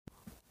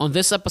On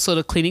this episode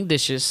of Cleaning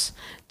Dishes,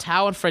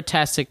 Tao and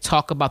Fredtastic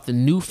talk about the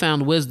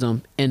newfound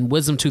wisdom in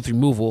wisdom tooth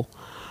removal,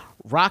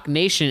 Rock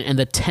Nation and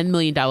the $10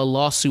 million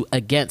lawsuit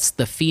against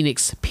the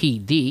Phoenix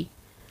PD,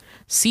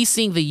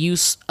 ceasing the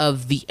use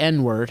of the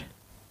N-word,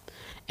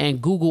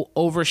 and Google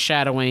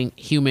overshadowing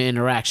human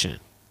interaction.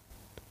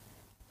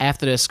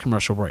 After this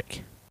commercial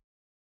break.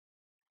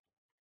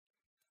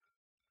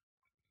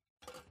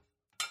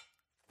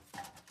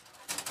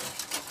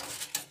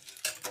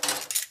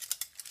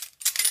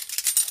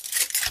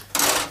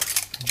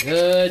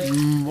 Good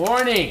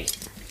morning.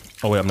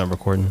 Oh wait, I'm not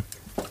recording.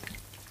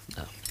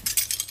 Oh.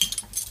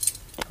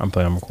 I'm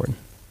recording.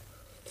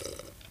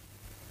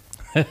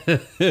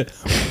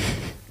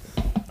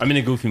 I'm in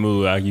a goofy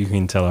mood. You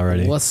can tell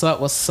already. What's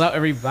up,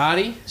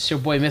 everybody? It's your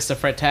boy, Mr.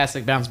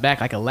 Fredtastic. Bounce back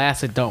like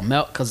elastic. Don't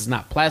melt because it's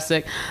not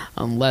plastic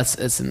unless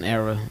it's in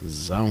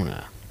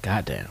Arizona.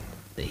 Goddamn.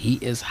 The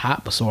heat is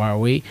hot, but so are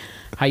we.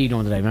 How you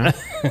doing today, man?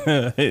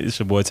 It's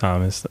your boy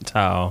Thomas.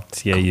 Tao.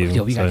 T-A-U.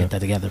 Yo, we gotta get that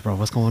together, bro.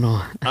 What's going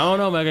on? I don't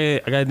know,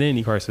 man. I got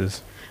identity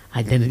crisis.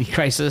 Identity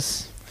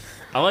crisis?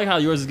 I like how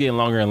yours is getting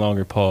longer and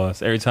longer.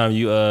 Pause. Every time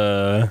you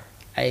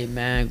Hey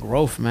man,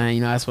 growth, man.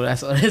 You know that's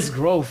what it's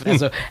growth.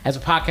 As a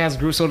podcast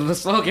grew, so the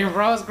slogan,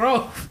 bro, it's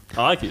growth.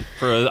 I like it.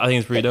 I think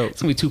it's pretty dope.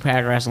 It's gonna be 2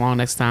 paragraphs long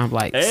next time.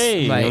 Like,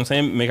 hey, you know what I'm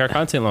saying? Make our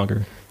content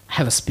longer.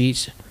 Have a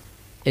speech.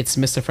 It's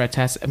Mr.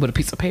 Fredtastic with a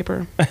piece of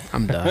paper.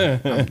 I'm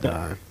done. I'm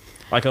done.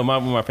 Like one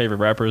of my favorite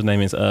rappers'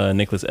 name is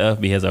Nicholas F.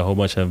 He has a whole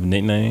bunch of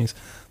nicknames.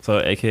 So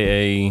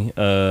AKA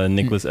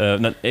Nicholas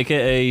F. Not,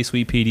 AKA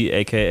Sweet Petey.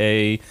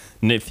 AKA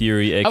Nick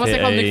Fury. AKA I was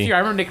thinking Nick Fury. I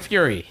remember Nick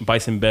Fury.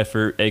 Bison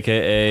Bedford.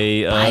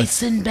 AKA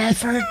Bison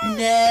Bedford.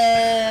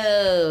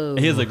 No.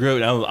 He has a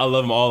group. I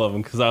love him, all of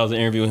them, because I was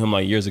interviewing him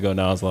like years ago.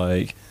 And I was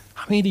like,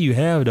 how many do you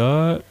have,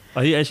 dog?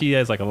 Like, he actually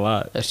has like a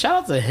lot.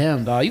 Shout out to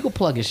him, dog. You can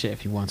plug his shit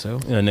if you want to.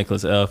 Yeah,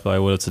 Nicholas F.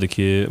 Like, what up to the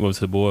kid? What up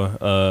to the boy?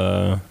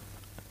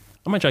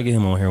 I might try to get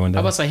him on here one day.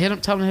 I was about to say, hit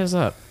him, tell him to hit us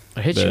up.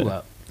 Or hit you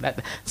up.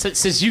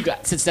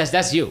 Since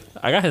that's you.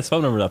 I got his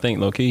phone number, I think,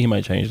 low key. He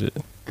might change it.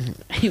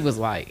 He was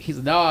like,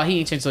 no, he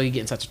ain't changed until you get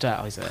in touch with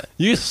Tao, he said.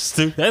 You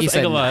stupid. That's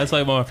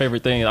like one of my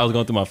favorite things. I was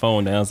going through my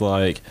phone and I was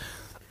like,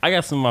 I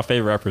got some of my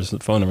favorite rappers'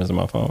 phone numbers in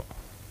my phone.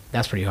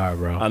 That's pretty hard,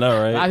 bro. I know,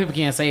 right? A lot of people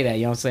can't say that,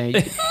 you know what I'm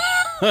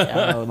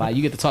saying? Like,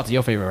 you get to talk to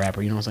your favorite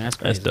rapper, you know what I'm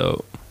saying? That's crazy. That's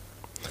dope.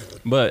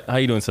 But how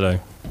you doing today?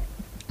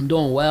 I'm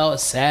doing well.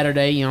 It's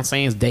Saturday, you know what I'm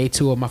saying? It's day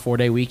 2 of my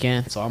 4-day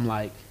weekend. So I'm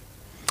like,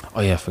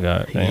 oh yeah, I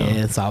forgot. Damn.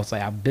 Yeah, so I was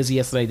like, I'm busy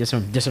yesterday, did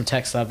some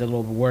tech stuff, did a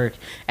little bit of work.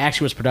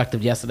 Actually was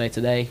productive yesterday,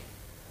 today.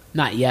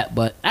 Not yet,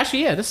 but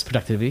actually, yeah, this is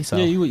productivity. So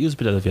yeah, you was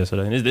productive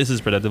yesterday. This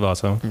is productive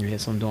also. Yeah,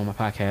 so I'm doing a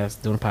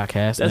podcast.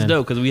 That's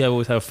dope, because we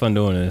always have fun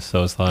doing this.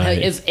 So it's like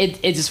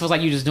it just feels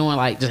like you're just doing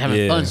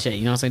having fun shit.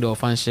 You know what I'm saying? Doing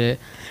fun shit.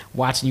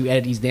 Watching you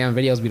edit these damn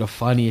videos be the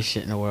funniest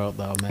shit in the world,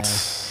 though, man.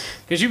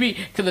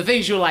 Because the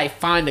things you like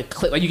find the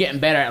clip, like you're getting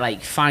better at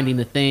like finding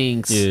the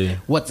things. Yeah.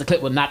 What's the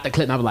clip? What not the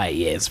clip? And I'm like,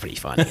 yeah, it's pretty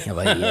funny. I'm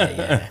like,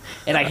 yeah.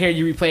 And I hear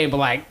you replay it, but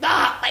like,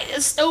 nah, like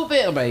it's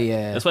stupid. I'm like,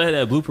 yeah. That's why I had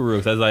that blooper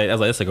reel. That's like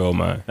that's a goal of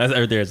mine. That's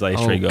right there. It's like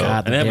straight goal.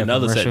 And I have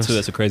another set too.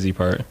 That's a crazy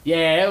part.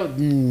 Yeah.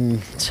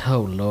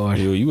 Oh Lord.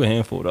 Dude, you a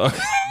handful, dog.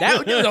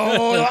 Like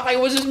it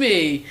was just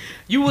me.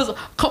 You was.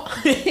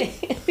 Hey,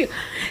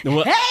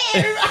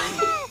 everybody.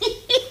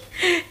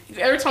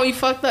 Every time you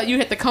fucked up, you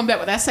had to come back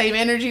with that same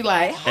energy,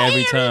 like hey,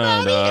 every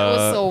time. It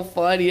was so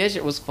funny. That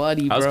shit was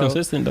funny, bro. I was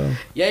consistent though.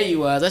 Yeah, you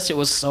was. That shit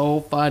was so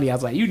funny. I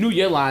was like, you knew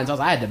your lines.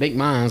 I had to make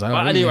mine.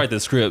 I didn't write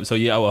the script, so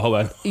yeah, I would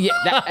hope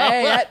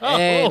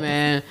hey,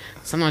 man.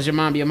 Sometimes your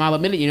mind be a mile a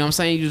minute. You know what I'm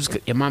saying?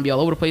 Your mind be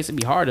all over the place.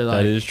 It'd be hard to like.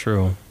 That is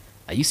true.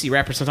 You see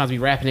rappers sometimes be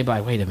rapping. They be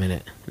like, wait a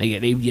minute.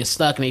 They get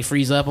stuck and they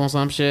freeze up on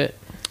some shit.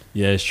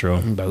 Yeah, it's true.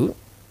 But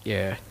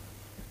yeah,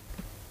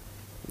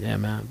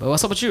 man. But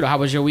what's up with you though? How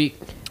was your week?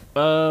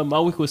 My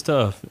week was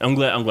tough. I'm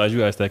glad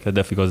you asked that, because it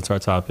definitely goes into our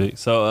topic.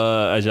 So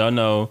as y'all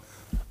know,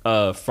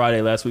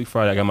 last week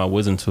Friday I got my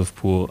wisdom tooth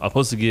pulled. I'm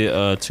supposed to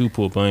get 2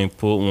 pulled, but I ain't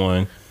pulled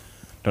 1.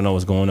 Don't know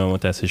what's going on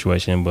with that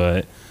situation,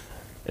 but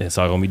it's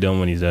all gonna be done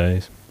one of these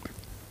days.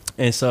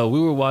 And so we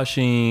were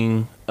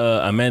watching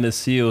Amanda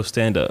Seales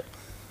stand up.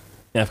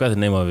 And I forgot the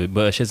name of it,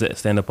 but she has a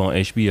stand up on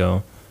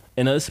HBO,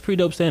 and it's a pretty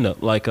dope stand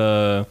up. Like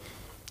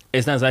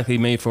it's not exactly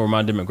made for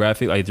my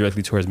demographic, like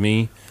directly towards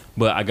me.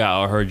 But I got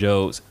all her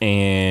jokes,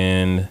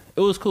 and it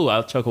was cool.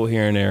 I chuckled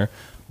here and there,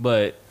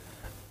 but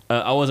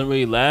I wasn't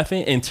really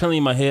laughing. Internally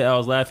in my head, I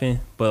was laughing,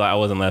 but like, I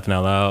wasn't laughing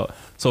out loud.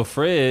 So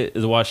Fred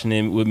is watching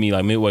it with me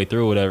like midway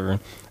through or whatever,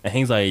 and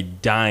he's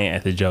like dying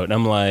at the joke. And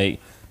I'm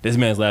like, this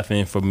man's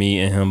laughing for me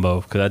and him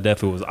both,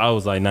 because I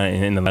was like not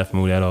in the laughing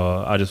mood at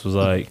all. I just was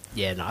like,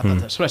 yeah, no, I thought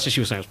that, especially she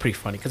was saying, it was pretty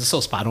funny because it's so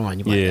spot on.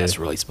 You're like, that's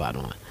really spot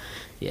on.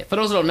 Yeah, for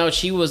those who don't know,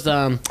 she was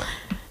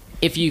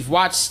if you've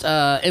watched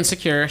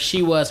Insecure,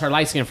 she was her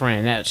light-skinned friend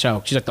in that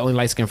show. She's like the only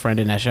light-skinned friend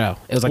in that show.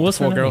 It was like the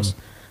 4 girls.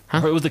 Huh?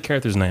 What was the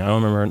character's name? I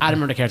don't remember. I don't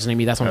remember the character's name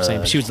either. That's what I'm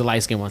saying. But she was the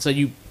light-skinned one. So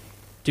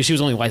Dude, she was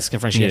the only light skin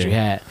friend she actually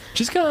had.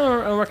 She's kind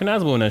of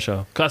unrecognizable in that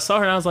show. Cause I saw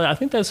her and I was like, I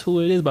think that's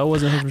who it is, but I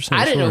wasn't 100%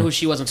 I didn't sure. know who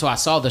she was until I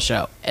saw the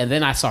show, and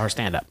then I saw her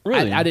stand up.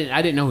 Really? I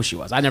didn't know who she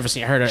was. I never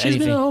seen heard of She's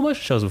anything. been on a whole bunch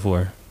of shows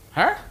before.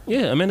 Her?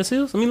 Yeah, Amanda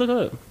Seals. Let me look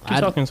her up. Keep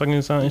talking so I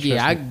can sound interesting.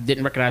 Yeah, I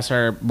didn't recognize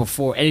her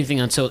before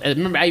anything until.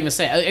 Remember, I even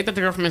said, "Ain't that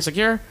the girl from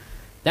Insecure?"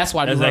 That's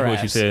why I knew That's her exactly what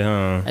you as. said,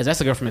 huh? As that's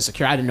the girl from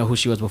Insecure. I didn't know who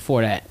she was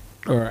before that,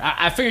 or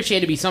I figured she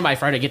had to be somebody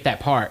for her to get that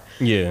part.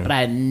 Yeah. But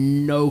I had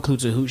no clue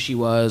to who she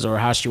was or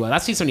how she was.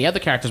 I've seen some of the other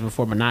characters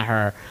before, but not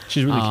her.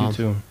 She's really cute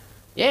too.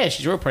 Yeah,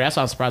 she's real pretty. That's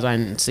why I'm surprised I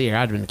didn't see her.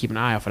 I'd been keeping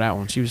an eye out for that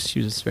one. She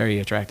was very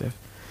attractive.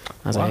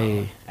 I was like,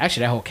 hey.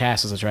 Actually, that whole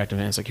cast is attractive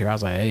and Insecure. I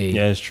was like, hey.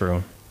 Yeah, it's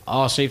true.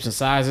 All shapes and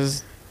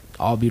sizes,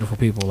 all beautiful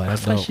people. Like, I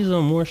that's feel like dope. she's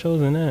on more shows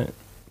than that.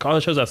 All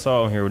the shows I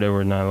saw on here, they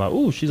were not like,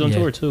 ooh, she's on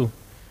tour too.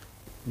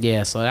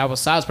 Yeah, so that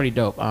was pretty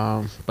dope.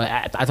 But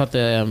I thought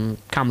the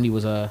comedy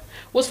was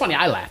was funny.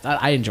 I laughed.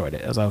 I enjoyed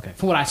it. I was like, okay.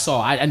 From what I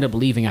saw, I ended up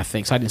leaving. I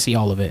think so. I didn't see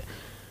all of it.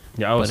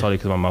 Yeah, I always saw it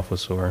because my mouth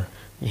was sore.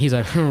 He's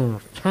like, I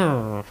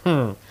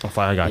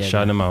thought I got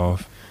shot in the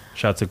mouth.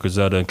 Shout to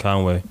Griselda and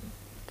Conway.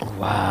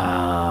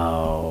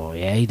 Wow.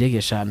 Yeah, he did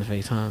get shot in the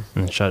face, huh?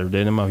 And shot her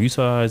dead in the mouth. You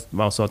saw his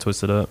mouth all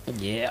twisted up.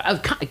 Yeah,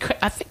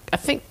 I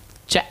think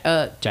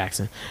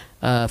Jackson,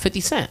 50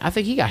 Cent. I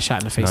think he got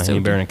shot in the face Nah, too. he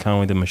ain't better than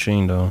Conway the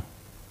Machine though.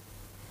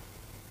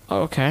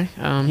 Oh, okay.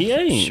 He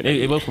ain't.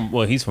 They both from,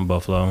 well, he's from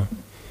Buffalo.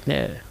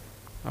 Yeah.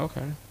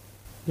 Okay.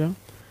 Yeah.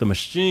 The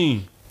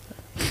Machine.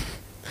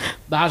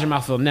 But how's your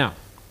mouth feel now?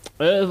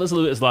 It's a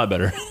lot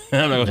better.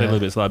 I'm not gonna say a little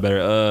bit. It's a lot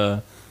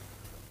better.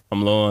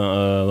 I'm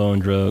low on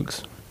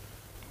drugs,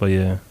 but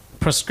yeah.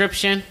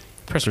 Prescription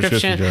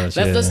drugs,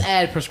 Let's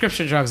add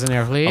prescription drugs in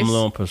there, please. I'm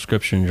low on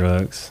prescription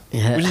drugs,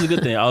 Yeah. which is a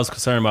good thing. I was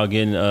concerned about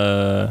getting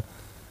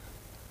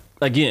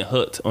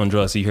hooked on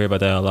drugs. So you hear about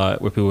that a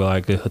lot, where people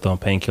like get hooked on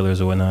painkillers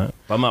or whatnot.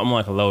 But I'm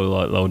like a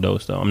low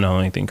dose though. I'm not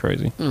on anything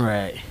crazy.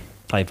 Right.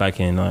 Like if I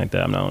can like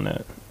that, I'm not on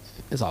that.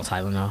 It's all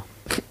Tylenol.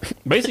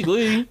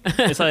 Basically,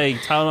 it's like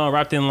Tylenol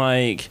wrapped in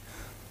like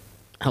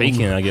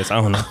bacon. I guess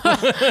I don't know.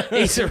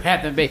 He's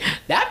wrapped in bacon.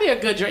 That'd be a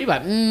good drink. You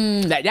like,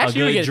 that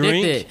you would get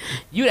drink? addicted.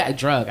 You that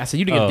drug. I said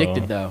you to get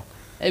addicted though.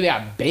 Maybe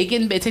got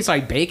bacon. It tastes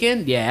like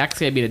bacon. Yeah, I could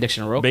see it'd be an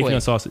addiction real Bacon quick.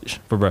 and sausage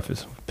for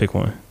breakfast. Pick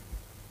one.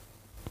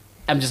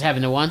 I'm just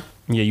having the one.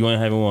 Yeah, you want to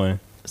have one?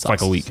 It's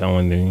like a week. I don't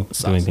want to do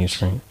anything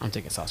strange. I'm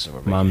taking sausage over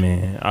bacon. My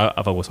man,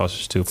 I fuck with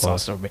sausage too.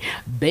 Sausage over bacon.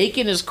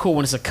 Bacon is cool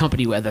when it's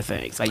accompanied with other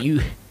things. Like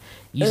you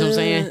know what I'm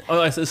saying? Oh,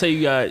 like, say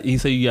you went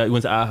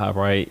to IHOP,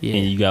 right? Yeah.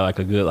 And you got like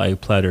a good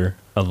like platter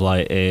of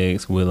like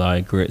eggs with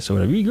like grits or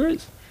whatever. You eat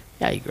grits?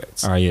 Yeah, I eat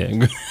grits. All right, yeah.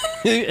 Eggs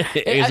and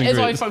It's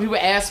always grits. fun. People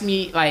ask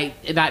me like,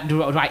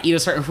 do I eat a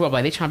certain food? I'm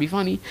like, they trying to be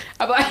funny.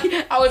 I'm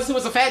like, I was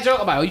a fat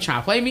joke. I'm like, oh, you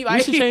trying to play me?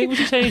 Like, We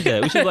should change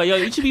that. We should like, yo,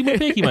 you should be more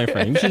picky, my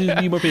friend. You should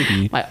just be more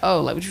picky. like, oh,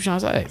 like what you trying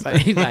to say?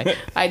 Like, he's like,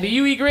 do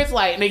you eat grits?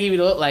 Like, nigga, you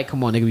look like,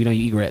 come on, nigga, you don't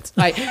eat grits.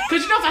 Like,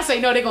 cause you know if I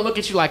say no, they gonna look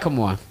at you like, come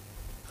on.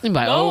 I'm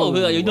like, No, oh,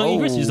 but like, you don't eat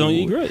grits. You just don't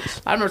eat oh.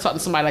 grits. I remember talking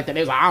to somebody like that. They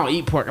was like, I don't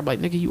eat pork. I'm like,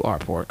 nigga, you are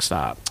pork.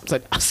 Stop. It's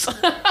like,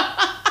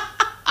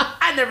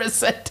 I never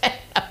said that.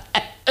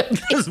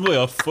 This boy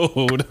a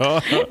fool,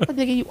 dog. But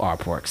nigga, you are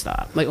pork.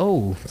 Stop. Like,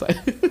 oh. It's like,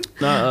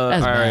 Nah,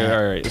 That's all bad.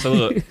 right. So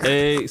look,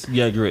 eggs, you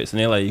got grits, and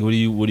they're like, what do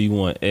you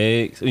want?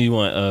 Eggs? Do you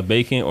want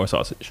bacon or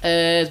sausage?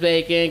 eggs,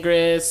 bacon,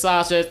 grits,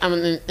 sausage. I'm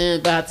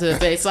about to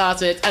bake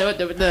sausage. Turn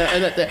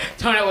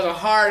was a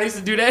hard. I used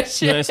to do that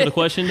shit. You answer the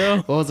question though.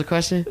 What was the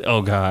question?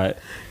 Oh God,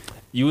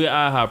 you at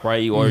IHOP,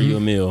 right? You order you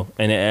a meal,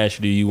 and they ask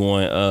you, do you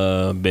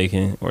want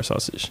bacon or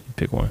sausage? You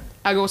pick one.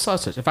 I go with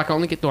sausage. If I can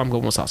only get through, I'm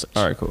going with sausage.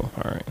 All right, cool.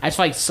 All right. I just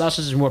feel like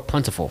sausage is more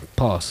plentiful.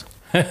 Pause.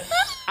 I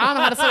don't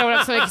know how to say that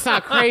without making it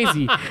sound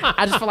crazy.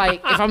 I just feel like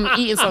if I'm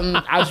eating something,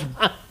 I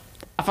feel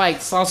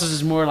like sausage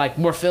is more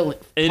filling.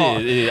 It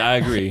is. I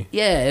agree.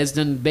 Yeah, it's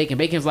than bacon.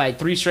 Bacon's like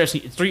three bites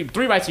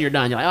and you're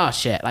done. You're like, oh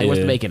shit, like where's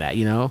the Yeah. bacon at?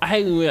 You know, I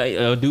hate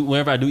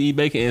whenever I do eat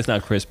bacon, it's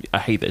not crispy. I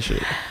hate that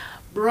shit.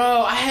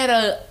 bro.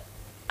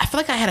 I feel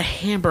like I had a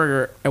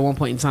hamburger at one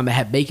point in time that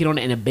had bacon on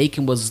it, and the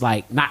bacon was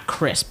like not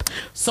crisp,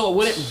 so it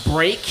wouldn't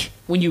break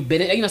when you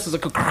bit it. You know, so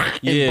it's like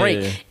Yeah.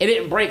 break. It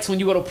didn't break. So when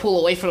you go to pull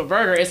away from the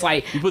burger, it's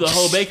like You put the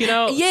whole bacon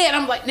out. Yeah, and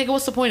I'm like, nigga,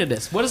 what's the point of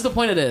this? What is the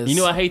point of this? You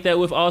know, I hate that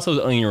with also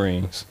the onion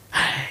rings.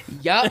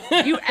 Yup,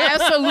 you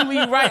absolutely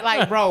right.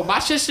 Like, bro, my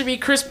shit should be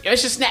crispy. It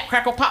should snap,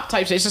 crackle, pop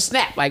type shit. It should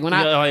snap. Like when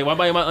Like, why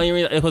buy my onion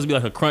rings? It's supposed to be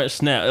like a crunch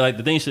snap. Like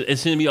the thing it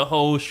shouldn't be a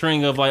whole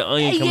string of like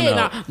onion coming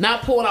out.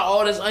 not pulling out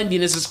all this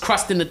onion. It's just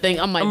crusting the thing.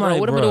 I'm like, bro,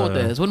 what am I doing with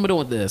this? What am I doing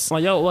with this?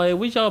 Like, yo, like,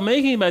 what y'all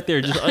making back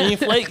there? Just onion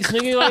flakes,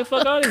 nigga? Like,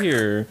 fuck out of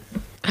here.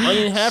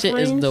 Onion half Shit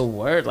rings? is the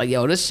word. Like,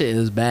 yo, this shit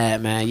is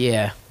bad, man.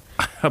 Yeah.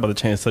 How about the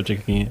change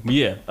subject again? But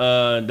yeah,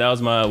 that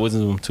was my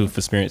wisdom tooth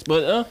experience.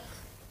 But,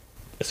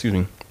 excuse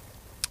me.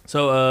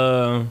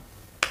 So,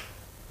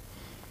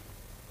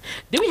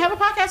 Did we have a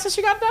podcast since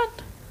you got done?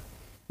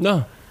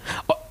 no.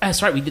 Oh,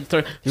 that's right. We did.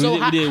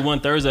 We did one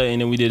Thursday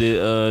and then we did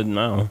it,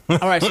 no. All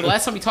right. So the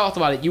last time we talked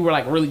about it, you were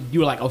like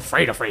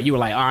afraid. You were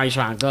like, oh, I ain't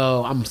trying to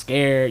go. I'm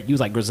scared. You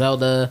was like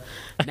Griselda.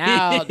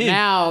 Now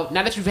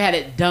that you've had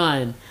it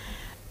done,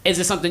 Is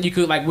it something you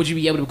could like? Would you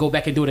be able to go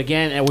back and do it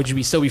again, and would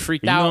you still be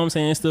freaked You out? know what I'm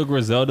saying? It's still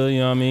Griselda, you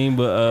know what I mean?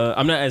 But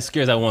I'm not as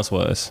scared as I once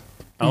was.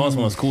 I once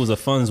was cool as the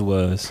funds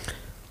was.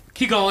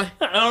 Keep going.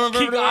 I don't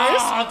Keep remember going.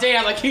 this. Oh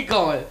damn! Like keep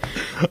going.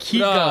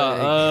 Keep No,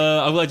 going.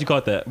 I'm glad you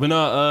caught that. But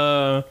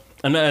no,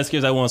 I'm not as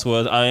scared as I once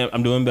was.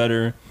 I'm doing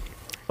better.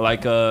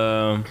 Like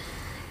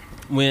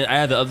when I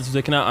had the other two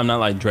taken out, I'm not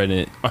like dreading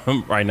it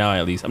right now.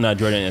 At least I'm not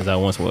dreading it as I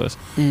once was.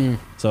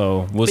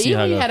 So we'll But see even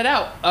how when it you goes. had it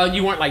out,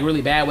 you weren't like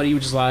really bad with it. You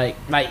were just like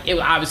it,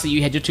 obviously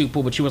you had your tooth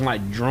pulled, but you wasn't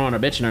like drawing or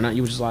bitching or nothing.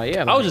 You was just like,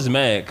 yeah. I Like, was just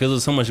mad because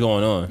there's so much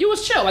going on. you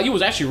was chill. Like you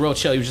was actually real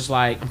chill. You was just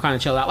like, I'm kind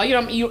of chilled out. Like you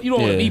don't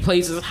want to Yeah. be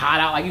places it's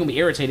hot out. Like you gonna be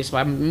irritated. So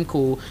I'm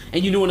cool.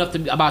 And you knew enough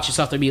about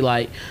yourself to be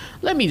like,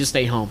 let me just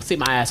stay home, sit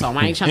my ass home.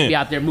 I ain't trying to be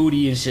out there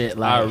moody and shit.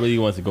 Like I really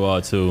want to go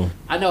out too.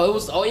 I know it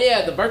was. Oh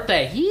yeah, the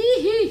birthday.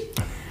 Hee.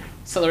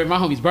 Celebrate my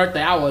homie's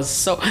birthday. I was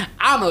so. I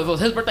don't know if it was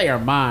his birthday or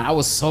mine. I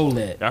was so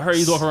lit. I heard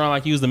he's walking around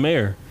like he was the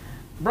mayor.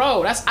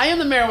 Bro, I am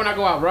the mayor when I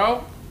go out,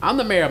 bro. I'm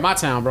the mayor of my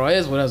town, bro. It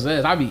is what it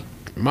is. I be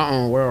in my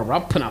own world, bro.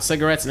 I'm putting out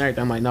cigarettes and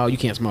everything. I'm like, no, you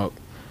can't smoke.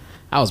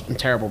 I was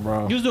terrible,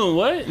 bro. You was doing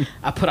what?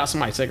 I put out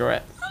somebody's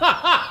cigarette.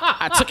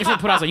 I took it from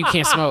put out, so you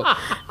can't smoke.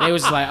 They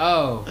was just like,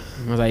 oh.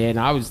 I was like, yeah,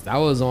 no, I was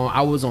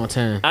on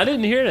 10. I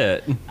didn't hear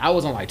that. I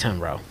was on like 10,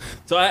 bro.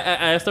 So I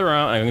asked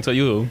around. I can tell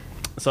you who.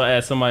 So I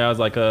asked somebody. I was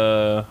like,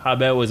 how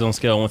bad was it on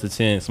scale of 1 to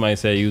 10? Somebody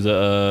said he was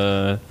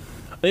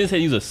they said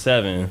he was a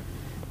 7.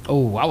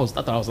 Oh, I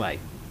thought I was like,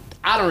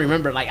 I don't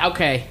remember. Like,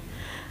 okay.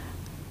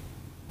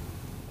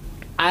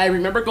 I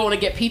remember going to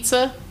get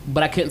pizza,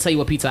 but I couldn't tell you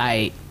what pizza I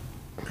ate.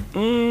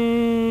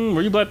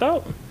 Were you blacked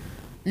out?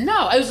 No,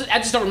 I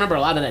just don't remember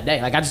a lot of that day.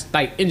 Like, I just,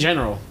 like, in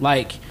general,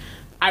 like,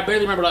 I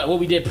barely remember like what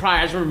we did prior.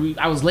 I just remember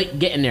I was late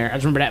getting there. I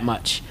just remember that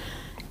much.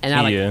 And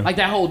I like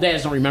that whole day, I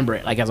just don't remember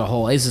it, like, as a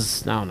whole. It's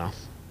just, I don't know.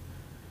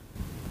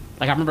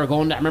 Like, I remember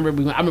going, I remember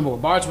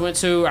what bars we went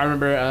to. I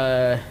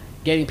remember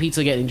getting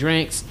pizza, getting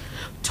drinks,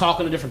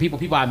 talking to different people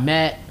I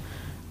met.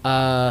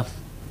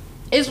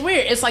 It's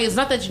weird. It's like, it's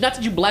not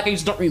that you black, you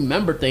just don't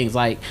remember things,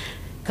 like,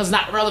 because it's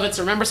not relevant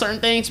to remember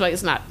certain things, but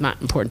it's not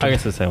important to I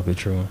guess that's technically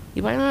true.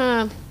 you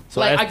like, So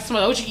like, as- I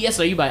somebody, what you eat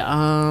yesterday? You like,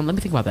 let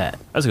me think about that.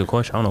 That's a good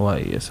question. I don't know why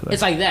he is.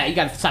 It's like that. You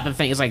got to stop and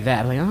think. It's like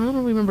that. Like, I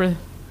don't remember.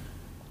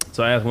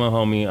 So I asked one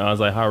homie, I was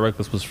like, how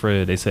reckless was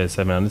Fred? They said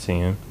 7 out of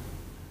 10.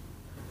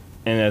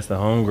 And that's the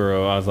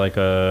homegirl. I was like,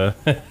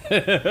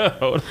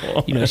 hold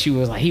on. You know, she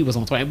was like, he was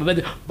on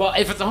 20. But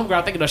if it's a homegirl,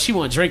 I'm thinking, no, she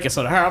wasn't drinking.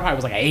 So to her, I probably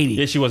was like an 80.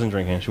 Yeah, she wasn't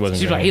drinking. She wasn't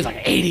She was like, drinking. he's like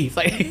an 80. It's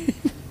like,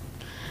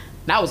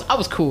 I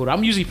was cool.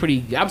 I'm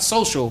usually I'm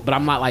social, but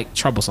I'm not like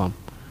troublesome.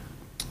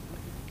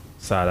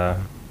 Side eye.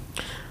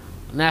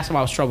 And that's why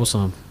I was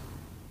troublesome.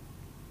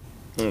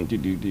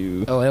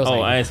 Do. Oh, it was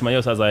I asked somebody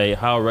else, I was like,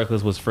 how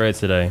reckless was Fred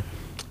today?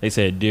 They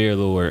said, dear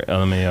Lord,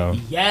 LMAO.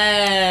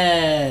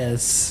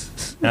 Yes.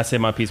 And I said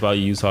my piece while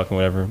you was talking,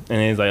 whatever.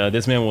 And he's like,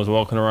 this man was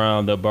walking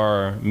around the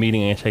bar,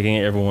 meeting and shaking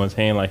everyone's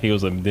hand like he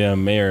was a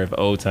damn mayor of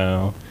Old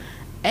Town.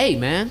 Hey,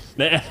 man.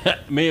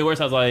 That made it worse.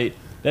 I was like,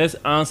 that's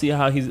honestly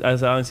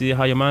that's honestly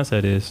how your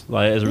mindset is.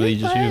 Like, it's really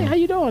just Hey, how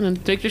you. you doing?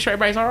 And make sure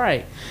everybody's all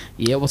right.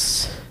 Yeah, it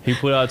was. He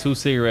put out 2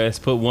 cigarettes,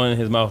 put one in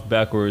his mouth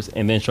backwards,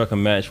 and then struck a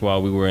match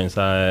while we were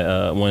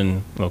inside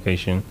one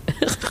location.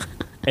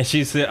 And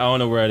she said, I don't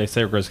know where the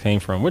cigarettes came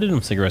from. Where did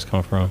them cigarettes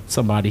come from?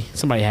 Somebody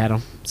had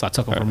them, so I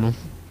took them from them.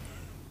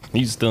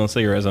 You stealing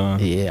cigarettes on?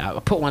 Yeah, I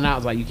put one out. I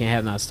was like, you can't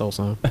have that. I stole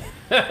some.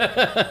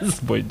 This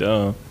boy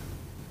dumb.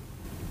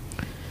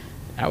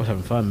 I was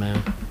having fun,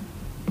 man.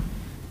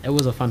 It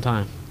was a fun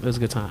time. It was a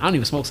good time. I don't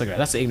even smoke cigarettes.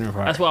 That's the ignorant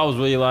part. That's why I was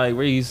really like,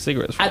 where are these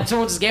cigarettes from?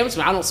 Someone just gave them to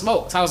me. I don't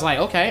smoke. So I was like,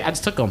 okay. I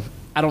just took them.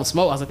 I don't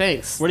smoke. I was like,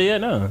 thanks. Where they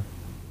at now?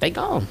 They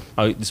gone.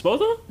 Oh, you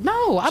disposed of them?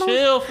 No, I don't.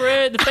 Chill,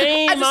 Fred. The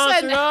fame I just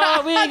monster, said-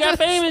 dog. We ain't got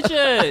famous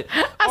yet.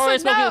 I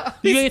said no.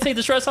 You gonna take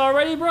the stress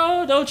already,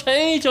 bro? Don't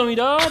change on me,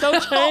 dog.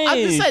 Don't change.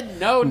 I just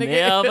said no,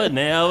 nigga.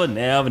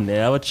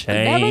 Never change.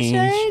 Never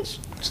change.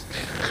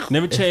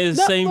 Never change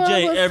the same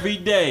J Never. every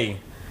day.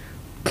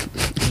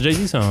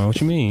 Jay-Z song.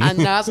 What you mean? I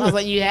know. That's why I was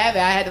like, you have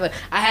it.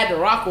 I had to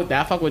rock with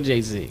that. I fuck with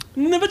Jay-Z.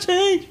 Never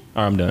change.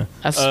 All right, I'm done.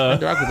 I had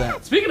to rock with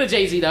that. Speaking of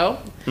Jay-Z, though.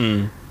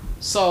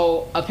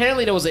 So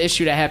apparently there was an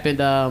issue that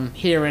happened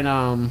here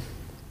in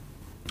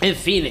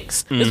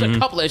Phoenix. There's a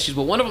couple of issues,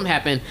 but one of them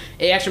happened.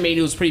 It actually made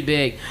news pretty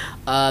big.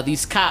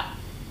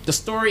 The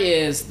story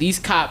is these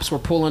cops were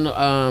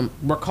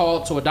were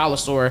called to a dollar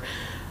store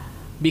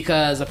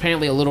because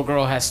apparently a little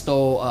girl had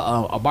stole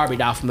a Barbie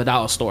doll from the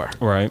dollar store.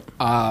 Right.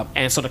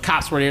 And so the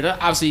cops were there to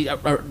obviously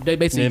they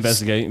basically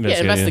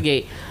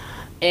investigate.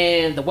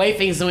 And the way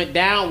things went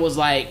down was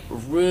like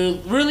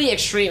really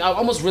extreme,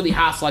 almost really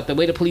hostile. Like the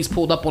way the police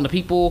pulled up on the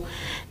people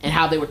and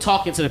how they were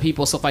talking to the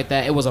people, stuff like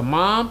that. It was a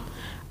mom.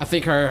 I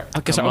think her.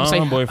 I guess I would say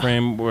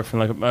boyfriend, like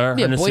her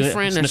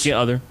boyfriend, significant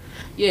other.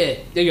 Yeah,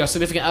 there you go,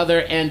 significant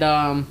other, and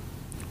I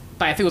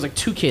think it was like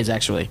 2 kids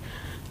actually.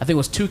 I think it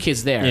was 2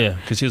 kids there. Yeah,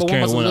 because she was But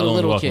carrying was a one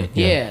little walking. kid.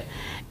 Yeah,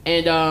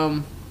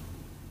 and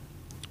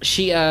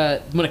she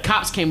when the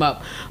cops came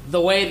up, the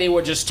way they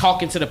were just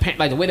talking to the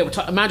like the way they were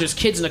talking, imagine just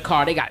kids in the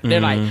car. They're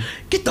like,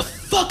 get the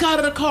fuck out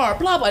of the car,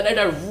 blah blah.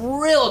 They're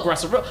real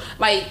aggressive.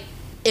 Like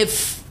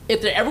if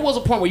there ever was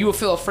a point where you would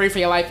feel afraid for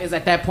your life, is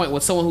at that point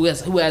with someone who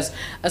has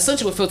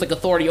essentially what feels like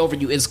authority over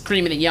you is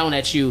screaming and yelling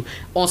at you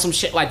on some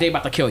shit like they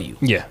about to kill you.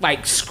 Yeah,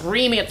 like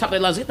screaming at the top of their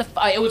lungs.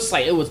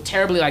 It was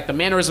terribly like the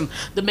mannerism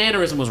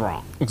was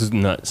wrong. It was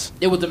nuts.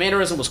 The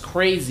mannerism was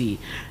crazy,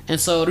 and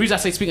so the reason I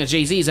say speaking of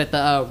Jay-Z is that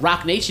the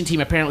Rock Nation team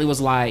apparently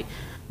was like,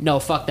 no,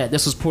 fuck that.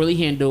 This was poorly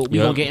handled. We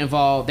won't get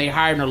involved. They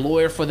hired a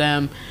lawyer for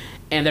them,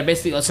 and they're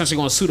basically essentially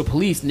going to sue the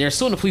police, and they're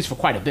suing the police for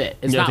quite a bit.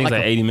 It's not I think like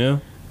it's like $80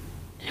 million.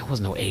 It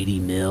was no 80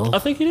 mil. I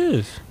think it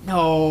is.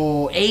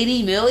 No,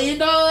 $80 million,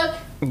 dog?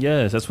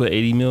 Yes, that's what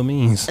 80 mil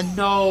means.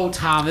 No,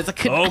 Tom, it's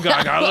a... Oh, God,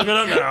 I gotta look it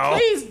up now.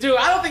 Please do.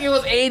 I don't think it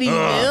was 80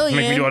 million.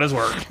 Make me do all this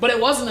work. But it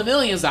wasn't the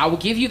millions, though. I will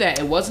give you that.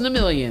 It wasn't the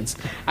millions.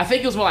 I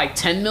think it was more like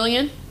 10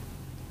 million.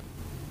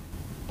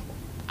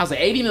 I was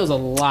like, 80 mil is a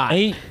lot.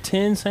 8,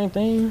 10, same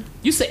thing?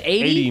 You said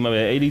 80? 80, my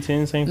bad. 80,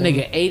 10, same thing?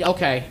 Nigga, 8.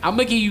 Okay. I'm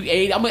going to give you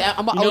 8. You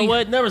know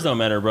what? Numbers don't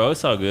matter, bro.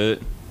 It's all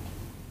good.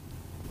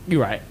 You're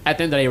right. At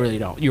the end of the day, really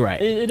don't. You're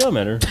right. It don't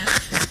matter.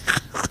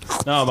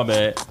 No, my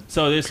bad.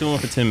 So they're suing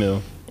for 10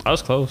 mil. I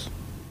was close.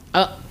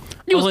 I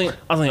was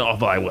only off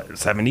by like, what,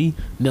 70?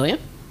 Million?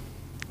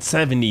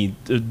 70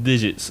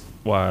 digits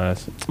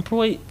wise.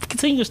 Wait,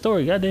 continue your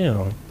story.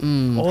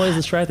 Goddamn. Always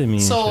distracted me.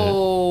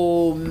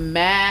 So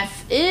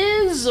math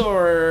is,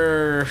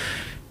 or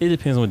it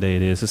depends on what day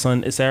it is. It's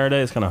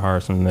Saturday. It's kind of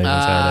hard some days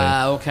on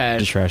Saturday. Okay.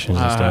 Distractions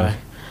and stuff.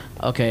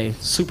 Okay,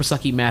 super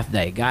sucky math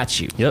day. Got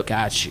you. Yep.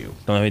 Got you.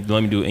 Don't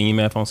let me do any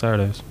math on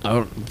Saturdays.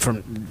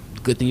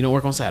 Good thing you don't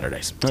work on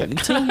Saturdays.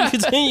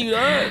 Continue.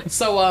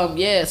 So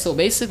so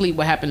basically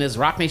what happened is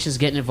Rock Nation's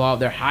getting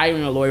involved. They're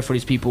hiring a lawyer for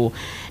these people,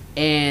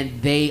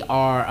 and they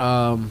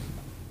are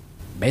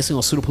basically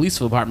gonna sue the police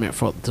department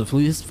for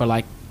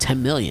like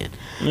 10 million.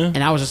 Yeah.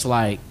 And I was just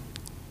like,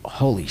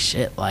 holy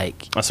shit,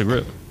 like that's a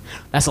grip.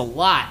 That's a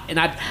lot, and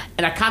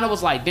I kind of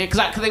was like, damn,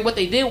 because what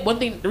they did, one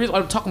thing, the reason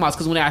I'm talking about is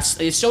because when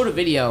they showed a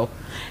video,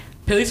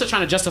 police are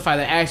trying to justify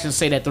their actions,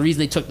 say that the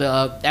reason they took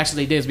the action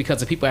they did is because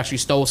the people actually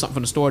stole something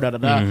from the store, da da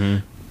da.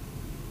 I'm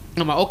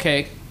like,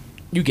 okay,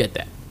 you get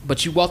that,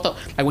 but you walked up,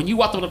 like when you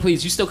walked up to the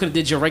police, you still could have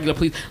did your regular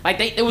police, like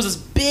there was this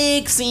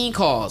big scene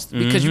caused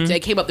because they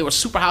came up, they were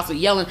super hostile,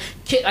 yelling,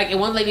 and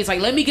one lady's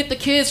like, let me get the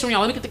kids from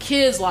y'all, let me get the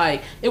kids,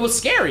 like it was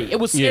scary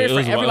for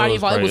everybody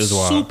involved. It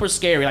was super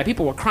scary, like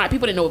people were crying,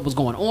 people didn't know what was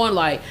going on,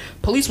 like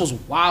police was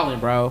wilding,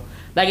 bro.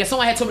 Like if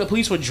someone had told me the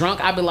police were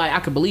drunk, I'd be like, I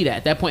could believe that.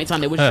 At that point in time,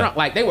 they were drunk,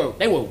 like they were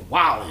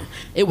wilding.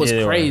 It was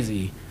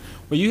crazy.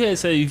 Well, you had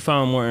said you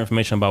found more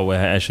information about what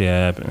actually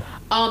happened.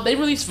 They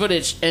released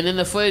footage, and in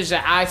the footage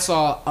that I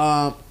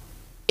saw,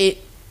 the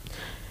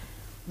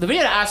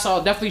video that I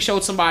saw definitely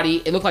showed somebody.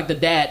 It looked like the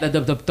dad,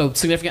 the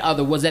significant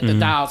other, was at the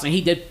dolls, and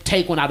he did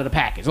take one out of the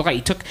package. It looked like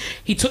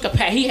he took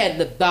he had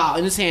the doll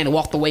in his hand and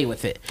walked away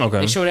with it. Okay.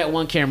 They showed that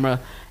one camera,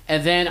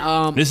 and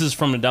then this is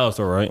from the dollar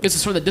store, right? This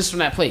is from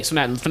that place,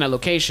 from that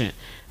location.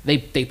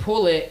 They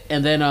pull it,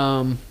 and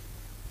then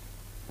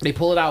they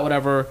pull it out,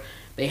 whatever.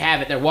 They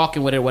have it. They're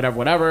walking with it,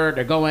 whatever.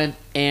 They're going,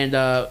 and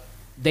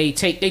they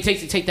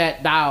take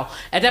that dial.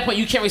 At that point,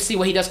 you can't really see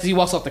what he does because he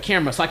walks off the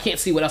camera, so I can't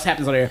see what else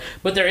happens on there.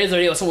 But there is a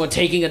video of someone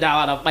taking a dial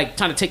out of, like,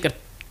 trying to take out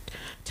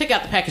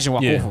the package and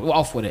walk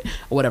off with it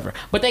or whatever.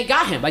 But they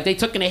got him. Like, they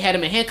took and they had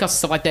him in handcuffs and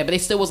stuff like that. But they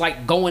still was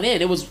like going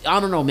in. It was, I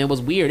don't know, man. It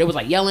was weird. It was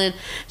like yelling,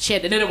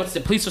 shit. And then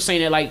the police were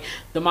saying that like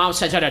the mom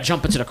tried to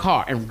jump into the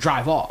car and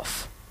drive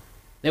off.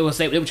 They were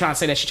trying to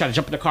say that she tried to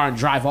jump in the car and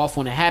drive off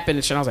when it happened.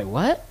 And shit. I was like,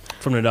 what?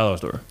 From the dollar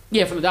store.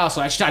 Yeah, from the dollar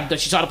store. She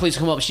saw the police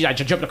come up. She tried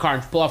to jump in the car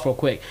and pull off real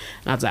quick.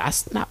 And I was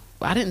like,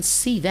 I didn't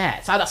see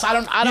that. So I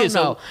don't know.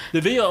 So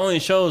the video only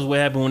shows what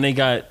happened when they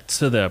got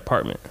to the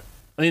apartment.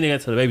 I think they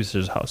got to the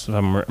babysitter's house, if I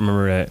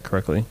remember that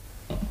correctly.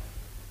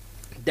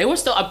 They were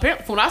still,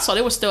 apparently, from what I saw,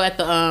 they were still at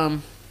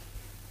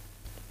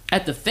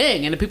the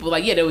thing, and the people were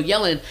like, they were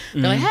yelling.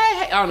 They're like,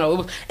 hey, I don't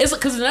know. It's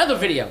because another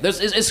video.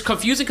 It's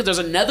confusing because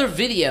there's another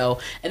video,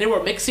 and they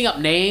were mixing up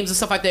names and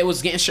stuff like that. It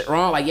was getting shit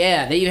wrong. Like,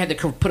 they even had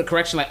to put a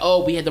correction, like,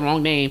 oh, we had the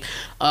wrong name.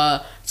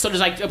 So there's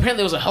like, apparently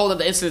there was a whole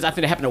other incident I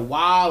think that happened a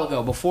while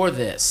ago before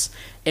this,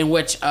 in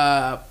which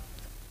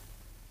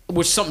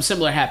something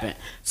similar happened.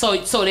 So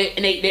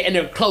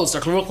they're close.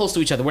 They're real close to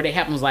each other. Where they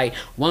happen was like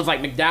one's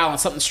like McDowell on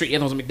something street, the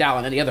other one's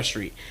McDowell on the other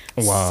street.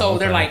 Wow. So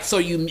they're like,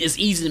 it's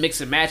easy to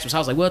mix and match. So I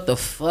was like, what the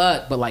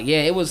fuck? But like,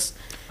 it was.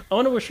 I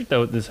wonder what street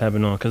this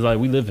happened on, because like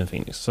we live in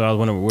Phoenix, so I was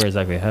wondering where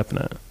exactly it happened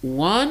at.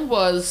 One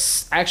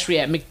was actually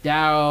at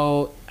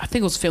McDowell. I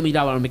think it was Family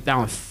Dollar on McDowell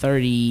on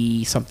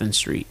 30 something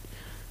street.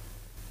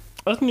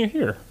 That's near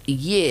here.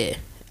 Yeah,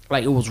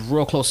 like it was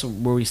real close to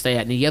where we stay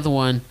at. And the other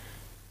one,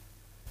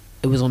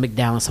 it was on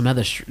McDowell and some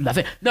other street.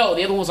 No,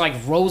 the other one was like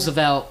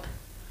Roosevelt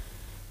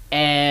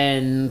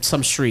and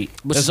some street,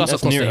 which is also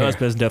close near to us,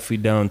 but it's definitely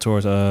down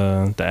towards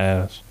the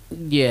ass.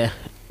 Yeah,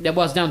 that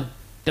was down.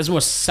 That's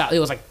more south. It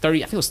was like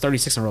 30. I think it was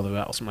 36 in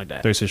Roosevelt or something like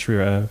that. 36 Street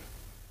or Ave.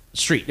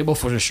 Street. They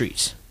both were in the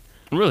streets.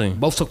 Really?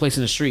 Both took place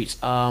in the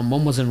streets.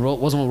 One was on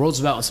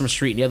Roosevelt and some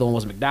street, and the other one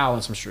was McDowell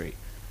and some street.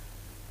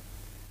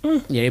 Yeah,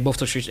 they both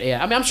took streets.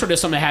 Yeah, I mean, I'm sure there's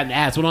some that hadn't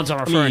asked. What I'm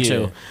referring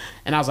to,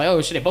 and I was like,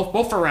 oh shit, they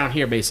both around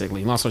here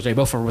basically. Long story short, they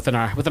both are within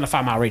a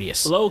 5-mile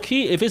radius. Low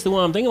key, if it's the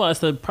one I'm thinking about, it's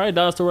the probably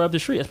dollar store up the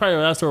street. It's probably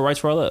the dollar store right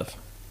to our left.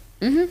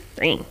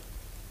 Dang.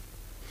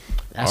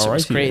 That shit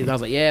was crazy. I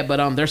was like, yeah,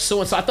 but they're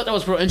suing. So I thought that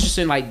was real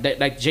interesting. Like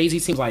Jay-Z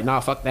seems like, nah,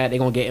 fuck that. They're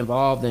gonna get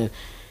involved, and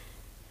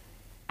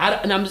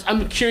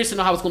I'm curious to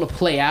know how it's gonna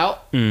play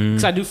out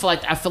because I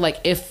feel like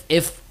if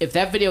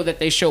that video that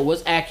they showed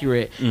was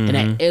accurate and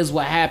that is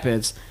what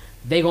happens,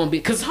 they gonna be,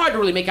 because it's hard to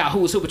really make out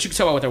who is who, but you can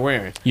tell by what they're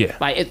wearing. Yeah,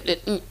 like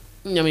it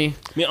you know what I mean?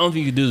 The only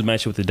thing you can do is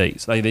match it with the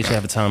dates. Like they should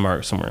have a time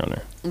mark somewhere on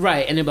there.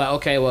 Right, and they're like,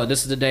 okay, well,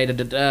 this is the day,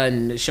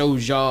 and it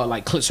shows y'all,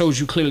 like,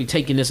 shows you clearly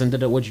taking this and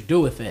what you do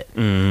with it,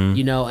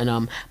 you know.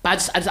 And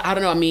but I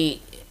don't know. I mean,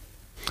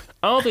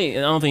 I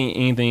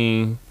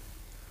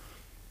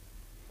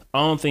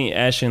don't think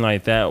action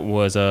like that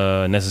was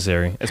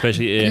necessary,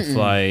 especially if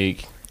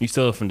like you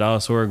steal it from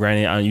dollar store.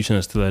 Granted, you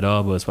shouldn't steal it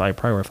all, but it's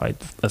probably worth like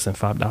less than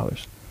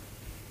 $5.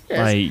 Yes.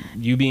 Like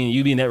you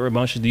being that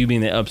rambunctious, you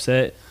being that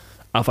upset,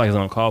 I feel like it's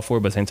uncalled for.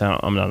 But at the same time,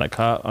 I'm not a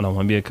cop. I don't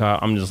want to be a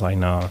cop. I'm just like,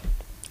 nah.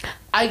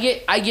 I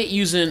get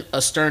using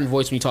a stern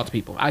voice when you talk to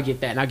people. I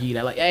get that, and I give you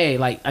that. Like, hey,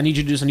 like I need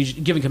you to do this. I need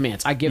you giving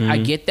commands. I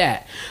get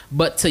that.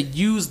 But to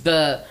use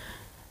the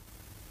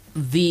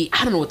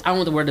I don't know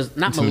what the word is,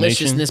 not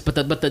maliciousness, but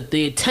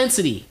the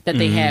intensity that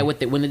they had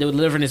with it when they were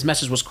delivering this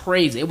message was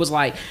crazy. It was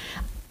like,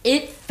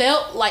 it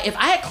felt like if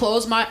I had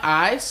closed my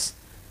eyes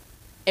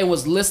and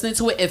was listening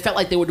to it, it felt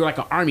like they were doing like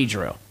an army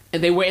drill.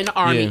 And they were in the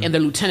army, and the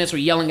lieutenants were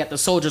yelling at the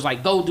soldiers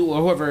like, "Go do,"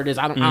 or whoever it is.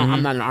 I'm not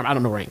in the army. I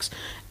don't know ranks.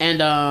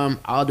 And all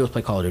I do is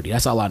play Call of Duty.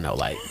 That's all I know.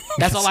 Like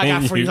that's all I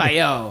got for you. Like,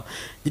 yo,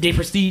 did they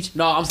prestige?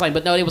 No, I'm just like,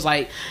 but no, it was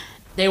like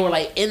they were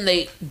like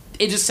it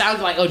just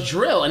sounded like a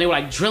drill, and they were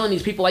like drilling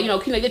these people. Like, you know,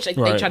 they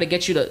try to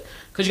get you to,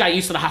 because you got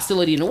used to the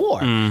hostility in the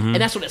war, and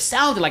that's what it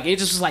sounded like. It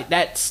just was like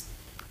that.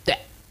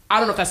 I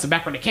don't know if that's the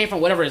background it came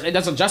from. Whatever it is, it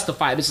doesn't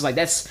justify it. It's just like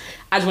I just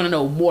want to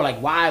know more. Like,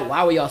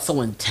 why were y'all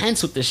so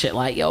intense with this shit?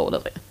 Like, yo,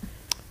 what the.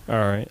 All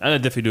right, I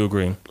definitely do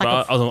agree. But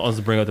I was going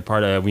to bring up the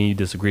part that we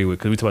disagree with,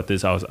 because we talked about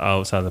this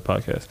outside of the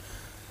podcast.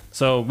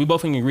 So we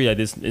both can agree that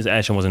this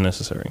action wasn't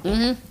necessary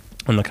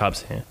on the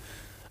cops' hand.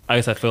 I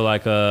guess I feel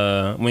like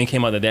when it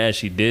came out that they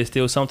actually did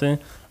steal something,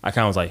 I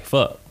kind of was like,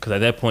 fuck. Because at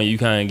that point, you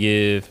don't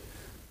give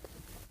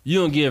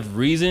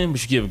reason,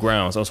 but you give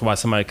grounds. That's why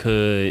somebody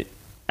could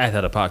act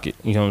out of pocket.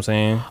 You know what I'm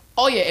saying?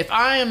 Oh, yeah.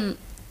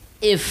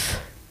 If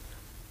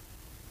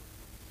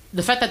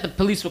the fact that the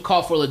police would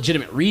call for a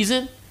legitimate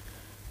reason,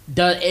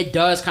 it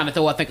does kind of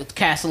throw, I think,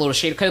 cast a little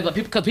shade, because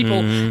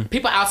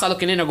people outside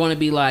looking in are going to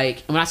be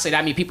like, when I say that,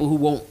 I mean people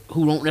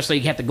who don't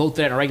necessarily have to go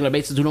through that on a regular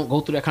basis, who don't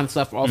go through that kind of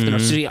stuff often or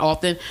see it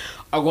often,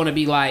 are going to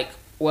be like,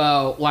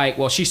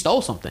 well, she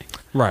stole something.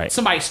 Right.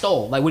 Somebody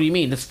stole. Like, what do you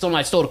mean?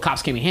 Somebody stole, the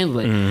cops came and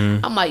handled it.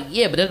 I'm like,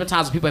 yeah, but there's been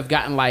times when people have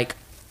gotten like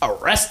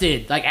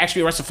arrested, like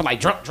actually arrested for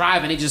like drunk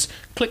driving. They just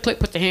click, put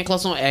the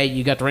handcuffs on. Hey,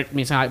 you got the right,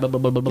 blah blah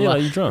blah blah blah.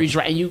 You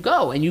drunk. And you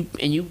go, and you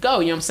go. You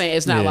know what I'm saying?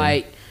 It's not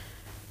like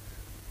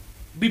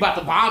we about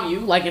to bomb you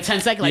like in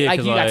 10 seconds. Like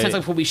you got 10 seconds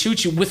before we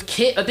shoot you with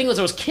kids. The thing was,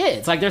 there was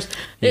kids. Like there's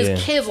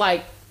kids.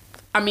 Like,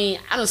 I mean,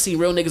 I don't see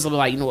real niggas be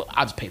like, you know what,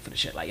 I'll just pay for the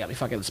shit. Like, y'all be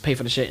fucking, just pay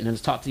for the shit and then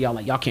just talk to y'all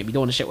like y'all can't be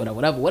doing the shit,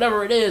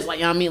 whatever it is. Like,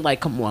 you know what I mean?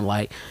 Like, come on,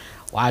 like,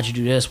 why'd you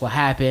do this? What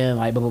happened?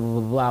 Like, blah blah blah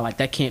blah blah. Like,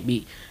 that can't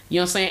be. You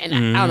know what I'm saying?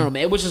 And I don't know,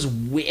 man. It was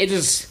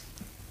just.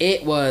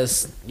 It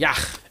was, yeah.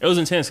 It was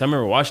intense. I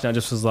remember watching it. I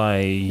just was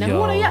like,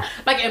 yo. Yeah.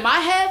 Like, in my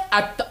head,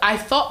 I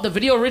thought the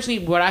video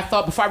originally, what I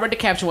thought before I read the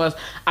caption was,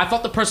 I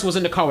thought the person was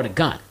in the car with a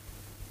gun.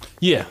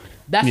 Yeah.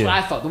 That's what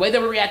I thought. The way they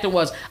were reacting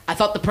was, I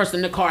thought the person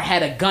in the car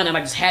had a gun and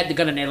like just had the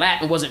gun in their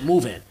lap and wasn't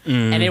moving.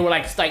 And they were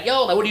like,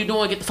 yo, like, what are you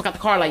doing? Get the fuck out the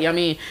car. Like, you know what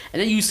I mean?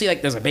 And then you see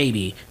like there's a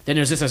baby. Then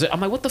there's this. I'm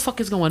like, what the fuck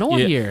is going on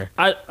here?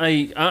 I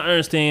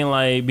understand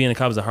like being a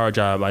cop is a hard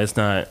job. Like, it's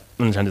not,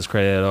 I'm not trying to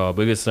discredit it at all.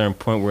 But it's a certain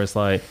point where it's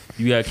like,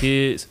 you got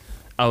kids.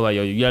 I was like,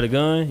 yo, you got a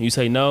gun? You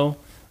say no?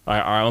 All right,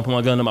 I'm gonna put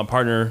my gun to my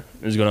partner.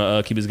 Is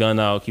gonna keep his gun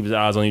out, keep his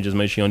eyes on you, just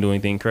make sure you don't do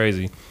anything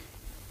crazy.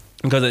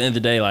 Because at the end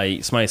of the day,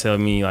 like, somebody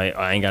telling me like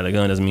I ain't got a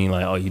gun doesn't mean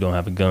like, oh, you don't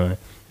have a gun.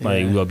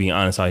 Like, we gotta be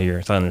honest out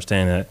here. So I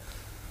understand that.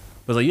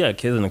 But like, yeah,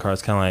 kids in the car,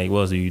 it's kind of like, what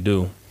else do you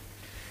do?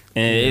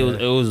 And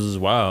it was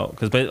wild,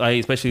 because like,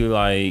 especially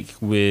like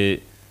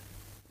with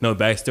no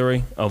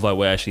backstory of like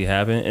what actually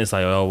happened. It's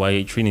like, oh, why are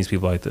you treating these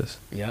people like this?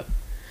 Yep.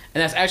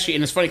 And that's actually,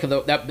 and it's funny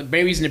because the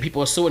main reason that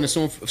people are suing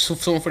for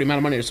the amount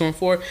of money they're suing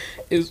for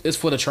is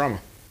for the trauma.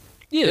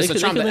 Yeah, it's the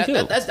trauma.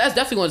 That's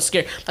definitely going to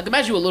scare. Like,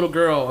 imagine you a little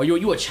girl, or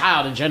you a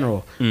child in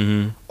general,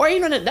 or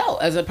even an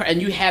adult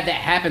and you have that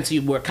happen to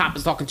you where a cop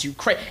is talking to you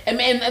crazy. And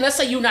let's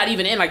say you're not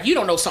even in, like, you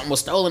don't know something was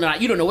stolen or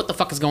not, you don't know what the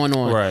fuck is going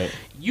on. Right.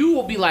 You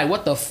will be like,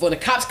 what the fuck? The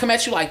cops come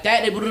at you like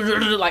that. They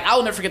like,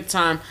 I'll never forget the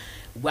time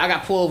I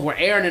got pulled over with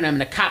Aaron and them,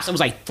 and the cops. It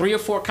was like 3 or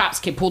 4 cops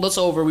pulled us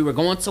over. We were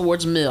going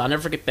towards Mill. I'll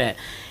never forget that.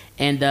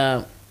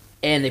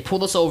 And they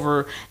pulled us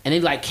over, and they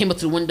like came up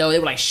to the window. They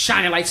were like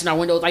shining lights in our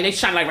windows, like they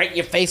shine like right in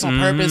your face on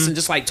purpose, and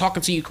just like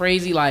talking to you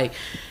crazy, like.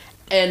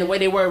 And the way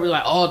they were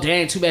like, oh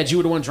damn, too bad you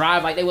were the one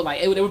drive. Like they would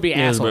like it would be an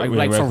asshole, like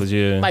reckless,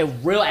 from like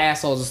real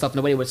assholes and stuff. And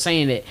the way they were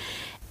saying it,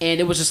 and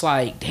it was just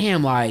like,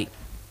 damn, like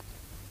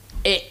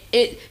it.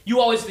 You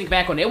always think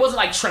back on it. It wasn't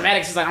like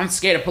traumatic. It's like I'm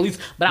scared of police,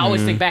 but I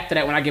always think back to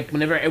that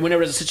whenever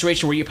there's a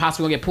situation where you're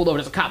possibly gonna get pulled over,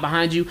 there's a cop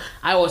behind you.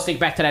 I always think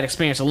back to that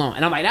experience alone,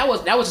 and I'm like, that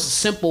was just a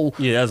simple.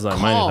 Yeah, that's like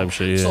calm. my type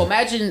shit. Yeah. So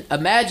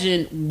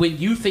imagine when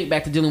you think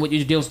back to dealing with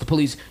the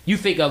police, you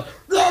think of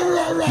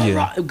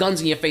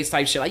guns in your face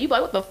type shit. Like you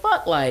like, what the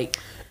fuck, like.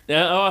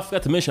 Yeah, oh, I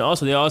forgot to mention.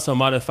 Also, they also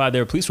modified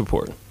their police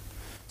report.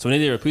 So when they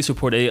did their police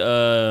report, they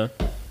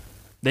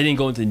didn't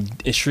go into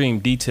extreme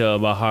detail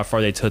about how far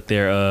they took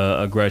their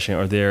aggression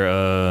or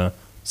their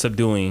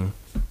subduing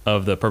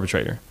of the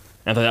perpetrator.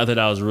 And I thought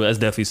that's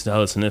definitely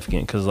hella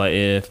significant because like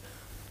if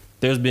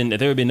there had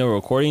been no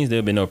recordings, there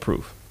would be no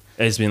proof.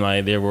 It's been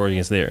like their word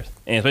against theirs,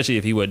 and especially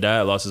if he would have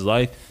died, lost his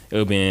life, it would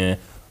have been.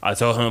 I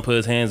told him to put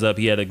his hands up.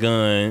 He had a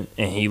gun,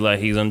 and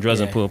he's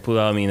undressed and pulled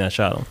out me, and I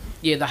shot him.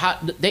 Yeah,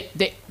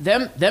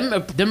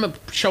 them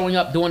showing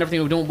up, doing everything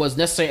we were doing was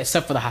necessary,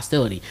 except for the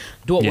hostility.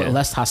 Do it with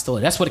less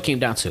hostility. That's what it came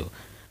down to.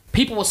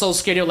 People were so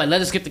scared. They were like, "Let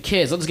us get the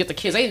kids. Let's get the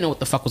kids." They didn't know what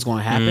the fuck was going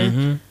to happen.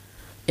 Mm-hmm.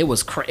 It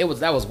was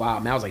that was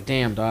wild, man. I was like,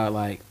 "Damn, dog!"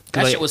 Like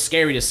that shit was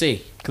scary to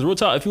see. Because real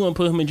talk, if you want to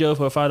put him in jail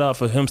for $5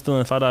 for him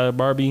stealing $5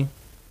 Barbie,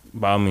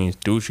 by all means,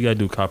 do what you gotta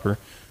do, copper.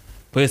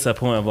 But it's that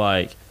point of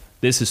like,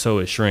 this is so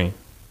extreme.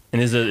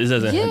 And it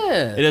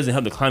doesn't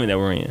help the climate that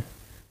we're in.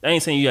 I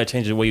ain't saying you gotta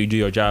change the way you do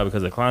your job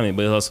because of the climate,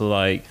 but it's also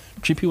like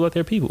treat people like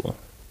they're people.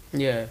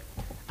 Yeah,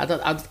 I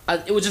thought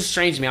it was just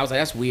strange to me. I was like,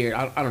 that's weird.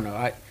 I don't know.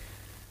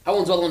 I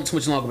won't dwell on it too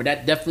much longer, but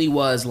that definitely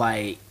was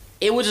like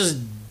it was just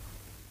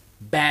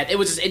bad. It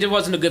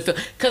wasn't a good film.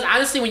 Because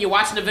honestly, when you're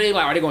watching the video,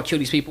 like, are they gonna kill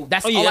these people?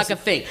 That's all I could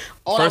think.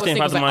 All I was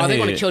thinking was like, are they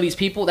gonna kill these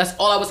people? That's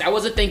all I was. I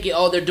wasn't thinking,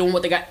 oh, they're doing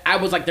what they got. I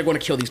was like, they're gonna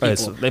kill these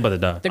people. They about to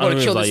die. They're gonna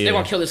kill this. They're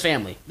gonna kill this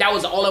family. That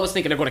was all I was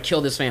thinking. They're gonna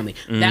kill this family.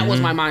 That was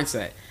my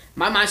mindset.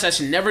 My mindset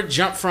should never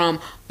jump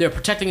from they're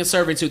protecting and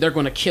serving to they're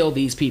going to kill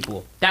these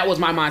people. That was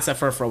my mindset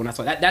for when I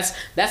saw that.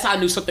 That's how I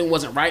knew something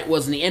wasn't right.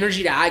 Was the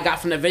energy that I got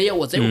from the video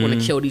was they were going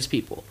to kill these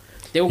people.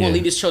 They were going to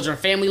leave these children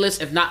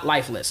familyless, if not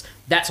lifeless.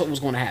 That's what was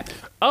going to happen.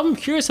 I'm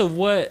curious of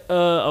what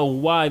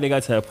why they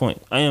got to that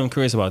point. I am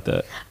curious about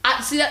that. I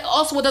see that.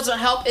 Also, what doesn't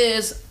help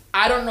is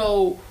I don't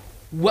know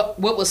what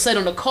was said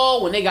on the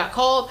call when they got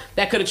called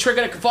that could have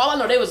triggered it. For all I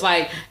know, they was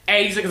like,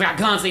 "Hey, these niggas got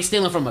guns. They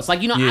stealing from us." Like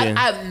I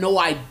have no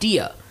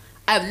idea.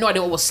 I have no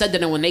idea what was said to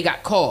them when they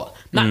got called.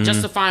 Not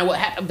justifying what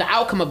happened, the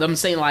outcome of them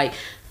saying like.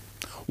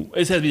 It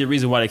has to be a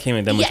reason why they came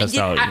in that much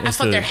hostility. I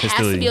thought there has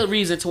to be a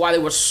reason to why they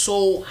were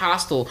so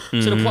hostile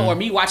to the point where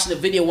me watching the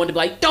video wanted to be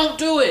like, "Don't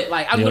do it!"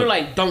 Like I'm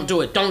literally like, "Don't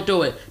do it! Don't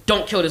do it!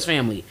 Don't kill this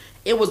family."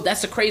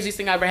 That's the craziest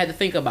thing I ever had to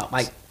think about.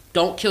 Like,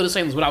 don't kill this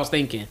family is what I was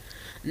thinking.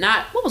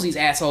 Not what was these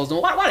assholes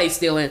doing? Why they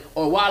stealing?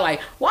 Or what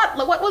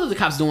are the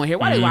cops doing here?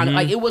 Why they lying?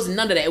 Like it was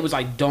none of that. It was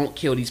like, don't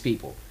kill these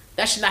people.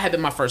 That should not have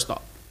been my first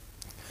thought.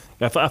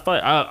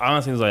 I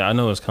honestly was like, I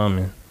know it's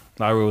coming.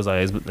 I really was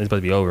like, it's about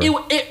to be over.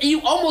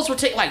 You almost were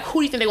taking like, who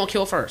do you think they're gonna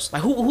kill first?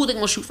 Like, who they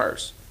gonna shoot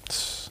first?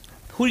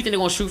 Who do you think they're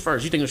gonna shoot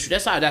first? You think they're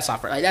gonna shoot? That's how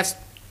first. Like that's.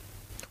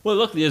 Well,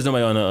 luckily there's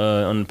nobody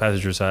on the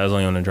passenger side. It's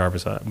only on the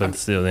driver's side, but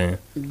still, then.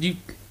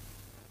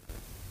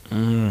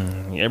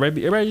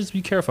 Everybody just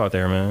be careful out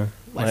there, man.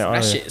 Like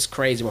that shit is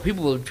crazy. Where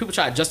people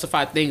try to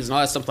justify things and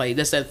all that stuff like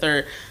this, that,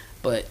 third,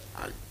 but.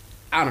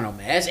 I don't know,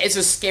 man. It's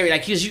just scary,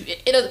 like because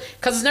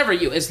it's never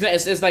you. It's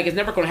like it's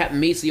never going to happen to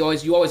me. So you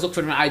always look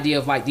for the idea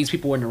of like these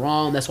people were in the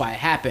wrong. That's why it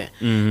happened.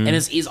 And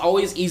it's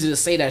always easy to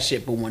say that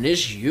shit, but when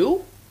it's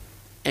you,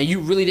 and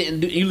you really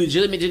you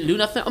legitimately didn't do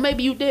nothing, or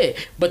maybe you did,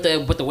 but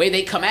the way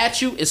they come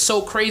at you is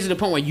so crazy to the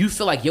point where you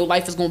feel like your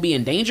life is going to be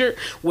in danger.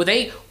 Where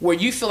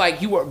you feel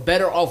like you were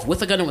better off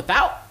with a gun than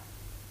without.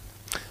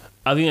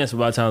 I think that's a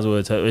lot of times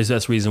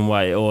that's the reason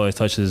why it always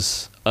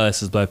touches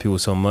us as black people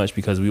so much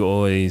because we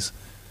always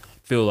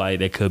feel like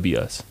that could be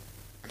us.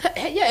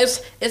 Yeah,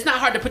 it's not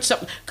hard to put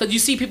yourself because you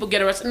see people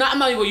get arrested. I'm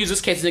not even gonna use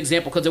this case as an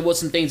example because there was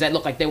some things that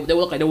look like they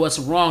look like there was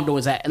some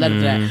wrongdoings that led to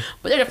that.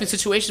 But there are definitely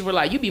situations where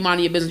like you be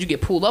minding your business, you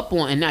get pulled up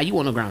on, and now you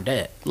on the ground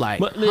dead.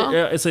 Like,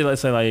 let's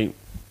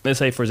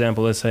say for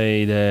example, let's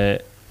say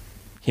that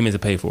he meant to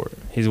pay for it.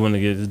 He's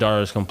wanting to get his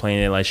daughter's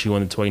complaining like she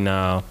wanted the toy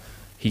now.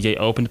 He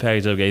opened the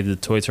package up, gave the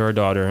toy to her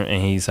daughter,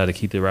 and he decided to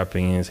keep the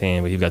wrapping in his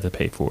hand, but he got to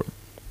pay for it.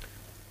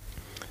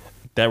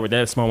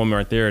 That small moment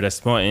right there, that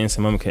small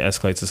innocent moment can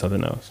escalate to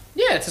something else.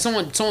 Yeah, to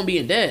someone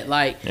being dead.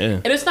 Like,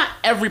 and it's not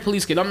every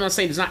police case. I'm not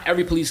saying it's not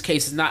every police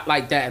case. It's not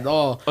like that at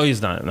all. Oh,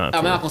 he's not.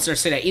 I'm not going to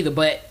say that either.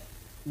 But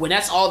when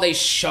that's all they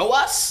show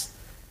us,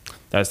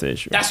 that's the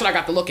issue. That's what I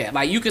got to look at.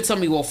 Like, you could tell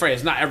me, well, Fred,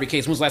 it's not every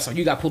case. When's the last time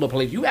you got pulled over by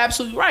police? You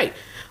absolutely right.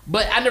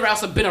 But I never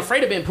also been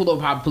afraid of being pulled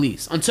over by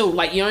police until,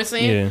 like, you know what I'm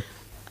saying? Yeah.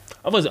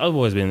 I've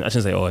always been. I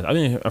shouldn't say always. I've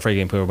been afraid of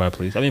getting pulled over by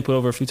police. I've been pulled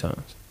over a few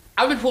times.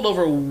 I've been pulled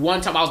over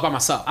one time. I was by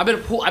myself. I've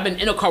been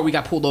in a car. We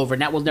got pulled over,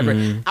 and that was never.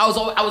 I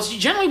was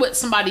generally with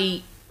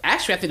somebody.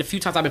 Actually, I think a few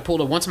times I've been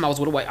pulled over. One time I was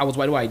with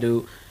a white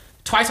dude.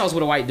 Twice I was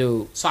with a white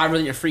dude. So I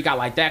really didn't freak out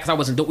like that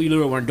because we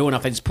literally weren't doing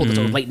enough. They just pulled us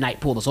over late night,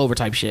 pulled us over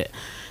type shit.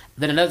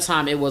 Then another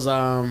time it was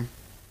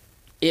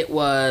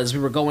we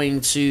were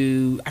going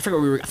to, I think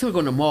we were going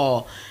to the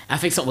mall. And I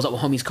think something was up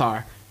with homie's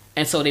car.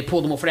 And so they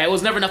pulled him over for that. It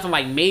was never nothing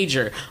like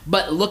major.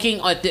 But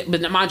looking at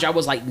but mind you, I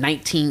was like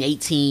 19,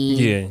 18.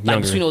 Yeah, like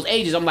younger. between those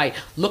ages. I'm like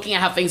looking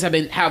at how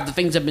the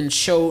things have been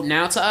showed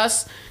now to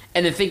us,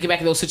 and then thinking back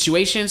to those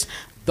situations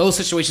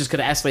could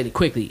have escalated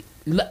quickly.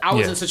 I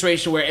was in a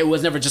situation where it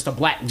was never just a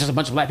bunch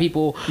of black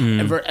people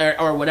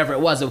or whatever it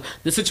was.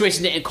 The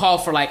situation didn't call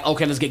for like,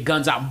 okay, let's get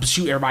guns out and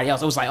shoot everybody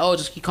else. It was like, oh,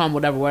 just keep calm,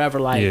 whatever.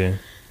 Like,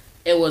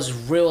 it was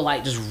real,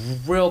 like, just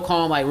real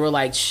calm, like, real,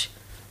 like,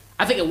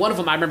 I think in one of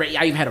them, I remember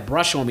I even had a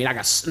brush on me,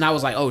 and I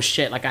was like, oh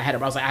shit, like I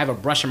was like, I have a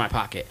brush in my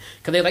pocket,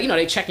 because they like,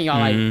 they checking y'all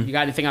like, you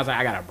got anything? I was like,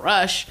 I got a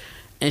brush,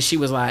 and she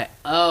was like,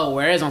 oh,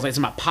 where is it? I was like, it's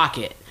in my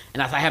pocket,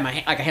 and I had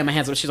my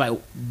hands up. She's like,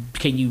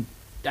 can you?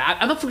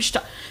 I'm not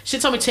sure. She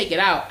told me to take it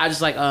out. I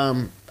just like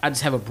I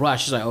just have a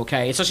brush. She's like,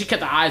 okay. And so she kept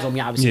the eyes on me,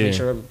 obviously, make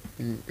sure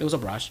it was a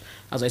brush.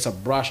 I was like, it's a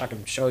brush. I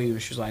can show you.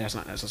 And she was like, that's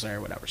not necessary,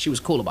 whatever. She was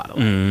cool about it. Like,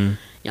 you know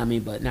what I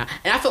mean? But now,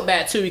 and I felt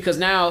bad too, because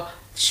now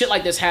shit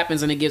like this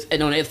happens, and it gives,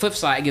 and on the flip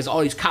side, it gives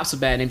all these cops a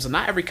bad name. So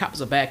not every cop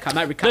is a bad cop.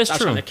 Not every cop is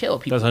trying to kill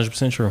people. That's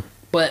 100% true.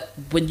 But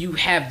when you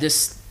have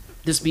this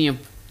being, you know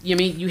what I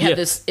mean, you have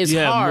this, it's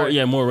hard.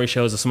 More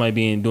ratios of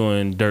somebody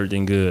doing dirt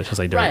than good. It's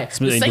like dirt. Right.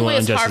 The same way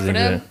it's hard for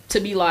them to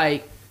be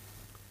like,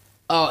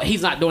 oh,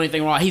 he's not doing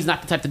anything wrong. He's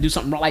not the type to do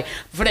something wrong. Like,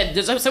 for that,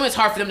 it's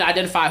hard for them to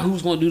identify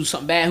who's going to do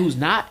something bad, who's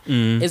not.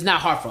 It's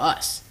not hard for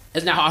us.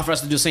 It's not hard for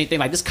us to do the same thing.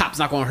 Like, this cop's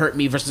not going to hurt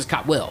me versus this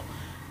cop will.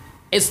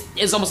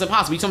 It's almost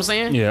impossible. You know what I'm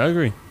saying? Yeah, I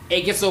agree.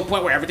 It gets to a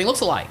point where everything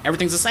looks alike.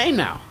 Everything's the same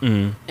now.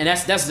 And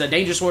that's a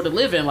dangerous world to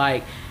live in.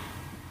 Like,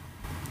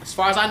 as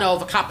far as I know,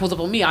 if a cop pulls up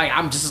on me,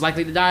 I'm just as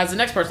likely to die as the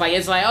next person. Like,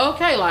 it's like,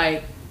 okay,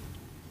 like.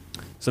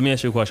 So let me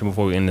ask you a question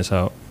before we end this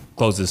out.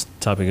 Close this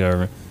topic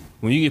over.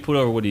 When you get pulled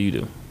over, what do you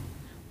do?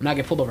 When I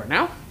get pulled over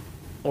now?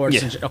 Or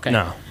okay.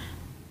 No.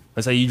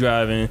 Let's say you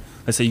driving.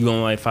 Let's say you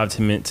going like 5,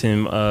 10 minutes.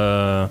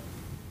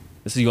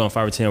 Let's say you going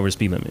 5 or 10 over the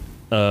speed limit.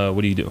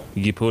 What do?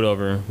 You get pulled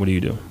over. What do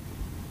you do?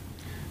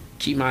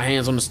 Keep my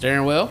hands on the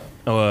steering wheel.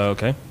 Oh,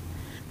 okay.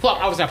 Well,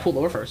 obviously I pulled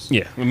over first.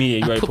 Yeah, with me,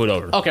 you already pulled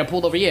over. Okay, I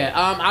pulled over. Yeah.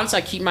 Honestly,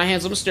 I keep my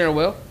hands on the steering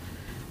wheel,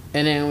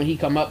 and then when he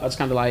come up, I just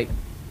kind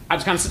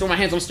of sit with my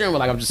hands on the steering wheel,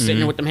 like I'm just sitting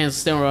there with them hands on the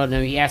steering wheel, and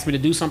then he asked me to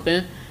do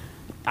something.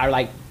 I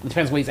like, it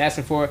depends what he's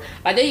asking for.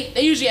 Like they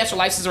usually ask for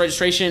license or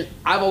registration.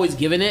 I've always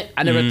given it.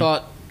 I never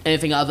thought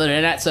anything other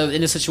than that. So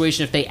in this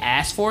situation, if they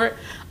ask for it,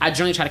 I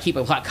generally try to keep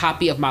a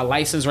copy of my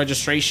license,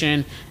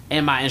 registration,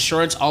 and my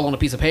insurance all on a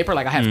piece of paper.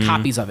 Like I have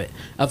copies of it,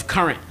 of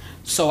current.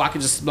 So I can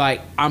just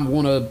like, I'm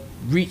going to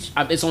reach,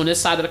 it's on this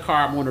side of the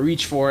car, I'm going to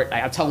reach for it.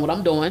 Like, I tell them what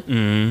I'm doing.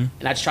 And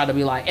I just try to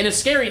be like, and it's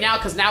scary now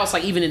because now it's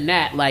like, even in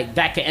that, like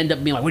that could end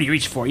up being like, what do you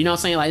reach for? You know what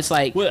I'm saying? Like, it's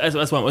like. Well,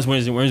 that's one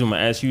reason I'm going to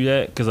ask you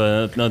that, because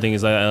another thing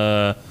is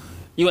like,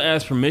 you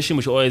ask permission,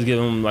 but you always give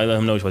them, like, let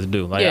them know what to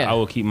do. Like, I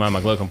will keep mine in my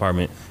glove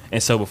compartment.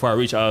 And so before I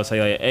reach, I'll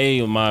say, like,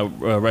 hey, my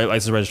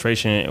license,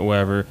 registration, or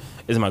whatever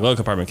is in my glove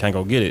compartment. Can I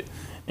go get it?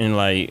 And,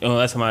 like,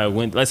 last time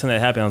that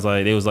happened, I was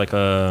like, it was like,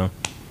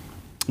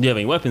 do you have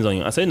any weapons on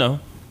you? I said, no.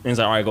 And he's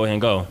like, all right, go ahead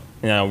and go.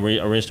 And I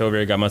reached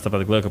over, got my stuff out of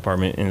the glove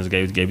compartment, and just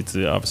gave it to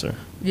the officer.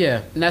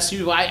 Yeah, and that's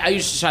usually I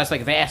usually try to,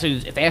 like,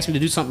 if they ask me to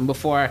do something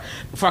before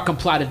I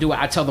comply to do it,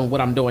 I tell them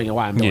what I'm doing and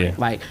why I'm doing it.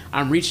 Like,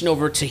 I'm reaching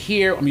over to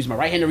here, I'm using my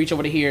right hand to reach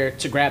over to here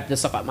to grab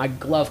this stuff out of my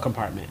glove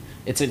compartment.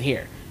 It's in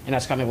here. And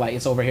that's kind of like,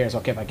 it's over here, it's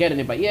okay if I get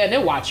it. But yeah,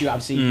 they'll watch you,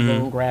 obviously. You go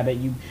and grab it,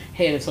 you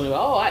hand it to them.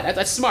 Oh,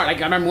 that's smart.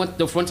 Like, I remember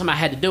the one time I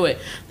had to do it,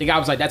 the guy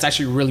was like, that's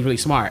actually really, really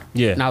smart.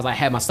 Yeah. And I was like, I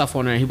had my stuff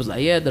on there, and he was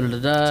like, yeah,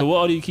 da-da-da-da. So what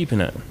all do you keep in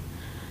that?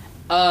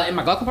 In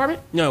my glove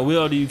compartment? No, what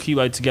all do you keep,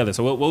 like, together?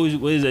 So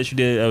what is that you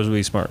did that was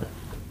really smart?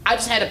 I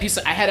just had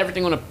I had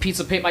everything on a piece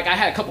of paper. Like, I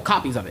had a couple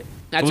copies of it.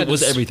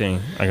 What's everything,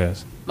 I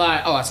guess?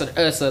 I said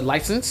it's a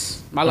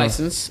license, my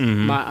license,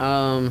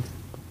 my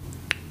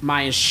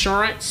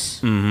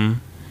insurance,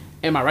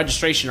 and my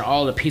registration are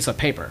all a piece of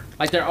paper.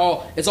 Like,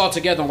 it's all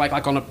together,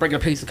 like on a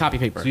regular piece of copy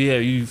paper.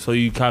 So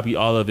you copy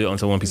all of it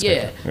onto one piece of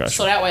paper. Yeah. Gotcha.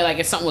 So that way, like,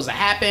 if something was to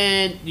happen,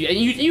 and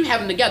you have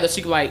them together, so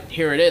you can, like,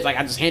 here it is. Like,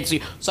 I just hand it to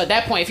you. So at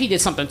that point, if he did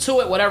something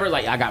to it, whatever,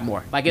 like, I got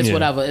more. Like, it's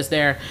whatever. It's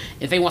there.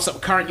 If they want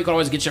something current, you can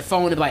always get your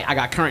phone and be like, I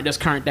got current this,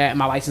 current that, and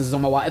my license is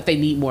on my wall. If they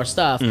need more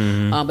stuff,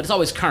 but it's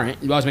always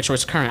current. You always make sure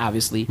it's current,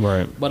 obviously.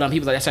 Right. But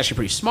people like, that's actually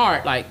pretty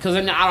smart. Like, because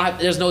then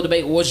there's no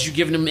debate. Was you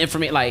giving them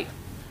information? Like.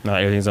 No,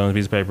 everything's on a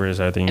piece of paper. Is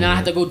everything. And I don't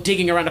have to go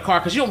digging around the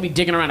car, because you don't be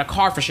digging around the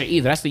car for shit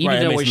either. That's you need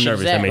to know where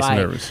shit's at.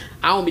 Like,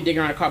 I don't be digging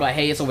around the car like,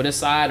 hey, it's over this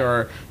side,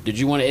 or did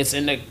you want it? It's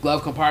in the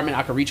glove compartment.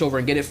 I can reach over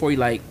and get it for you.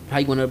 Like, how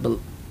you want to?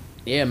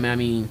 Yeah, man. I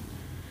mean,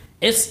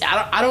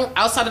 I don't.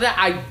 Outside of that,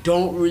 I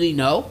don't really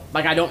know.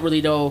 Like, I don't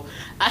really know.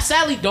 I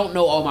sadly don't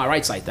know all my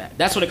rights like that.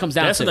 That's what it comes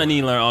down to. That's something I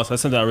need to learn. Also,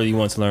 that's something I really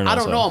want to learn. I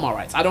don't know all my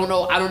rights. I don't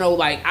know.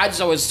 Like, I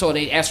just always told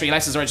they ask for your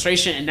license and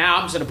registration, and now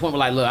I'm just at a point where,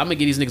 like, look, I'm gonna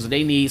get these niggas what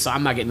they need, so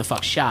I'm not getting the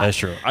fuck shot. That's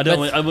true. I don't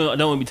want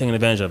to be taken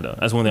advantage of, though.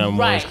 That's one thing I'm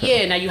right.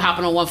 Yeah. Now you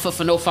hopping on one foot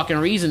for no fucking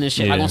reason and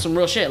shit. Like, on some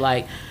real shit.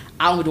 Like,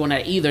 I don't be doing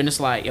that either. And it's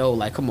like, yo,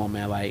 like, come on,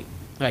 man. Like,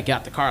 Like, get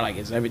out the car. Like,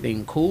 is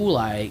everything cool?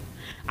 Like,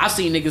 I've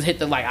seen niggas hit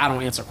the, like, I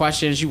don't answer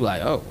questions. You be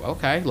like, oh,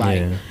 okay.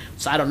 Like,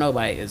 so I don't know.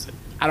 Like,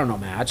 I don't know,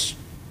 man. I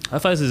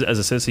feel like as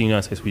a citizen of the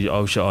United States, we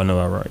should all know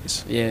our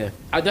rights. Yeah.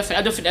 That's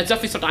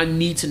definitely something I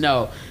need to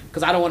know.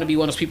 Because I don't want to be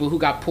one of those people who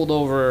got pulled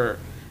over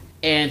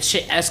and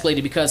shit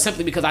escalated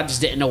simply because I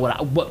just didn't know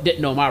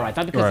didn't know my rights.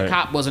 Not because the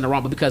cop wasn't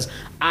wrong, but because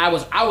I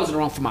was in the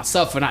wrong for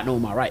myself for not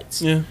knowing my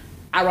rights. Yeah.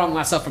 I wronged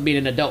myself for being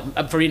an adult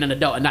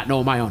and not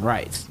knowing my own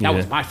rights. That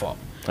was my fault.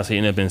 I say you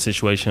end up in a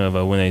situation of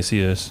when they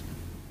see us.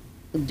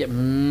 And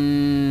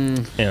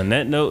on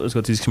that note, let's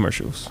go to these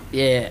commercials.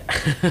 Yeah.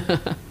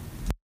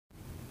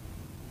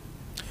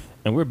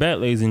 And we're back,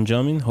 ladies and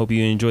gentlemen. Hope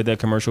you enjoyed that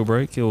commercial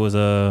break. It was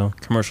a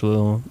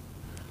commercial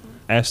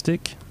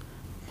astic.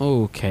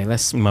 Okay,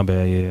 let's. My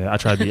bad. Yeah, I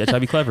tried to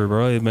be clever,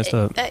 bro. It messed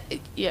up.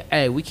 Yeah,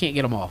 hey, we can't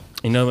get them all.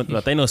 You know,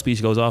 they know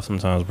speech goes off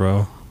sometimes,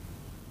 bro.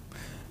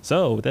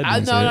 So with that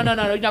being said,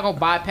 no, you're not gonna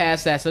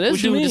bypass that. So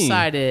this dude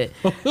decided.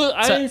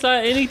 I didn't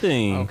decide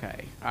anything.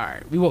 Okay, all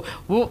right. We will.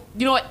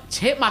 You know what?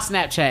 Hit my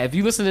Snapchat. If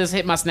you listen to this,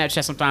 hit my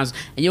Snapchat sometimes,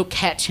 and you'll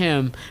catch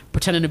him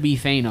pretending to be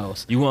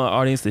Thanos. You want our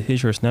audience to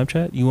hit your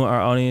Snapchat? You want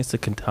our audience to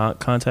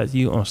contact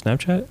you on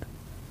Snapchat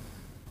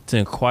to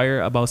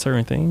inquire about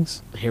certain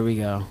things? Here we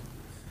go.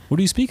 What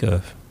do you speak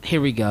of?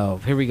 Here we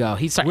go.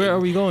 Where are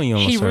we going,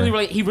 young He sir?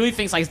 really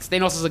thinks like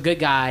Thanos is a good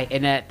guy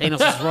and that Thanos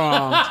is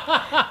wrong,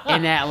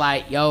 and that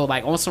like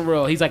on some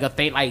real, he's like a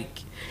thing. Like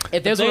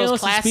if there's one of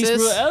those classes, he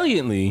speaks real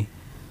elegantly.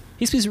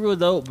 He speaks real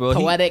dope, bro.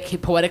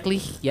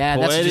 Poetically, yeah,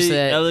 that's what you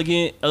said.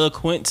 Elegant,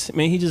 eloquent.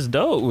 Man, he just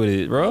dope with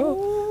it,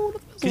 bro.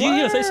 Cause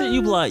you say shit,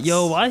 you be like,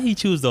 yo, why he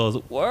choose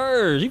those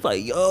words? You be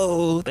like,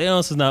 yo,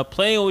 Thanos is not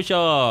playing with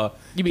y'all.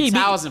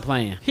 Tao isn't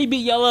playing. He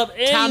beat y'all up.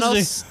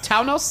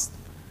 Thanos.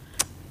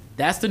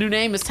 That's the new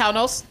name. Is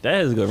Thanos. That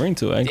has a good ring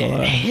to it. I ain't gonna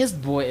lie. His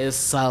boy is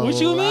so.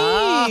 What you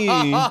mean?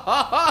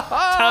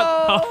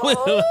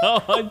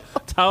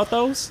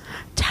 Tauthos?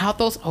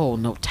 Tauthos? Oh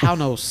no,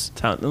 Taunos.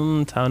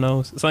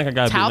 Taunos. It's like I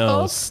got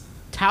Tauthos.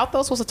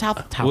 Tauthos was a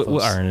Tauthos.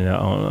 We'll iron it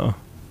out. I don't know.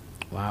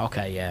 Wow.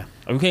 Okay. Yeah.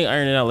 We can't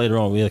iron it out later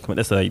on.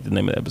 That's like the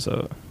name of the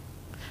episode.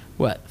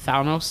 What?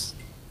 Thanos?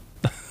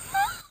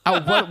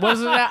 What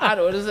is it?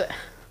 What is it?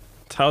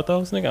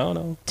 Tauthos, nigga, I don't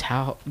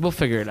know. We'll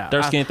figure it out.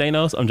 Dark skin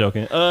Thanos? I'm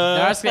joking.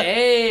 Dark skin.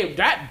 Hey,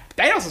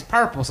 Thanos is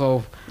purple,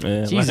 so.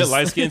 Yeah,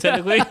 light skin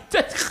technically.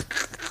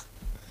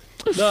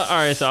 No, all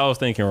right. So I was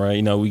thinking, right?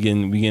 You know, we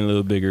getting a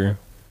little bigger.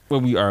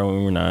 Well, we are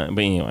when we're not.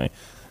 But anyway,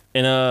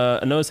 and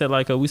I noticed that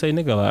like we say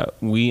nigga a lot.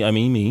 Me.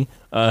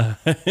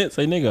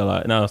 Say nigga a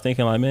lot. And I was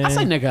thinking like, man, I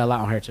say nigga a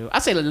lot on her too. I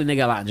say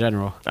nigga a lot in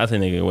general. I say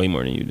nigga way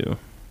more than you do.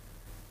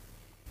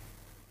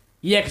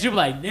 Yeah, because you be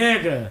like,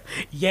 nigga.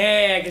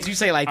 Yeah, because you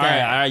say like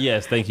that. All right,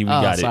 yes, thank you. We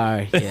got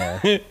sorry. it. Yeah.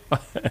 And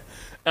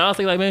I was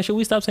thinking, like, man, should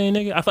we stop saying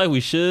nigga? I feel like we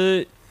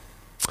should.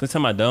 This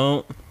time I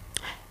don't.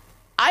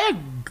 I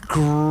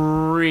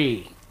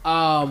agree.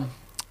 I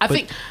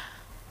think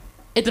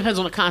it depends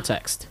on the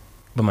context.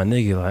 But my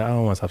nigga, like, I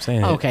don't want to stop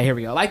saying it. Okay, here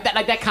we go. Like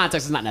that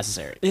context is not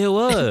necessary. It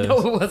was. No,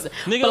 it wasn't.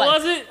 Nigga,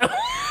 was it?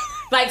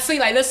 Like, see,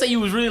 like, let's say you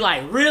was really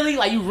like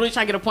you really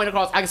trying to get a point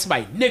across. I can see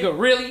like, nigga,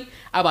 really?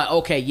 I'm like,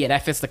 okay, yeah,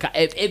 that fits the.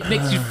 It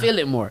makes you feel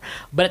it more.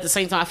 But at the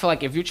same time, I feel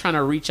like if you're trying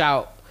to reach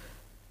out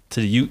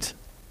to the Ute,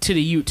 the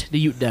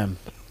Ute them,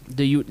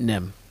 the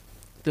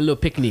little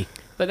picnic.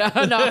 But no,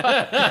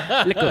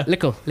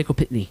 little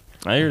pitney.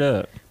 I hear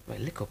that. Wait,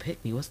 little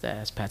pitney, what's that?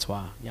 That's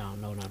patois. Y'all don't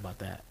know nothing about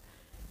that.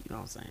 You know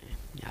what I'm saying?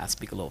 Yeah, I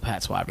speak a little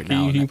patois every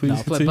now and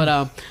then.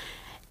 But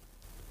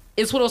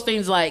it's one of those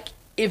things like.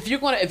 If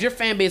your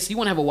fan base, you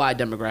want to have a wide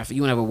demographic,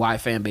 you want to have a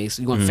wide fan base,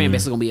 you want fan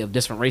base is going to be of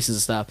different races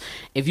and stuff.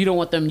 If you don't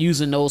want them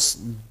using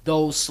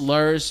those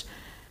slurs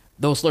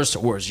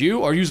towards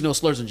you or using those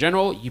slurs in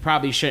general, you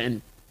probably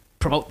shouldn't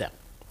promote them.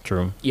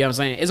 True. You know what I'm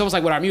saying? It's almost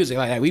like with our music.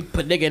 Like we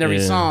put nigga in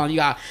every song. You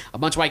got a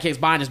bunch of white kids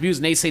buying this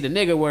music and they say the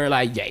nigga where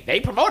like, yeah, they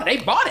promote it. They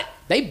bought it.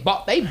 They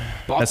bought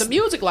the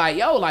music. Like,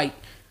 yo, like.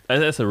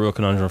 That's a real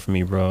conundrum for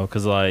me, bro.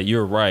 Because, like,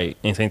 you're right.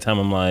 At the same time,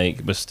 I'm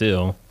like, but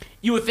still.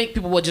 You would think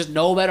people would just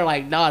know better.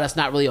 Like, no, that's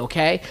not really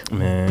okay.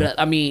 Man. But,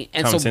 I mean.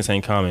 And common sense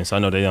ain't common, so I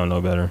know they don't know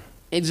better.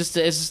 It's just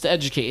to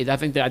educate. I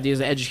think the idea is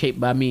to educate,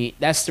 but I mean,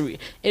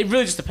 it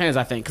really just depends,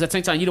 I think. Because at the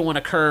same time, you don't want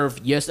to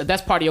curve. Yes,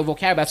 that's part of your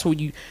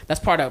vocabulary. That's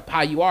part of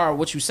how you are,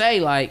 what you say.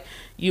 Like,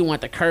 you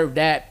want to curve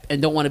that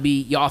and don't want to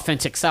be your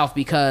authentic self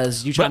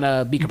because you're trying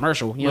to be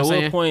commercial. You know what I'm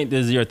saying? At what point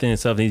does your authentic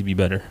self need to be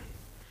better?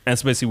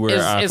 That's basically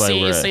where I feel like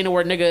we're at. Saying the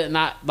word nigga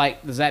not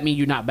like, does that mean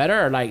you're not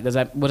better? Or like, what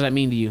does that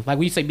mean to you? Like,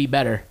 when you say be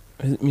better.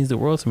 It means the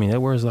world to me. That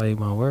word's like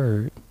my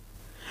word.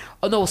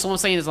 Oh, no, what I'm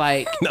saying is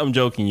like... I'm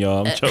joking,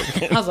 y'all. I'm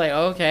joking. I was like,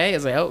 okay. I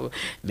was like, oh,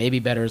 maybe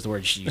better is the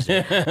word you use.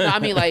 No, I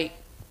mean, like...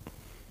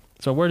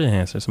 It's a word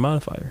enhancer. It's a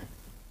modifier.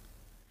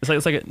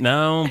 It's like a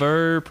noun,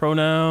 verb,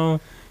 pronoun.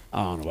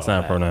 I don't know about It's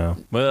not that. a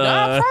pronoun. But,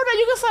 no, pronoun,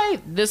 you can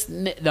say this...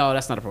 No,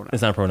 that's not a pronoun.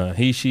 It's not a pronoun.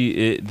 He, she,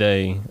 it,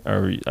 they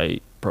are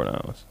like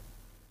pronouns.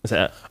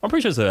 I'm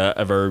pretty sure there's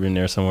a verb in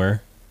there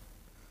somewhere.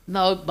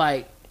 No,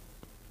 like...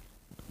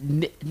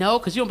 No,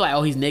 because you don't be like,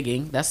 oh, he's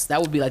nigging. That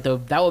would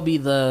be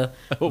the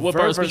What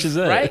part of speech is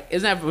that? right?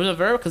 Isn't that a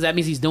verb? Because that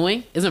means he's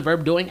doing. Isn't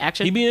verb doing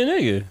action? He being a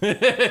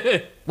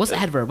nigga. What's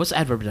adverb? What's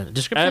adverb done?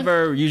 Description.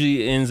 Adverb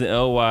usually ends in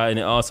ly and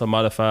it also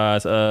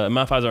modifies or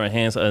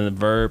enhances a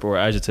verb or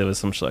adjective or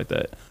some shit like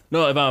that.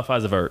 No, it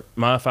modifies a verb.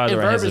 Modifies and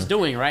or verb enhances. is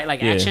doing, right?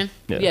 Like Yeah, action.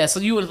 yeah. Yeah. So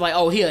you was like,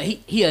 oh,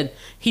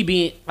 he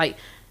being like,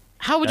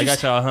 how would I you?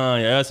 got y'all, huh?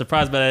 Yeah,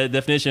 surprised by that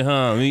definition,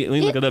 huh? Let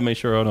me look it up, make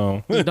sure.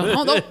 Hold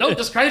on. don't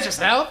discredit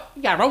yourself.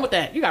 You got to run with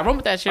that. You got to run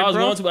with that shit, I was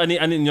bro. going to, but I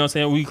need, you know what I'm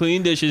saying? We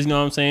clean dishes, you know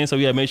what I'm saying? So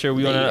we got to make sure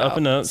we on There you that up go.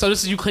 and up. So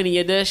this is you cleaning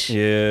your dish.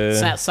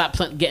 Yeah. Stop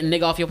getting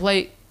nigga off your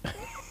plate.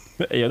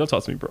 Yeah, don't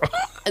talk to me, bro.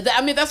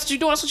 I mean, that's what you're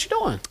doing. That's what you're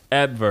doing.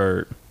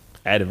 Adverb.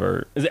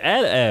 Adverb. Is it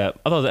ad?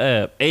 I thought it was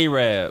ab.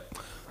 Arab.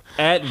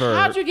 Adverb.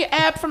 How'd you get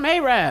ab from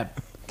Arab?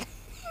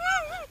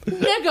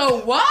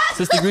 Nigga, what?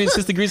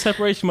 6 degrees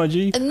separation, my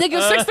G.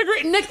 Nigga, 6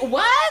 degree. Nigga,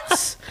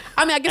 what?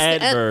 I mean, I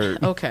guess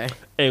Adverb. Okay.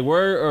 A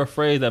word or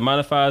phrase that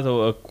modifies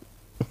or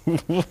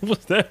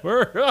what's that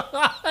word? So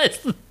I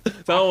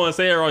don't want to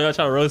say it wrong. Y'all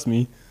trying to roast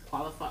me.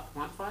 Qualifies?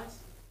 I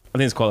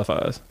think it's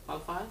qualifies.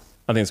 Qualifies?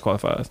 I think it's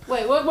qualifies.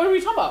 Wait, what are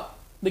we talking about?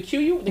 The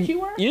Q word?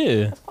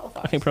 Yeah. That's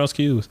qualifies. I can't pronounce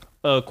Q's.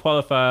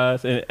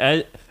 Qualifies and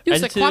You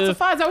said adjective.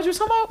 quantifies? Is that what you was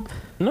talking about?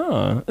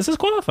 No, it says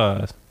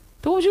qualifies.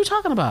 What was you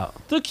talking about?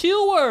 The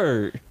Q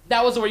word.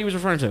 That was the word you was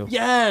referring to.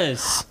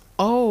 Yes.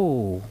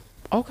 Oh,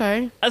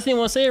 okay. I just didn't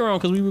want to say it wrong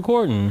because we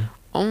recording.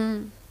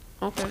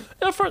 Okay.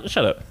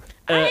 Shut up.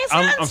 I ain't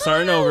I'm said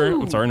starting to. over.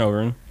 I'm starting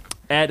over.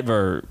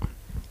 Adverb.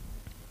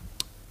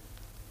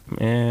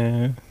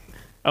 Man.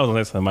 I was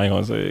gonna say something. I ain't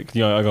gonna say it. 'Cause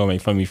y'all gonna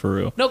make fun of me for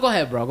real. No, go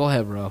ahead, bro. Go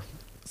ahead, bro.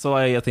 So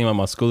like, I think about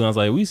my school and I was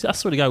like, I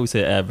swear to God, we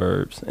said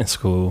adverbs in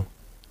school.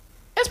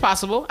 It's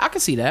possible. I can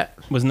see that.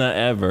 But it's not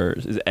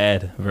adverbs. It's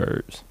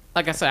adverbs.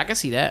 Like I said, I can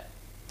see that.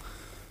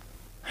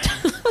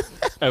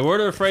 A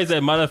word or phrase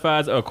that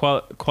modifies or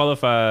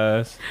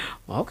qualifies.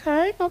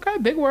 Okay.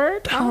 Big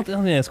word. I don't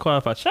think it's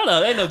qualified. Shut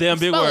up. Ain't no damn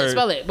big Spell word. it.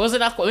 Spell it. Was it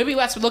not? Maybe I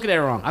was looking at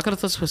it wrong. I could have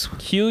touched.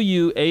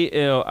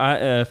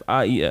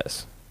 QUALIFIES.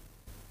 Is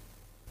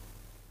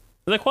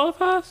that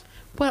qualifies?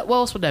 What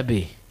else would that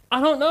be? I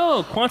don't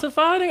know.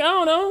 Quantifying? I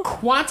don't know.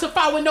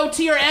 Quantify with no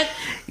T or N.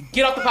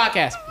 Get off the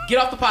podcast. Get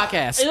off the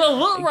podcast. It don't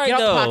look right Get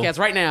though. off the podcast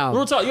right now.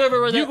 Real talk. You ever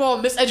read You that?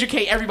 gonna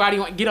miseducate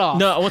everybody? Get off.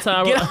 No, one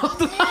time Get off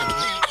the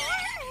podcast.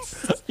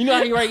 you know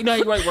how you write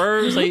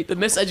words like The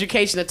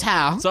miseducation of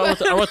Tao. so I wrote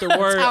the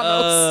word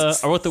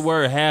Thanos. I wrote the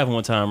word have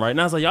one time, right?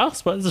 And I was like, y'all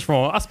spell this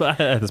wrong. I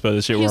had to spell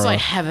this shit He was wrong. like,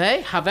 have?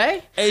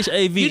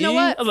 HAVE. You know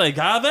what? I was like,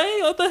 have?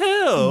 What the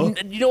hell?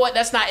 You know what?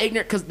 That's not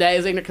ignorant because that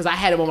is ignorant because I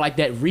had him on like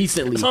that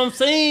recently. That's what I'm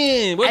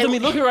saying. Wait till me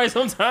looking right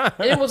sometimes.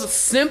 It was a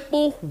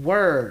simple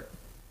word.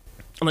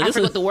 I'm like, I this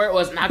forgot is what the word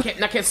was, and I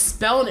kept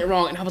spelling it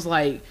wrong, and I was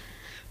like,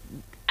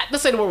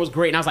 let's say the word was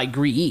great, and I was like,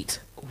 greet.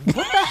 What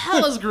the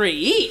hell is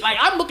greet? Like,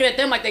 I'm looking at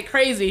them like they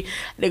crazy.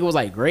 Nigga was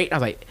like, great. I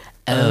was like,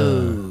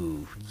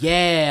 oh,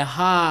 yeah,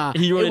 huh.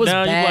 he wrote it was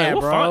down. bad, You like,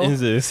 what bro. font is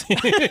this?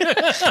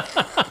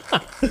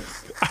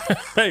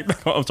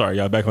 I'm sorry,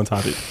 y'all. Back on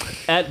topic.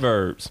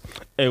 Adverbs.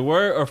 A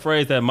word or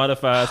phrase that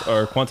modifies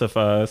or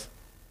quantifies.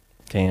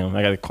 Damn,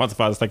 I got to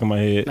quantify the stuck in my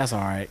head. That's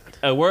all right.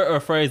 A word or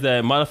phrase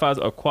that modifies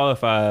or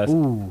qualifies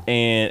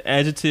an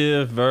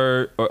adjective,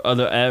 verb, or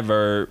other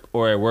adverb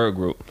or a word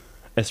group,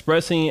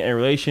 expressing a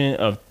relation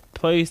of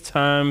place,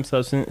 time,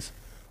 substance.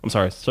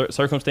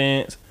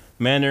 Circumstance,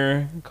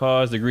 manner,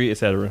 cause, degree,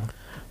 etc.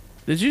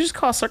 Did you just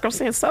call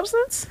circumstance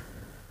substance?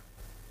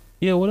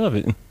 Yeah, what of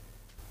it?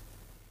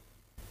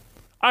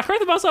 I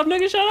corrected myself,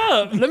 nigga. Shut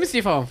up. Let me see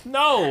your phone.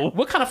 No.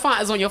 What kind of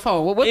font is on your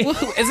phone? What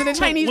is it in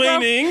Chinese, bro?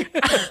 Leaning.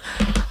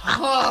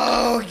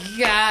 Oh,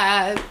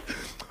 God.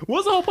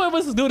 What's the whole point of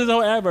us doing this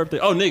whole adverb thing?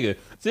 Oh, nigga.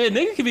 See,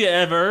 nigga can be an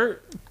adverb.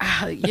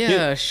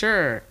 Yeah,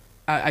 sure.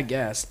 I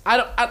guess.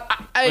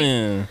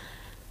 Yeah.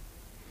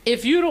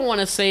 If you don't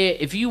want to say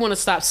it, if you want to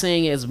stop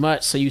saying it as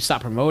much so you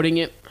stop promoting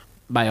it,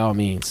 by all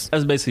means.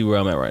 That's basically where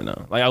I'm at right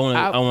now. Like I want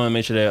to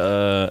make sure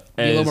that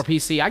Be a little more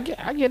PC. I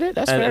get it.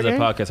 That's fair as a game.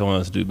 podcast, I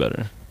want us to do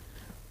better.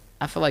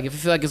 I feel like if you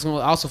feel like it's going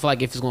to, I also feel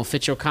like if it's going to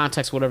fit your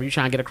context, whatever you're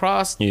trying to get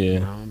across. Yeah, you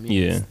know what I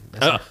mean?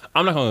 yeah.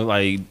 I'm not gonna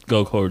like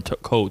go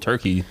cold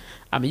turkey.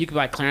 I mean, you could be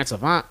like Clarence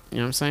Avant. You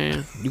know what I'm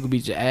saying? You could be,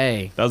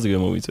 hey, That was a good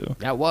movie too.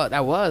 that was.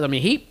 I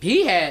mean,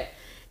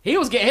 he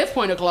was getting his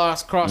point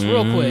across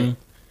real quick.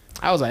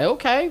 I was like,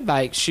 okay,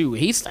 like shoot,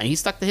 he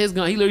stuck to his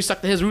gun. He literally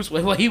stuck to his roots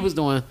with what he was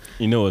doing.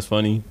 You know what's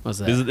funny? What's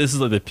that? This is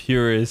like the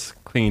purest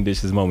clean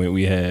dishes moment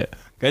we had.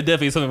 That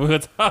definitely is something we're gonna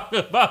talk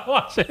about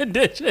washing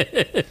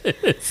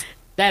dishes.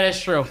 That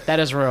is true. That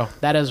is real.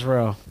 That is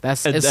real.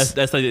 That's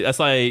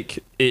like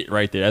it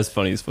right there. That's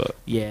funny as fuck.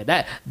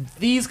 yeah.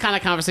 These kind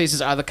of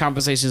conversations are the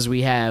conversations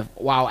we have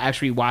while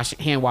actually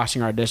hand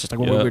washing our dishes. Like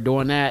when we Yep. were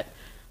doing that,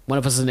 one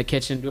of us is in the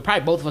kitchen.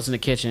 Probably both of us in the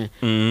kitchen.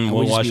 and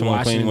One we just be washing,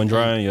 one cleaning, one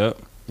drying. Yep.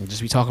 And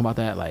just be talking about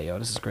that. Like, yo,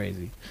 this is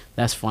crazy.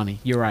 That's funny.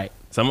 You're right.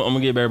 So I'm gonna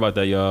get better about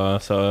that, y'all.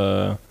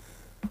 So,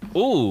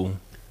 ooh,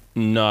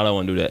 no, I don't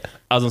want to do that.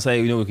 I was gonna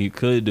say, you know, what you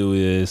could do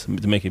is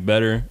to make it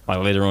better, like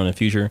later on in the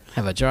future.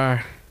 Have a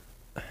jar.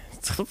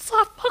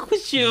 Fuck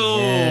with you.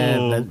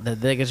 Yeah, the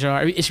nigga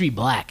jar. It should be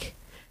black.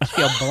 It should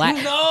be a black.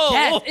 No.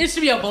 Yes, it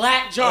should be a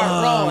black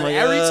jar, bro. And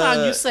every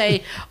time you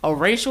say a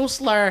racial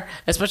slur,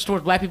 especially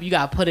towards black people, you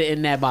gotta put it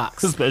in that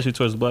box. Especially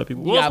towards black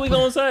people. What else we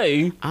gonna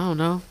say? I don't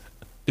know.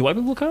 Do white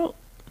people count?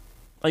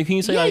 Like, can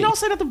you say? Yeah, like, you don't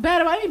say nothing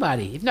bad about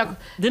anybody. If not,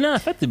 they're not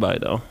affected by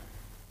it though.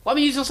 well, I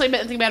mean, you don't say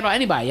anything bad about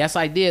anybody. That's the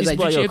idea. It's Like,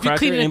 like, yo, if you cracker,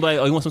 clean it, and be like,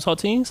 oh, you want some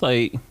saltines?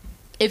 Like,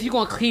 if you're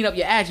gonna clean up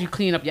your act, you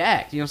clean up your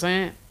act. You know what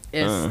I'm saying?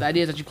 It's the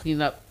idea is that you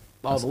clean up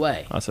all the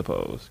way. I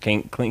suppose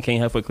can't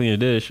halfway clean a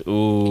dish.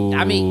 Ooh.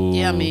 I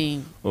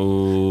mean.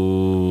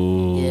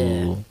 Ooh.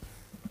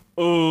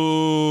 Yeah.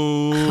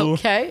 Ooh.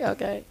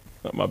 Okay.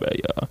 Oh, my bad,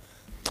 y'all.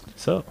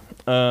 So,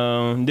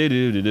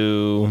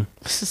 do.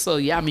 So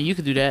yeah, I mean, you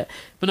could do that,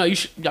 but no, you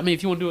should. I mean,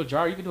 if you want to do a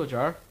jar, you can do a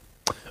jar.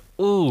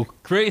 Ooh,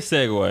 great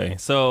segue.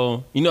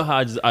 So, you know how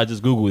I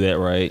just Googled that,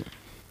 right?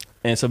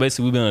 And so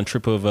basically, we've been on a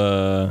trip of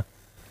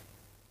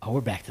Oh,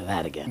 we're back to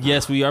that again.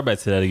 Yes, we are back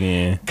to that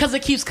again. Because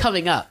it keeps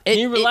coming up. Can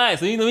you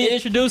relax? Let me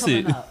introduce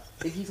it.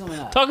 It keeps coming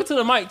up. Talking to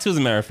the mic, too, as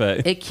a matter of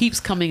fact. It keeps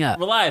coming up.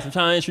 Relax. I'm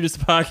trying to introduce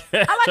the podcast.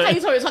 I like how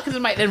you told me talking to the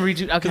mic, then read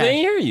you. Okay. Because they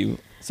didn't hear you.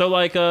 So,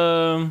 like,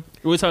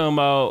 we're talking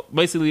about,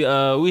 basically,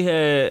 we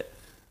had,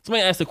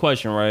 somebody asked a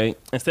question, right?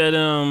 Instead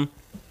of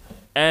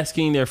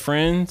asking their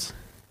friends,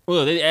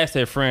 well, they asked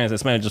their friends, and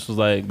somebody just was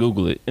like,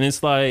 Google it. And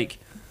it's like,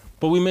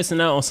 but we're missing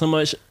out on so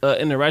much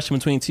interaction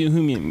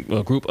between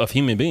a group of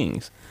human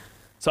beings.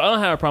 So I don't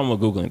have a problem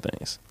with Googling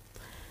things.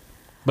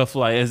 But for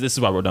like, this is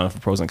why we're done for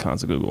pros and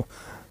cons of Google.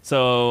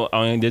 So I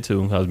only did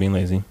two. I was being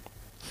lazy.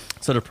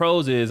 So the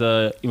pros is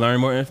you learn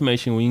more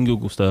information when you can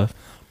Google stuff.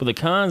 But the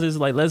cons is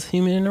like less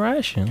human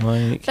interaction.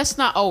 Like, that's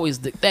not always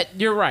that.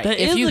 You're right. That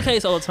is the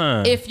case all the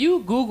time. If you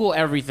Google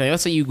everything,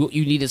 let's say you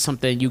needed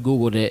something, you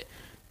Googled it.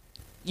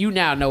 You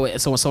now know it.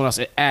 So when someone else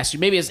asks you,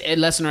 maybe it's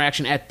less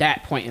interaction at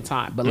that point in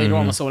time. But later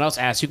on, when someone else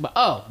asks you,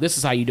 oh, this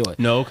is how you do it.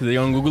 No, because they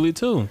don't Google it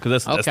too.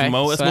 Because that's the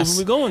mode. That's the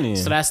mode we're going in.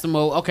 So that's the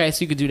mode. Okay,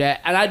 so you could do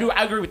that, and I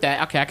agree with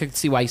that. Okay, I can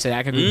see why you say that.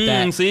 I can agree with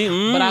that. See,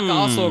 but I can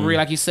also agree,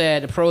 like you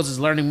said, the pros is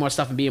learning more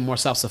stuff and being more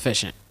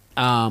self-sufficient.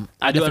 I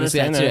definitely see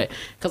that too.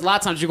 Because a lot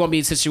of times you're going to be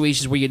in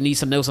situations where you need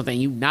to know something,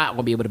 and you're not going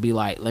to be able to be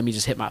like, let me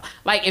just hit my.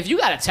 Like, if you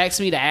got to text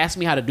me to ask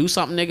me how to do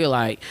something, nigga,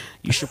 like,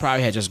 you should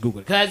probably have just Googled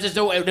it. Because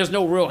there's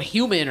no real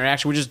human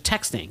interaction. We're just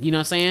texting. You know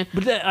what I'm saying?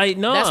 But that's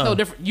no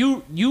different.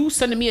 You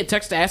sending me a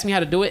text to ask me how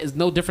to do it is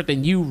no different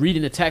than you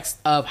reading the text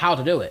of how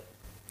to do it.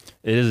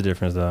 It is a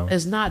difference, though.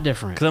 It's not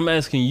different. Because I'm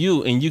asking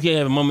you, and you can't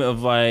have a moment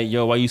of like,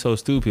 yo, why you so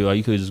stupid? Like,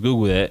 you could just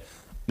Google that.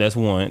 That's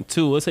one.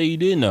 Two, let's say you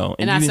did know.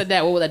 And I said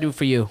that, what would that do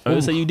for you?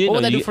 Let's say you did know.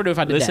 What would that do for you if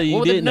I did that? Let's say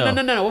you did know.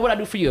 No. What would I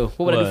do for you?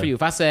 What would I do for you?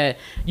 If I said,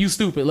 you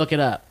stupid, look it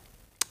up.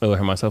 It would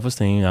hurt my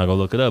self-esteem. I'll go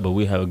look it up, but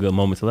we have a good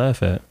moment to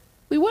laugh at.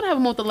 We would have a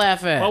moment to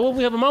laugh at. Why would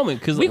we have a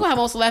moment? Because we going to have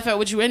moments to laugh at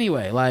with you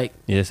anyway. Like,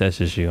 yes, that's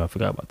just you. I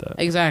forgot about that.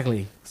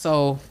 Exactly.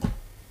 So,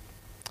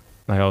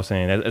 like I was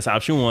saying, that's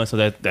option one, so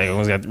that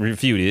one's got to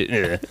refute it.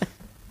 Yeah.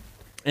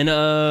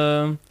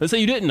 And let's say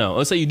you didn't know.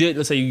 Let's say you did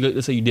know.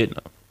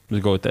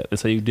 Let's go with that.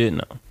 Let's say you did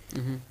know.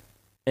 Mm-hmm.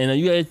 And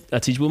you had a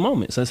teachable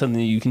moment. So that's something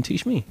that you can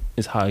teach me.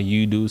 Is how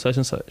you do such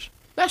and such.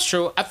 That's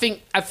true. I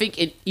think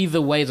in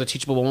either way, a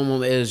teachable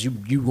moment is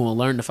you gonna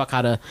learn the fuck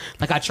how to.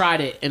 Like, I tried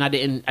it and I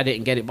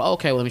didn't get it, but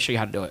okay, well, let me show you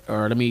how to do it,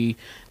 or let me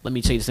tell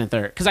you this and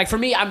third. Because like for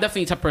me, I'm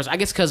definitely a type of person. I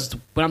guess because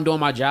when I'm doing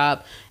my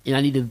job and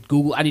I need to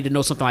Google, I need to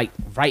know something like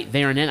right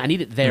there and then. I need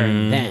it there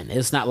and then.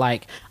 It's not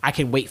like I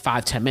can wait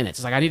 5-10 minutes.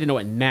 It's like I need to know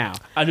it now.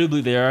 I do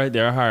believe there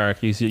are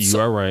hierarchies. You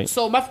are right.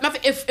 So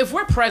if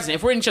we're present,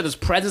 if we're in each other's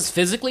presence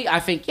physically, I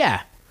think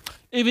yeah.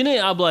 Even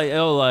then, I'll be like,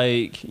 oh,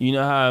 like, you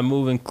know how I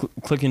move and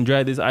click and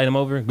drag this item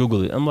over?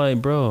 Google it. I'm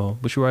like, bro,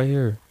 but you're right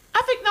here.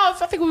 I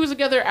think we was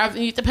together.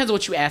 It depends on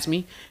what you ask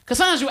me. Because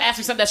sometimes you ask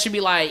me something that should be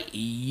like,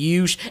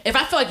 if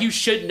I feel like you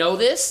should know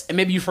this, and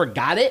maybe you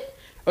forgot it,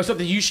 or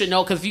something you should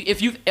know. Because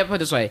if you put it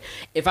this way,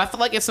 if I feel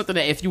like it's something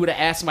that if you would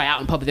have asked somebody out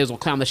in public, they was going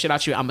to clown the shit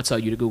out you, I'm going to tell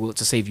you to Google it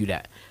to save you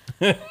that.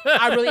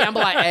 I'm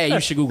like, hey, you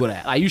should Google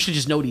that. Like, you should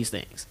just know these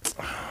things.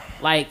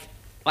 Like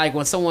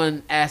when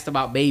someone asked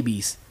about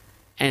babies,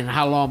 and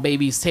how long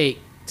babies take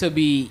to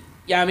be,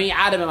 you know what I mean?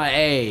 I'd have been like,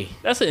 hey.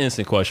 That's an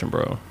instant question,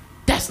 bro.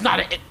 That's not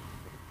it.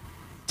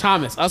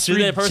 Thomas, should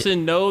that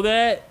person know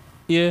that?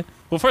 Yeah.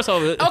 Well, first of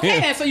all. Okay,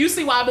 then, so you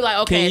see why I'd be like,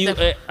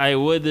 okay.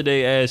 What did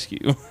they ask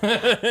you?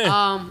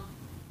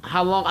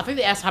 How long? I think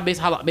they asked how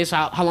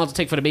long does it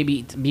take for the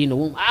baby to be in the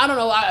womb. I don't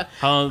know.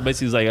 How long,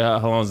 basically, is like, how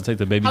long does it take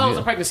the baby? How long is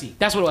the pregnancy?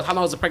 That's what it was. How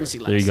long is the pregnancy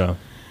last? There you go.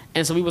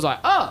 And so we was like,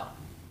 oh.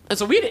 And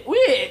so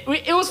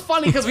it was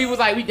funny because we was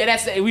like, we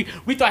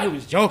thought he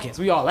was joking,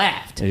 so we all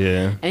laughed.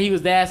 Yeah. And he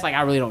was like,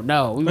 I really don't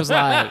know. We was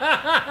like,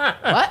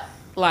 what?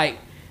 Like,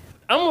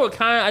 I'm more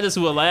kind. I just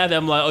would laugh.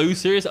 I'm like, oh, you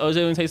serious? OJ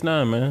only takes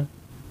 9, man.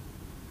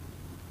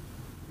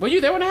 Were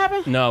you there when it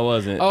happened? No, I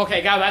wasn't.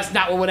 Okay, God, that's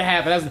not what would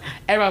have happened.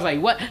 Everybody's like,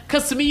 what?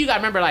 Because to me, you got to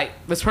remember, like,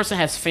 this person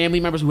has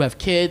family members who have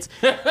kids.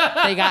 They, you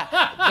know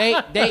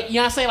what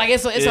I'm saying? Like,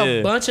 it's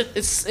a bunch of,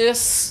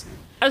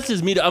 That's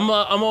just me. I'm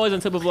always on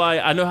top of like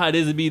I know how it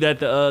is to be that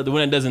the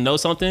one that doesn't know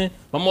something.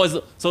 I'm always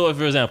so. If,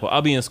 for example,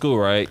 I'll be in school,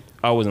 right?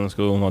 I was in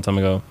school a long time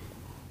ago,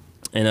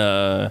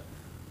 and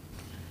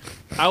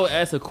I would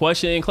ask a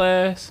question in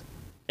class.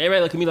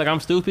 Everybody look at me like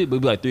I'm stupid, but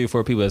it'd be like 3 or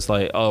 4 people that's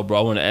like, oh, bro,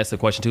 I want to ask the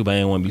question too, but I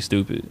didn't want to be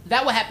stupid.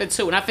 That would happen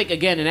too. And I think,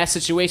 again, in that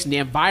situation, the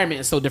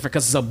environment is so different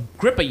because it's a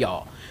grip of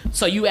y'all.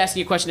 So you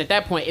asking a question at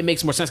that point, it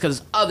makes more sense because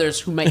there's others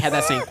who may have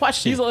that same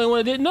question. He's the only one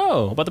that didn't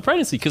know about the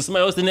pregnancy because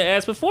somebody else didn't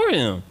ask before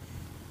him.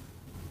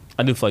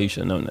 I do feel like you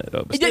should have known that,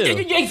 though. But still.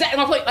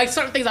 Exactly. Like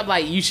certain things I'm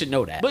like, you should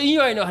know that. But you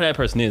already know how that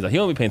person is. Like, he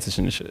don't be paying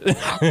attention to shit.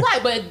 Right,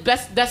 but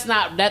that's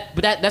not that.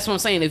 But that's what I'm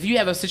saying. If you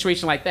have a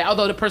situation like that,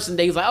 although the person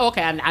they's like, oh,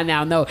 okay, I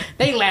now know.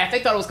 They laughed. They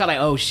thought it was kind of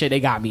like, oh shit,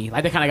 they got me.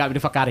 Like they kind of got me the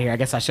fuck out of here. I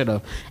guess I should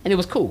have. And it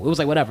was cool. It was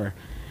like whatever.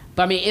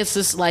 But I mean, it's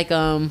just like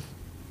Y'all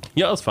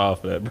was foul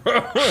for that, bro.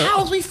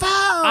 How was we foul?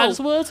 I just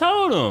would have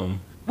told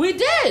him. We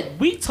did.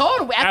 We told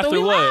him after we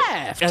what?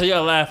 laughed. After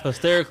y'all laughed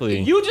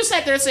hysterically. You just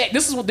sat there and said,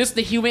 "This is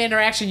the human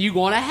interaction you're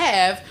going to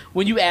have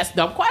when you ask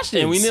dumb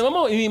questions." And we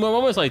need more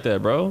moments like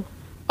that, bro.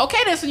 Okay,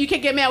 then so you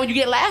can't get mad when you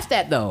get laughed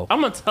at, though.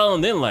 I'm gonna tell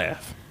him then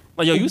laugh.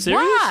 Like, yo, you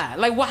serious? Why?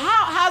 Like, well,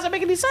 how does that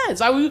make any sense?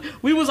 Like,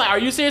 we was like, "Are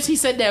you serious?" He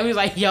said that. We was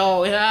like,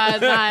 "Yo, it's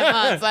 9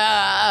 months,"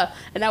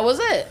 and that was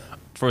it.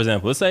 For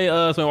example, let's say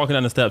someone walking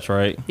down the steps,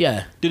 right?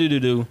 Yeah.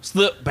 Do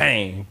slip,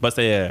 bang, bust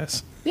their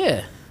ass.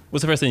 Yeah.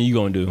 What's the first thing you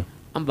gonna do?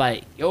 I'm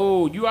like,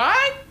 yo, you all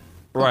right?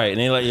 Right,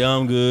 and they like, yo,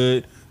 I'm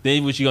good.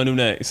 Then what you gonna do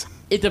next?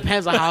 It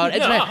depends on how. It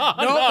depends.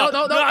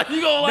 No.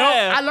 You gonna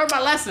laugh? I learned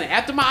my lesson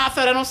after I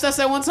fell down on steps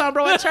that one time,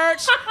 bro, at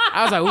church.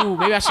 I was like, ooh,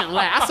 maybe I shouldn't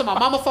laugh. I saw my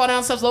mama fall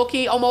down the steps, low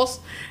key,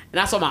 almost, and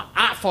I saw my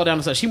aunt fall down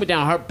the steps. She went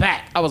down her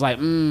back. I was like,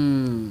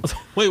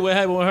 Wait, what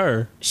happened with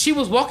her? She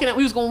was walking.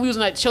 We was in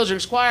like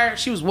children's choir.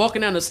 She was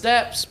walking down the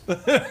steps.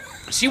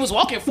 She was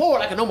walking forward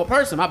like a normal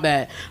person, my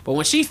bad. But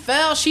when she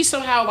fell, she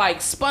somehow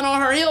like spun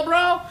on her heel,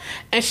 bro.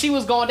 And she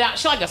was going down,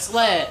 she like a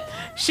sled.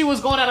 She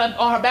was going down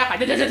on her back like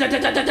and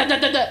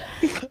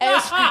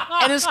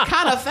it's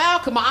kind of foul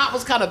because my aunt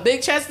was kind of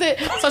big chested.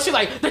 So she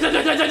like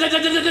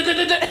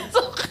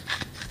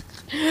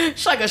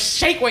she's like a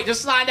shake weight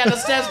just sliding down the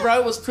steps, bro.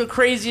 It was the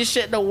craziest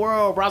shit in the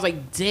world, bro. I was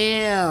like,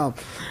 damn.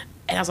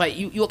 And I was like,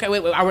 you okay?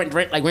 Wait. I went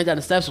down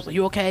the steps. I was like,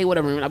 you okay?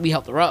 Whatever. We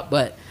helped her up,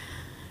 but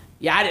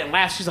yeah, I didn't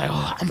laugh. She's like,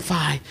 oh, I'm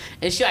fine.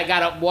 And she like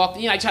got up, walked,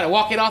 I tried to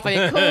walk it off,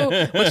 like, cool,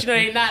 but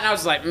they not. And I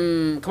was like,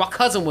 cause my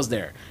cousin was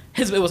there.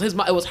 It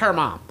was her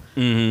mom.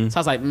 Mm-hmm. So I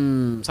was like,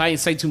 so I didn't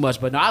say too much,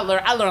 but no, I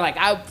learned like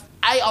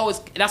I always,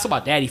 that's what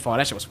my daddy fought.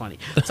 That shit was funny.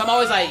 So I'm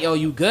always like, yo,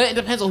 you good? It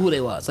depends on who they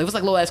was. Like if it's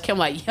like little ass Kim,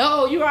 like,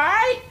 yo, you all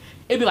right?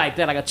 It'd be like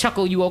that, like a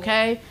chuckle, you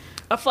okay?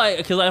 I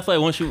feel like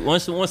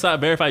once I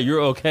verify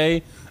you're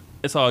okay,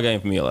 it's all game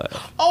for me to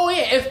laugh. Oh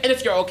yeah,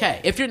 if you're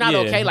okay. If you're not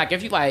okay, like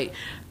if you like.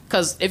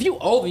 Because if you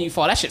old and you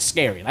fall, that shit's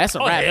scary. Like, that's a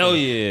rap. Hell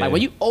yeah. Like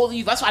when you old,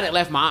 that's why I didn't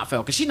laugh my aunt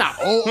fell. Because she's not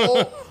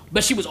old,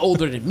 but she was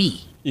older than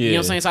me. Yeah. You know what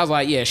I'm saying? So I was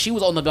like, yeah, she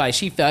was old enough to be like,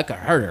 she felt it could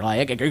hurt her.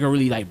 Like, it could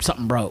really, like,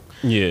 something broke.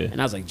 Yeah. And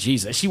I was like,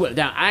 Jesus. She went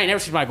down. I ain't never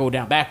seen somebody go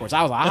down backwards.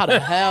 I was like, how the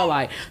hell?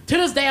 Like, to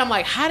this day, I'm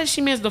like, how did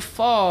she manage to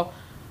fall?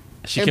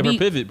 She kept her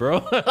pivot, bro.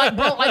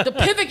 Like, the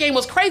pivot game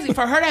was crazy.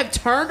 For her to have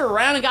turned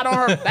around and got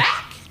on her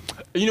back.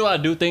 You know what I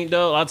do think,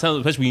 though? A lot of times,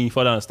 especially when you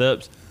fall down the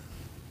steps,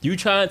 you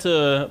trying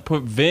to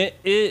prevent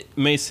it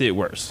makes it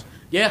worse.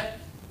 Yeah.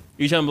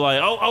 You trying to be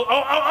like, oh.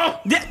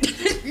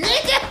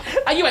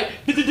 Are you like,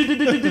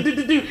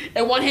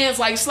 and one hand's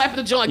like slapping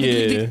the joint.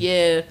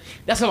 Yeah.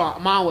 That's what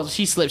my mom was.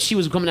 She slipped. She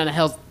was coming down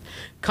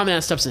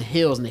the steps in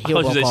heels, and the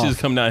heel broke off. She was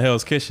coming down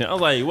Hell's Kitchen. I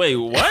was like, wait,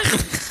 what?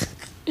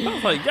 I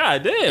was like,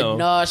 God damn.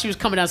 No, she was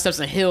coming down steps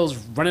in heels,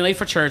 running late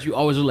for church. You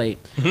always were late.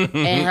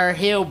 And her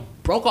heel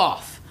broke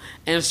off.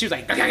 And she was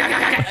like,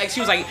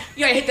 she was like,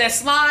 you gotta hit that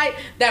slide,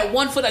 that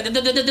 1 foot,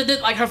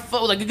 like her foot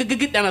was like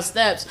down the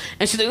steps,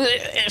 and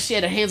she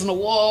had her hands on the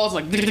walls,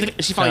 like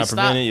she finally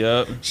stopped.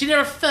 Yep. She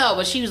never fell,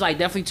 but she was like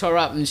definitely tore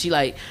up, and she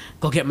like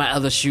go get my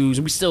other shoes,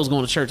 and we still was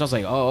going to church. I was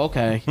like, oh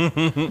okay.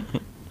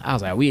 I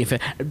was like, we ain't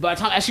finna. By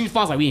the time she was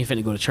like, we ain't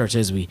finna go to church,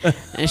 is we?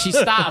 And she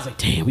stopped. I was like,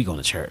 damn, we going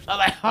to church. I was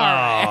like, all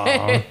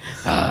right.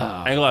 I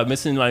ain't gonna lie,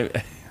 missing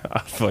like. I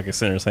fucking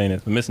sinner saying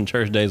this, but missing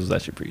church days was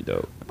actually pretty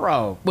dope,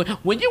 bro. When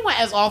you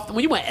went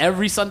when you went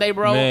every Sunday,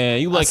 bro. Man,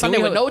 you like Sunday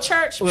with no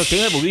church. Can we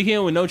have a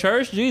weekend with no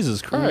church?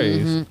 Jesus Christ!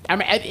 Mm-hmm. I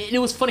mean, it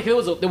was funny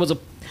because it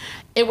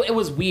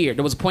was weird.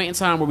 There was a point in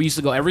time where we used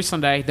to go every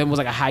Sunday. Then it was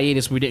like a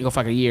hiatus where we didn't go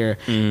for like a year,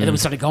 and then we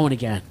started going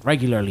again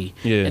regularly.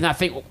 Yeah. And I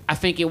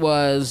think it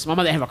was my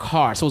mother didn't have a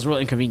car, so it was real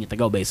inconvenient to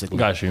go. Basically,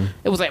 got you.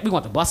 It was like we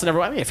want to bus it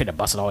everywhere. I mean, I fit to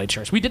bus it all the way to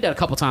church. We did that a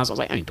couple times. I was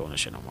like, I ain't doing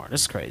this shit no more.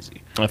 This is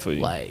crazy. I feel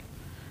you. Like,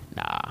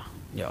 nah,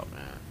 yo,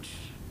 man.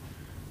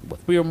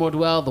 With we were more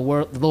dwell, the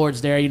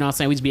Lord's there. You know what I'm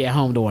saying? We just be at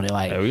home doing it.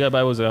 Like, hey, we got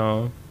Bibles at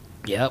home.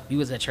 Yep, he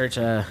was at church.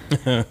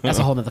 That's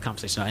a whole nother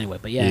conversation anyway.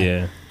 But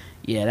yeah,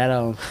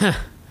 that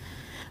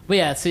But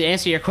yeah, to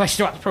answer your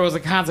question about the pros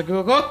and cons of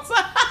Google.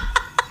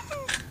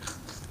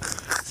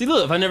 See,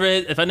 look, if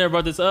I never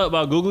brought this up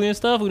about Googling and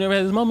stuff, we never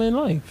had this moment in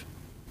life.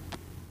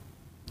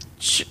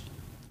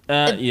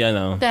 Yeah, I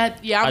know. I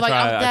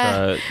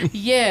tried.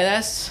 Yeah,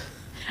 that's.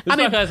 This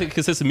podcast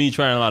consists of me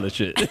trying a lot of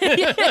shit. It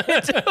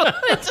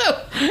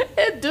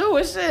do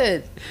it's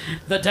shit.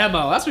 The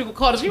demo. That's what we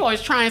call this. We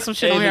always trying some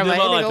shit on here. the Like,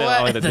 demo, hey, nigga,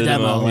 what? like The the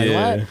demo. demo, Like,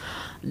 yeah. what?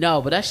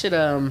 No, but that shit.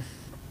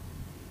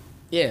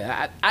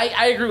 Yeah,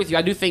 I agree with you.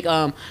 I do think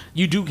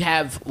you do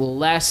have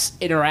less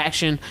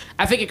interaction.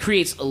 I think it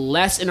creates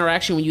less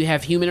interaction when you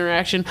have human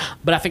interaction,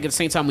 but I think at the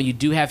same time when you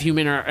do have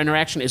human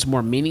interaction, it's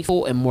more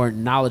meaningful and more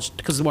knowledge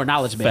because it's more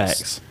knowledge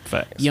based.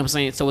 Facts. You know what I'm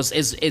saying? So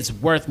it's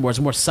worth more. It's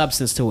more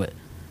substance to it.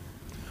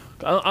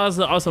 I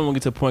also want to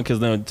get to a point because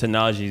the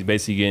technology is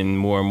basically getting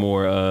more and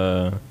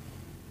more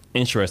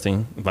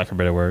interesting, for lack of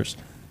better words,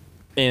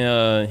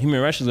 and human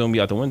interaction is going to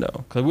be out the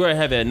window because we already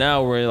have it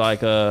now where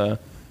like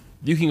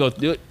you can go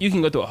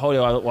through a whole day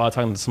while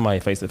talking to somebody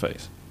face to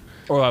face,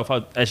 or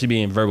without actually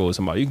being verbal with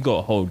somebody. You can go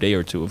a whole day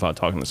or two without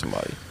talking to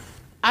somebody.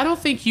 I don't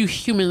think you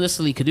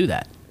humanistically could do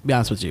that. To be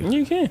honest with you.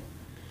 You can.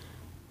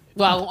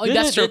 Well,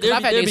 that's true. 'Cause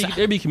I've had days-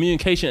 There'd be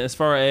communication as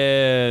far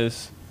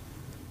as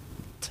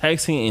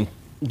texting and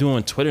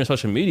doing Twitter and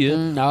social media.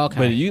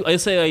 okay. But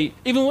let's say like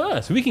even with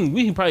us, we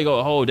can probably go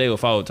a whole day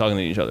without talking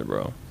to each other,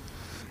 bro.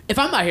 If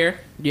I'm not here,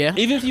 yeah,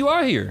 Even if you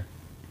are here,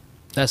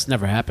 that's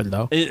never happened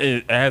though.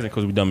 it hasn't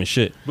because we dumb as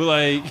shit. But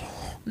like,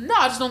 No,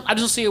 I just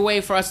don't see a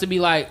way for us to be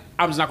like,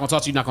 I'm just not gonna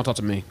talk to you. Not gonna talk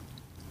to me.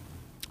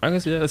 I can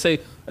see that. Let's say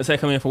I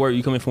come in for work.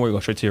 You come in from work, go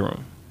straight to your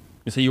room.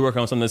 You say you work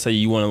on something. Let's say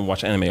you want to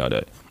watch anime all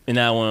day, and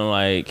I want to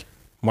like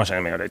watch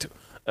anime all day too.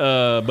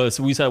 But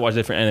so we decided to watch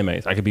different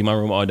animes. I could be in my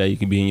room all day. You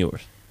can be in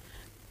yours.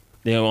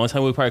 Then one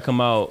time we probably come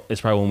out,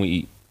 it's probably when we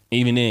eat.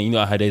 Even then, you know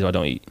I have days where I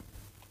don't eat.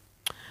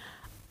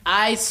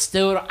 I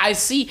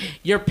see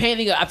you're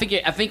painting. I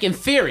think in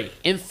theory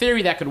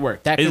that could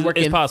work. That could work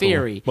It's in possible,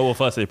 theory. but with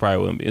us it probably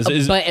wouldn't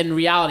be. But in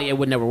reality, it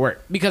would never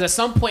work because at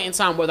some point in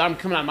time, whether I'm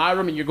coming out of my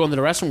room and you're going to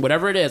the restroom,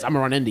 whatever it is, I'm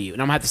gonna run into you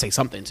and I'm gonna have to say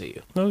something to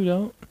you. No, you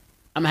don't.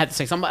 I'm gonna have to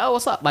say something. Oh,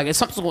 what's up? Like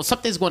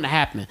something's going to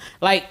happen.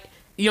 Like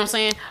you know what I'm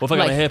saying? Well, if I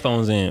got my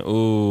headphones in,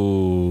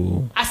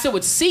 ooh. I still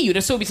would see you.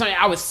 There still would be something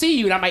I would see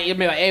you, and I might be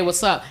like, "Hey,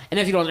 what's up?" And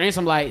if you don't answer,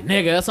 I'm like,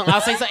 "Nigga," something.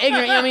 I'll say something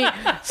ignorant. You know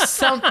what I mean?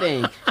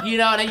 Something. You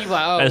know, and then you be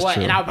like, "Oh, That's what?"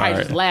 true. And I would probably All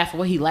just right. laugh.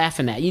 What he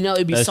laughing at? You know,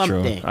 it'd be That's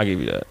something. true. I give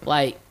you that.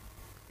 Like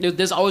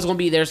there's always gonna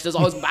be there's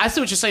always. I see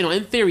what you're saying.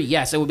 In theory,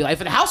 yes, it would be like if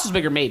the house was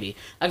bigger, maybe.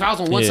 Like if I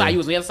was on one Yeah. side, you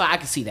was on the other side, I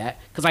could see that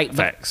because like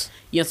Facts.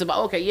 You know, so, but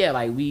okay, yeah,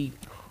 like we.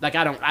 Like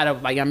I don't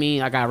like I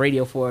mean I got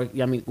radio for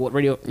I mean what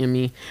radio I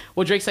mean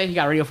what Drake say he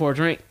got radio for a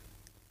drink.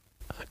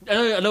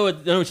 I know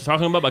what you're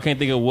talking about, but I can't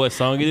think of what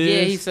song it is.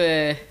 Yeah, he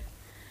said,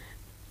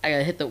 I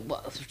gotta hit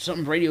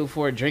something radio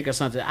for a drink or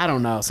something. I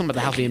don't know. Something about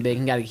the house being big.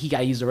 He got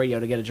to use the radio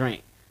to get a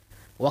drink.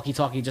 Walkie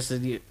talkie just to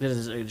get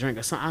a drink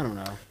or something. I don't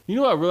know. You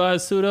know what I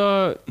realized too,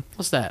 dog?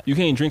 What's that? You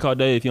can't drink all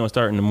day if you don't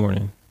start in the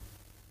morning.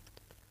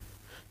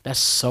 That's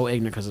so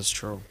ignorant because it's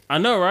true. I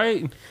know,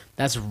 right?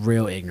 That's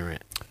real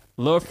ignorant.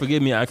 Lord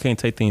forgive me, I can't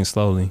take things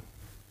slowly.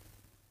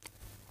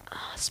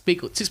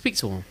 Speak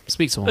to him.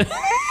 Speak to him.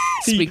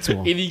 Speak to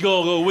him. If you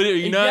go with it or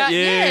you not,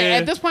 yeah.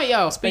 At this point,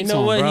 yo, speak You to know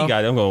him, what? bro. He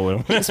got it. I'm going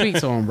with him. Speak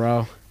to him,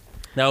 bro.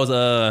 That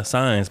was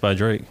Signs by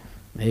Drake.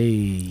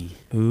 Hey.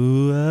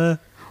 Ooh,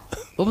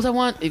 What was that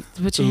one?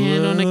 Put your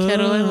hand on the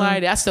kettle and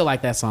light it. I still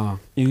like that song.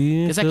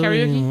 Is that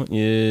karaoke?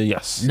 Yeah,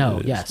 yes. No,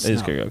 it is. yes, It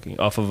is no. karaoke.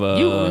 Off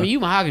of You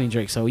Mahogany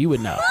Drake, so you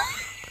would know.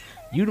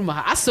 You the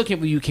I still can't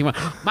believe you came on.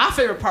 My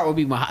favorite part would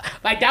be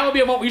like that would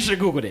be a moment we should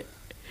have googled it.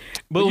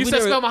 but You we said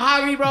never, spell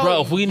mahogany, bro.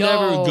 bro, if we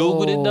never Yo.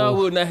 Googled it, though,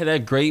 we would not have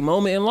that great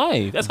moment in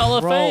life. That's Hall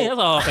of Bro. Fame. That's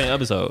a Hall of Fame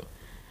episode.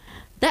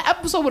 That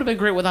episode would have been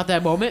great without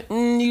that moment.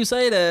 You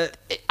say that.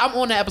 I'm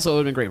on that episode. It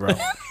would have been great,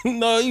 bro.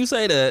 No, you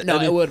say that. No,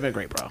 it would have been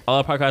great, bro. All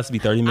our podcasts to be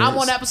 30 minutes. I'm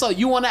on that episode.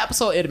 You on that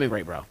episode? It'd have been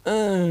great, bro.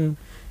 It'd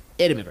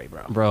have been great,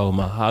 bro. Bro,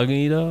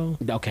 mahogany, though.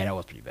 Okay, that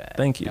was pretty bad.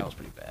 Thank you. That was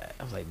pretty bad.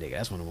 I was like, nigga,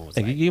 that's one of the moments.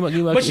 Hey, Like, give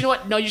me but you know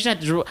what? No, you should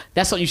have to.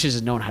 That's something you should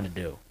have known how to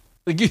do.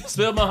 You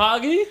spell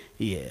mahogany?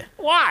 Yeah.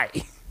 Why?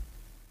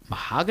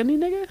 Mahogany,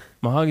 nigga.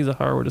 Mahogany's a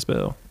hard word to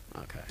spell.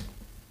 Okay.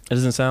 It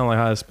doesn't sound like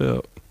how it's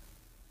spelled.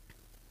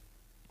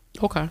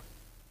 Okay.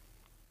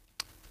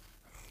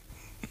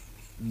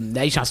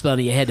 Now you trying to spell it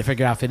in your head to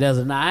figure out if it does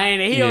or not. I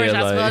ain't. He always Yeah,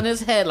 trying to spell it like- in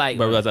his head like.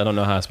 But I realize I don't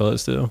know how to spell it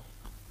still.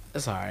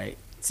 That's all right.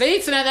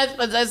 See, so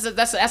that's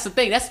the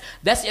thing. That's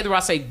the other way I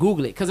say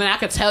Google it, because then I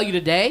could tell you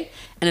today,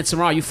 and then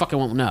tomorrow you fucking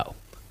won't know.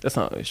 That's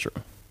not always true.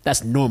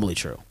 That's normally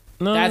true.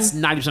 No. That's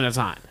 90% of the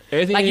time.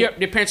 Everything Like you-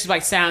 your parents is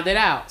like, sound it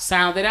out,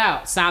 sound it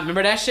out, sound.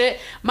 Remember that shit,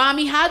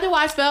 mommy? How do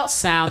I spell?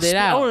 Sound it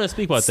out. I want to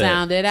speak about that.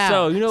 Sound it out.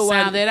 So you know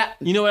why? Sound it out.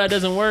 You know why that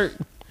doesn't work?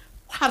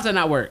 How does that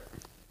not work?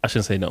 I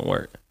shouldn't say don't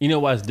work. You know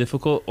why it's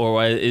difficult, or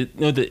why it?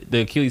 You know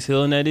the Achilles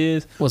heel in that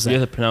is. What's You that?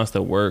 have to pronounce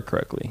the word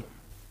correctly.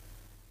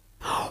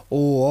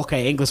 Oh,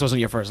 okay. English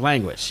wasn't your first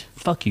language.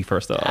 Fuck you,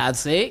 first off. I'd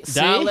say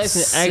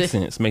Dialects and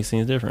accents makes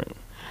things different.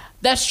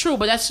 That's true,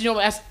 but that's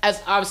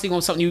as obviously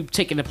when something you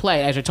take into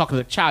play as you're talking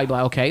to a child. You be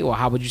like, okay, well,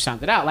 how would you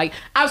sound it out? Like,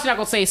 obviously not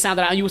gonna say sound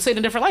it out, and you would say it in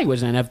a different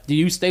language. And if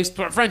you say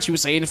French, you would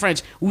say it in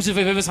French. Who's if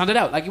it sound it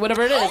out? Like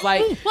whatever it is,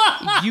 like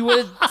you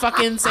would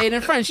fucking say it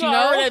in French. You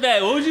know?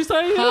 What would you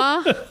say?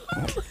 Huh?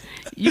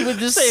 You would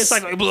just say it's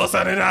like blew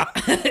something out.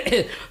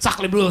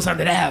 Sacre bleu,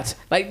 something out.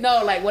 Like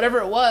no, like whatever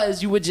it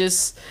was, you would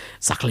just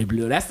sacre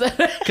bleu. That's the.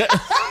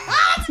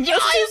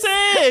 Yes, you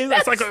say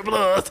it's like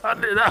blew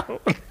something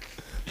out.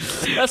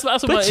 That's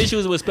what my issue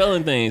is with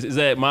spelling things. Is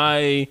that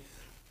my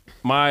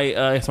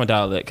it's my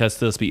dialect. 'Cause I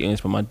still speak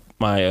English, but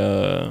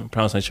my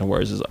pronunciation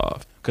words is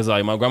off. Cause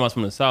like my grandma's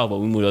from the South, but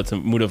we moved up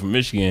from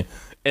Michigan.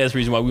 And that's the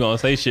reason why we don't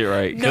say shit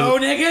right. No,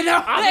 nigga,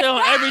 no. I feel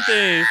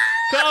everything.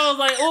 Cause I was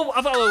like, oh, I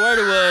forgot what word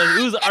it was.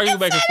 We was arguing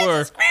back and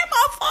forth.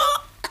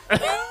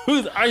 We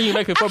was arguing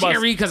back and forth. I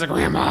can't read because of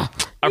grandma.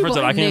 I first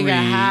said I can't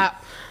read.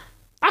 Hop.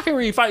 I can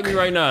read. Fight me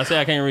right now. Say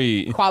I can't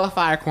read.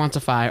 Qualify,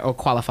 quantify, or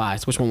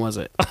qualifies. Which one was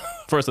it?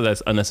 First of all,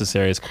 that's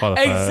unnecessary. It's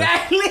qualified.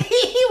 Exactly.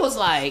 He was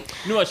like,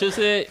 you know what I should have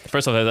said?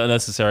 First of all, that's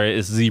unnecessary.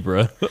 It's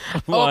zebra.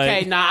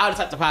 okay, nah, I would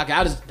have stopped the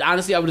podcast.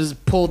 I would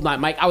just pulled my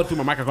mic. I would threw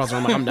my mic across the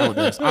room. Like, I'm done with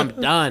this. I'm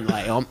done.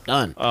 Like, I'm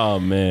done. Oh,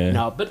 man.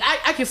 No, but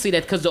I can see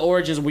that because the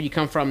origins where you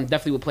come from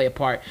definitely would play a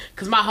part.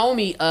 Because my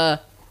homie, I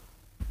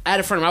had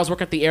a friend when I was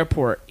working at the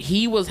airport.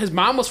 His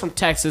mom was from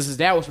Texas. His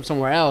dad was from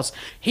somewhere else.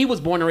 He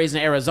was born and raised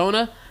in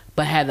Arizona,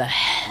 but had the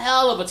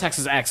hell of a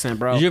Texas accent,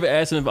 bro. Did you ever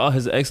ask him if all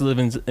his ex live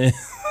in...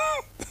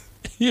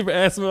 You ever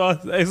asked him if all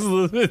his exes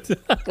live in...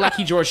 Like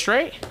he George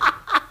Strait?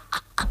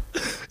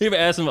 You ever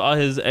asked him if all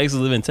his exes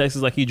live in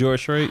Texas like he George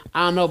Strait?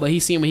 I don't know, but he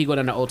seen when he go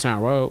down the Old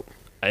Town Road.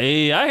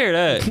 Hey, I hear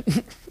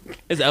that.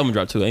 His album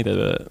dropped too. Ain't that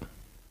bad?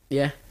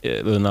 Yeah.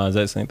 Yeah, Lil Nas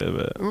X ain't that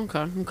bad.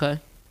 Okay.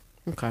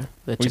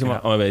 What you talking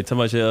about? Oh, wait, talking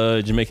about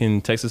your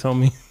Jamaican Texas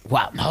homie?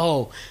 Wow,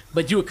 no.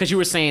 But because you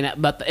were saying that,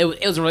 but it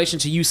was in relation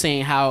to you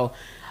saying how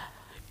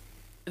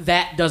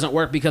that doesn't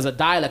work because of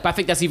dialect. But I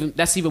think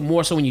that's even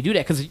more so when you do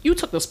that because you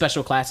took those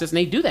special classes and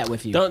they do that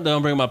with you.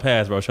 Don't bring my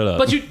past, bro. Shut up.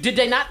 But did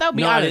they not though?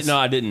 Be honest.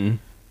 I didn't.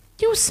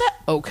 You said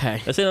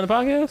okay. I said on the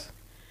podcast.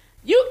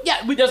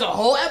 There's a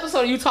whole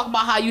episode of you talking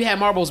about how you had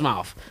Marble's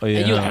mouth. Oh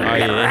yeah.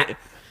 And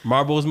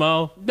Marble's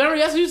mouth. Remember,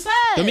 that's what you said.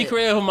 Let me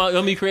create my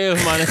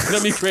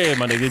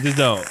nigga. Just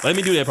don't. Let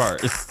me do that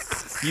part.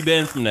 You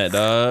banned from that,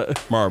 dog.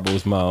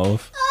 Marble's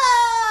mouth.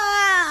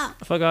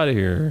 Fuck out of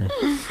here.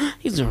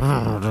 He's we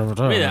had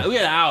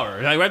an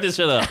hour. Like, wrap this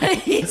shit up.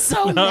 He's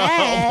so No,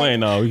 mad. I'm playing.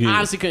 No, I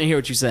honestly couldn't hear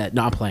what you said.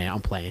 No, I'm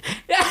playing.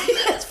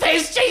 His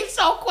face changed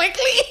so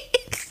quickly.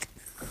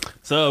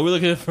 So we're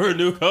looking for a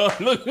new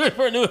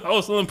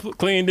host on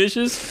clean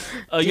dishes.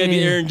 You gotta be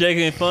Aaron Jake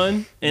and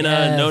fun and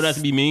know not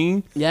to be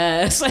mean.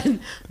 Yes,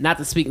 not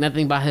to speak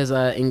nothing about his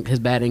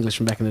bad English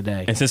from back in the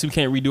day. And since we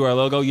can't redo our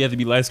logo, you have to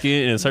be light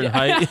skinned and a certain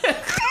height.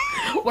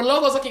 Well, the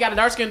logo's like you got a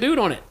dark skinned dude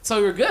on it, so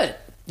you're good.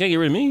 You can't get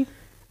rid of me.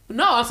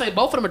 No, I'm saying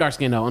both of them are dark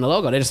skinned though on the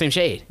logo. They're the same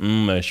shade.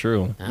 That's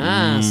true.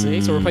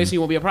 See, so replacing you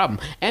won't be a problem.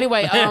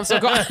 Anyway, so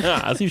go.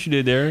 I see what you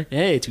did there.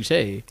 Hey, touche.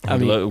 I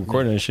mean,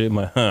 recording that shit.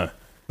 Not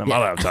my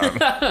laptop.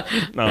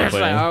 No, I'm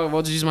playing. Like,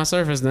 we'll just use my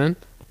Surface then.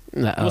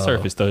 No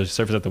Surface though.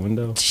 Surface at the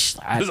window.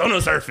 There's no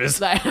Surface.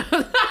 Surface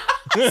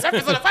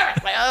on the fire.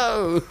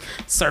 Like,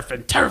 surf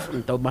and turf.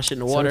 And throw my shit in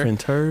the water. Surf and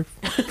turf.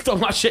 Throw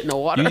my shit in the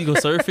water. You go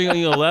surfing on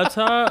your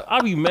laptop?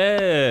 I'll be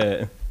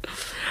mad.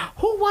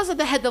 Who was it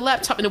that had the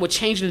laptop and it would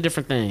change into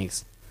different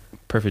things?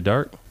 Perfect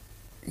Dark?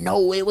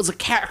 No, it was a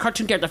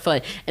cartoon character, I feel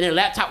like. And their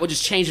laptop would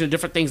just change into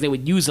different things. They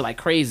would use it like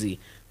crazy.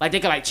 Like they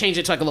could like change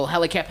it to like a little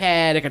helicap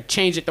pad. They could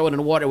change it, throw it in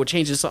the water. It would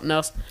change it to something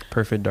else.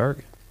 Perfect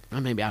Dark?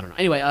 Maybe, I don't know.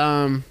 Anyway,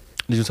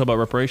 Did you talk about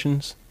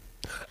reparations?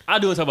 I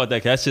do want to talk about that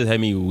because that shit had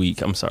me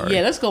weak. I'm sorry.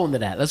 Yeah, let's go into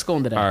that.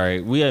 All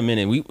right, we had a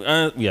minute. We got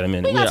a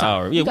minute. We got an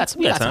hour. Yeah, we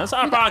got time. It's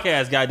our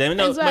podcast, goddammit.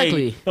 No,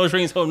 exactly. Wait, no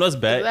strings holding us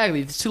back.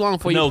 Exactly. It's too long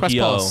for you to press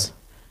pause.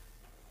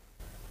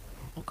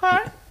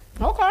 Okay.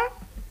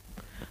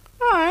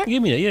 All right.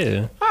 Give me that,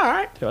 yeah. All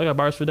right. I got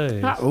bars for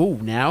days. Oh,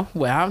 now.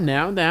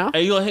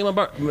 Hey, you gonna hate my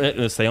bar?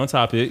 Let's stay on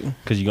topic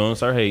because you're gonna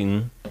start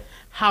hating.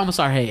 How I'm gonna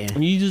start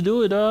hating? You just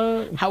do it,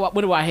 dog.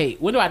 When do I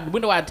hate? When do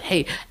I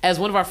hate? As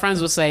one of our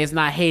friends would say, it's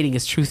not hating,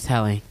 it's truth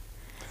telling.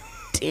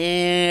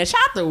 Damn, shout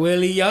out to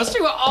Willie, yo. She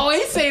will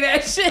always say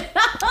that shit.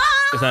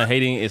 It's not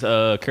hating, it's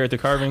character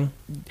carving.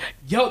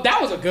 Yo,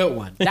 that was a good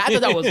one.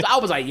 I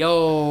was like,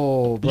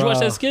 yo, bro. Did you watch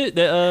that skit?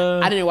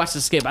 I didn't watch the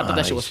skit, but I thought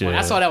that shit was funny.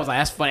 I saw that, was like,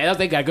 that's funny.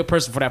 They got a good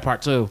person for that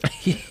part too.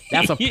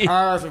 That's a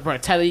perfect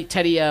part.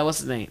 Teddy, what's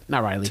his name?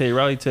 Not Riley.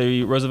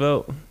 Teddy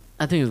Roosevelt.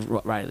 I think it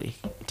was Riley.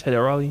 Teddy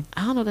Riley.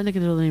 I don't know what that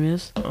nigga's real name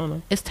is. I don't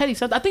know. It's Teddy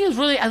something. I think it's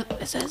really.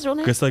 Is that his real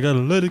name? Guess I gotta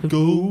let it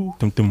go.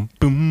 Dum dum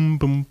boom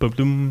boom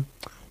boom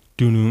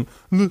boom.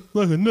 Look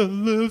like another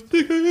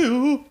lipstick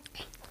hill.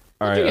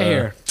 All right.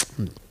 Here.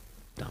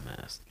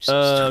 Dumbass.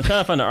 I'm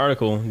trying to find an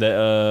article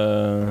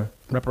that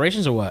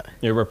reparations or what?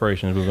 Yeah,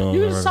 reparations. We're going.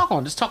 You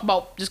can just talk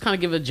about. Just kind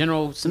of give a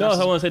general synopsis.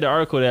 No, I want to say the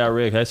article that I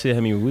read. That shit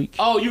had me weak.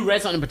 Oh, you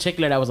read something in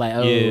particular that was like,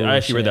 oh. Yeah, I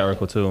actually read that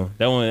article too.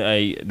 That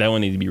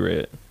one needs to be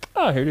read.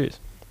 Oh, here it is.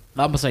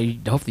 I'm gonna say,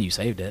 hopefully you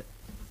saved it.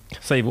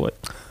 Save what?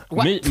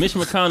 Mitch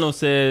McConnell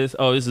says,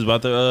 "Oh, this is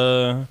about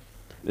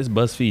this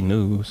BuzzFeed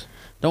news."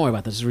 Don't worry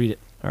about this. Just read it.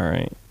 All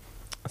right.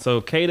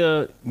 So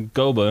Kata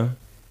Goba,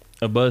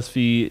 a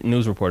BuzzFeed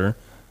news reporter,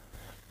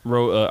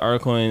 wrote an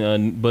article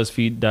in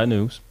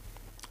BuzzFeed.news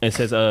It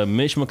says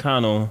Mitch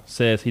McConnell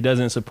says he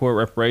doesn't support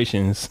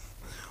reparations.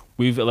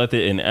 We've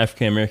elected an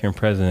African American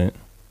president.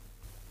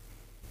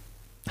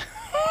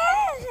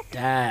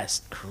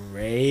 That's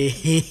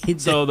crazy.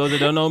 So those that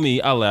don't know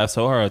me, I laugh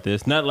so hard at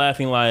this. Not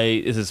laughing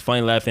like this is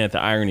funny, laughing at the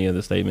irony of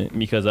the statement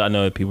because I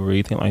know that people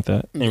really think like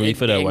that and really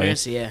feel that way.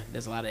 Yeah,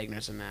 there's a lot of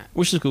ignorance in that.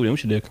 Which is cool. We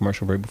should do a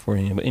commercial break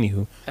beforehand. But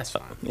anywho, that's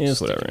fine. It's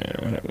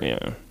whatever.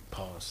 Yeah.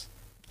 Pause.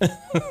 Wow,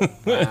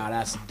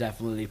 that's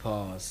definitely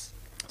pause.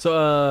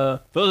 So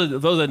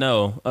those that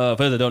know, for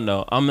those that don't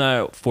know, I'm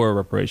not for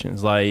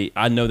reparations. Like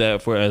I know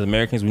that for as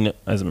Americans,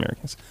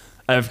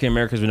 African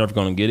Americans, we're never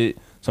gonna get it.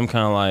 So I'm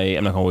kind of like,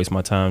 I'm not gonna waste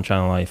my time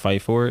trying to like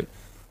fight for it.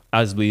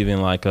 I just believe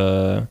in like, get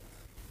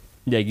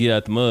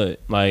out the mud.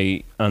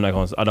 Like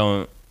I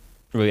don't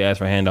really ask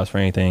for handouts for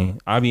anything.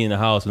 I'll be in the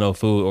house with no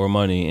food or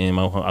money, and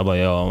I'll be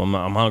like,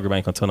 I'm hungry, but I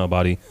ain't gonna tell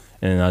nobody,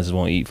 and I just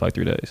won't eat for like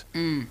 3 days.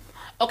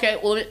 Okay,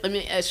 well let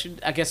me ask you.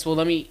 I guess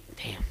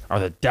damn. Or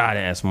the die to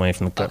ask money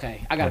from the cup.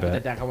 Okay, I gotta put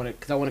that down. I want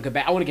to get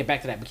back. I want to get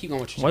back to that, but keep going.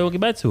 What you're saying. Why you want to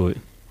get back to it?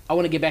 I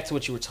want to get back to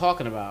what you were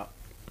talking about.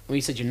 When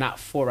you said you're not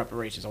for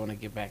reparations, I want to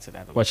get back to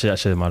that. I should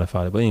have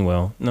modified it, but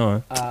anyway,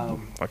 no.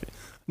 Fuck it.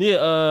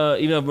 Yeah,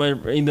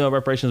 even though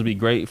reparations would be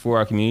great for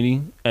our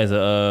community as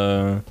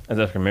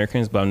African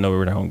Americans, but I know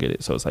we're not gonna get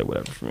it, so it's like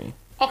whatever for me.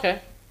 Okay,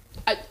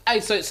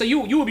 so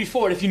you would be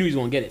for it if you knew you was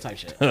gonna get it, type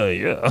shit.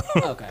 Yeah.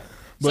 Okay.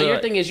 So your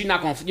thing is you're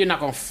not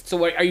gonna. So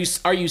what,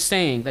 are you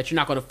saying that you're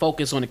not gonna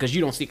focus on it because you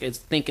don't think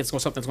it's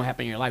something's gonna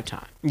happen in your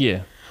lifetime?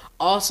 Yeah.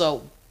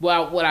 Also,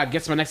 well, what I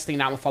guess my next thing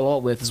that I'm gonna follow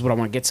up with is what I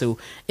want to get to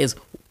is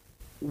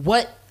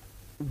what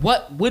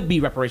would be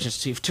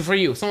reparations for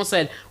you? Someone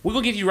said we're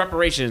gonna give you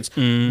reparations.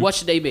 What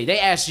should they be? They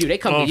asked you. They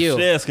come to you.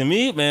 They're asking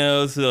me,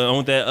 man. So I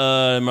want that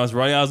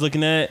Maserati I was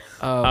looking at.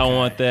 Okay. I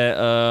want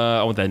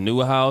that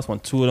new house. I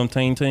want 2 of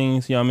them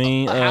things. You know what I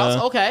mean? A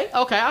house. Okay.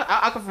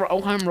 I can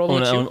roll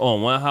with you.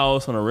 On one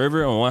house on a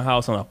river, on one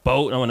house on a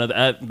boat. I want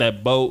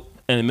that boat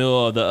in the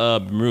middle of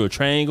the Bermuda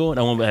Triangle.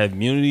 I want to have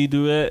Unity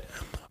do that.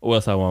 What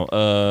else I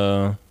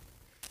want?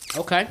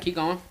 Okay, keep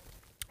going.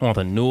 I want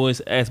the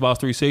newest Xbox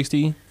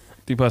 360.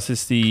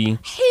 360.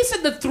 He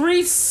said the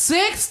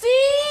 360?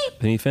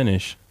 Let me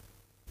finish.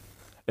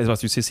 Xbox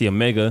 360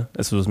 Omega.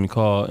 That's what it's going to be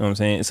called. You know what I'm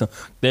saying? So,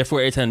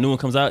 therefore, every time a new one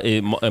comes out,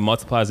 it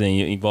multiplies and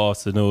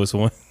evolves to the newest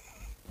one.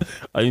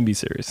 I didn't be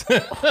serious.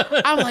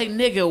 I'm like,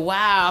 nigga,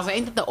 wow. I was like,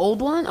 ain't that the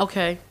old one?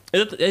 Okay.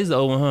 It's the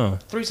old one, huh?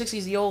 360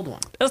 is the old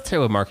one. That's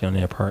terrible marketing on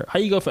their part. How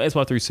you go from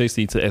Xbox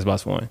 360 to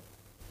Xbox One?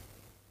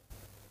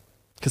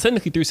 Because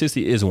technically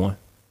 360 is one.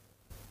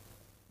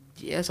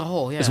 Yeah, it's a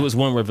whole, yeah. It's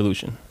one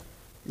revolution.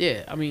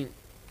 Yeah, I mean,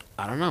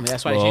 I don't know.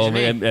 That's why they changed the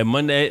name. At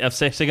Monday, I'm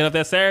shaking off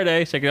that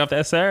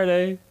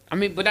Saturday. I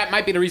mean, but that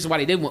might be the reason why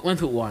they did went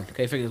through one.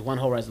 Okay, they figured it's one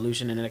whole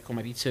resolution, and the next one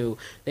might be 2.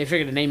 They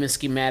figured the naming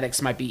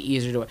schematics might be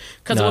easier to...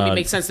 Because it wouldn't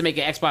make sense to make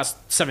an Xbox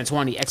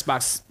 720,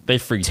 Xbox they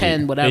freaked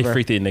 10, it. whatever. They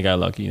freaked it and they got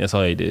lucky. That's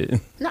all they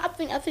did. No, I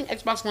think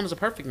Xbox One is a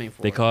perfect name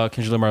for it. They called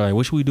Kendrick Lamar like,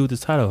 what should we do with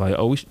this title? Like,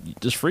 we should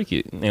just freak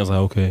it. And I was like,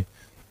 okay.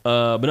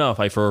 But no, if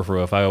I for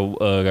real, if I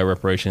got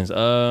reparations,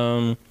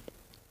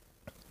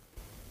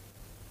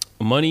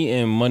 money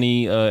and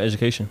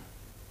education.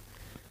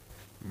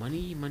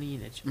 Money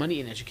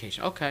and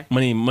education. Okay.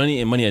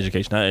 Money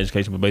education, not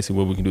education, but basically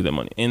what we can do with that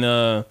money. And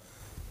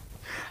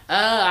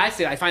I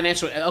see. Like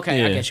financial. Okay,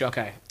 yeah. I get you.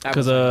 Okay.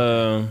 Because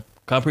I'm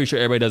pretty sure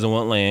everybody doesn't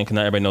want land. Because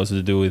not everybody knows what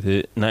to do with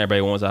it. Not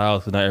everybody wants a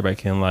house. Because not everybody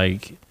can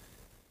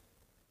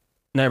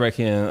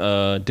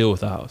deal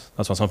with a house.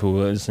 That's why some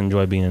people just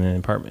enjoy being in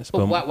apartments.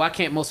 But why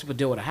can't most people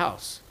deal with a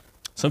house?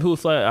 Some people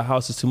feel like a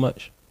house is too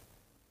much.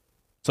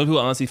 Some people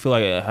honestly feel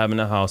like having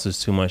a house is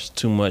too much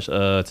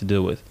to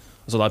deal with.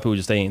 So a lot of people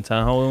just stay in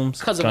townhomes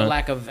because of a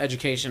lack of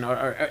education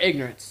or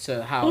ignorance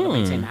to how to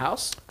maintain the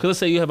house. Because let's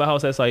say you have a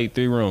house that's like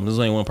 3 rooms. There's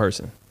only one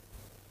person.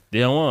 They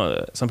don't want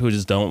that. Some people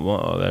just don't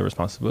want all that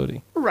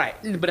responsibility. Right.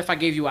 But if I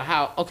gave you a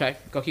house, okay,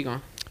 keep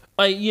going.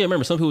 Like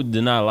remember some people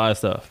deny a lot of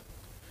stuff.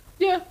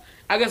 Yeah,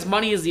 I guess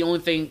money is the only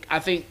thing. I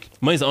think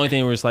money's the only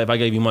thing where it's like if I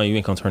gave you money, you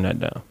ain't gonna turn that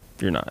down.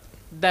 You're not.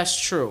 That's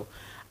true.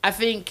 I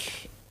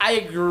think I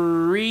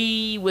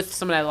agree with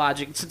some of that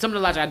logic. Some of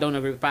the logic I don't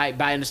agree with,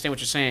 but I understand what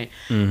you're saying.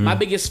 Mm-hmm. My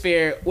biggest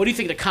fear, what do you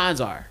think the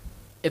cons are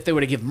if they were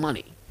to give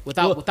money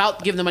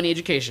without giving the money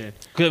education?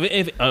 Because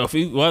if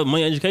you want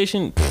money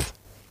education, it's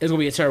going to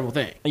be a terrible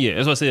thing. Yeah,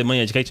 that's what I said,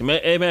 money education.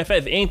 Matter of fact,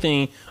 if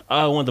anything,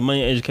 I want the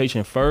money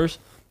education first.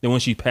 Then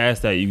once you pass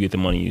that, you get the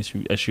money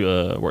that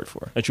you worked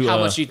for. How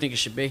much do you think it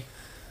should be?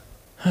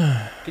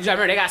 Because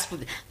remember, they got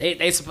split. They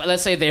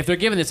let's say if they're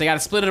giving this, they got to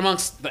split it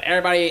amongst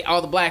everybody,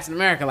 all the blacks in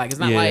America. Like it's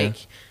not like.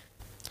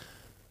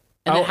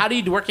 And then how do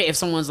you work it if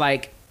someone's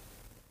like,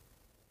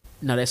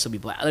 no, they still be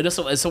black? Like,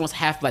 if someone's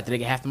half black, do they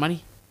get half the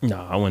money? No,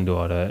 I wouldn't do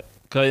all that.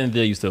 Because at the end of the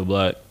day, you still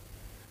black.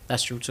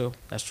 That's true too.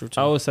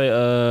 I would say,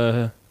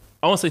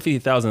 I want to say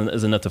 50,000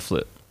 is enough to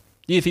flip.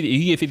 You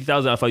get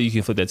 50,000, I thought you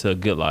can flip that to a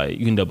good light.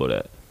 You can double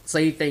that. So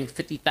you think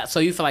 50,000? So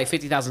you feel like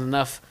 50,000 is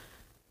enough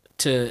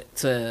to?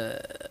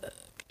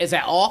 Is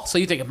that all? So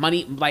you think of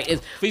money like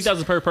is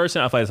 50,000 per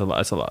person? I feel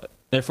like it's a lot.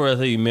 Therefore, I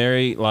think you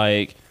married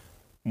like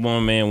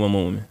one man, one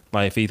woman.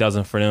 Like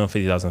 50,000 for them,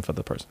 50,000 for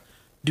the person.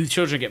 Do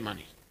children get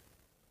money?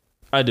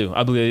 I do.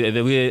 I believe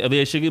if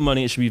they should get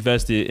money, it should be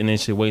vested, and they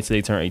should wait till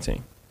they turn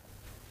 18.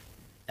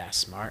 That's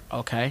smart.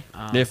 Okay.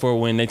 Therefore,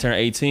 when they turn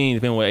 18,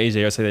 depending on what age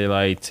they are, say they're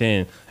like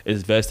 10,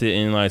 it's vested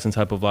in like some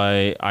type of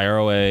like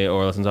IRA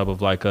or some type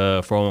of like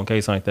a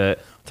 401k, something like that.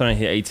 Turning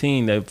hit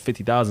 18, that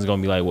 50,000 is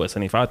gonna be like what,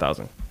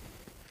 75,000,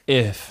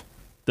 if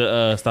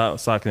the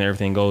stock and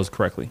everything goes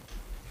correctly.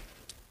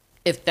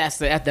 If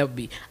that would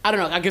be, I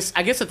don't know. I guess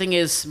the thing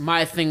is,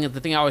 the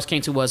thing I always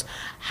came to was,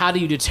 how do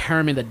you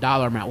determine the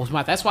dollar amount?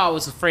 That's why I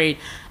was afraid.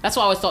 That's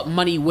why I always thought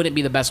money wouldn't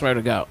be the best way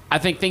to go. I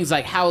think things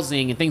like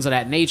housing and things of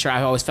that nature,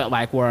 I always felt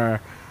like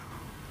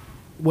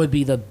would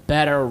be the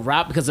better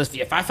route, because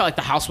if I felt like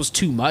the house was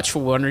too much for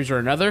one reason or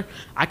another,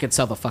 I could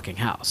sell the fucking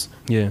house.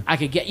 Yeah, I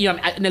could get, and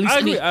at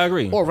least I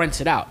agree. Or rent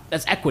it out.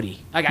 That's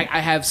equity. Like I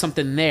have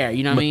something there.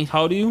 You know what I mean?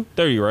 How old are you?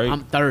 30, right?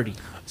 I'm 30.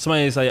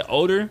 Somebody's like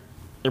older,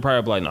 they're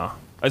probably like, nah.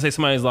 I say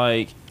somebody's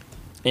like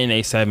in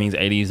their 70s,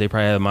 80s, they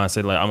probably have a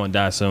mindset like, I'm gonna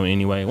die soon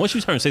anyway. Once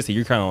you turn 60,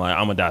 you're kind of like,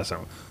 I'm gonna die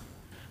soon.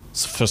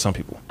 For some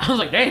people. I was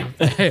like, damn.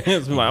 Like,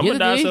 I'm gonna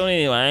die soon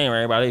anyway. I ain't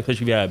worried about it.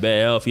 Especially if you have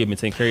bad health, you haven't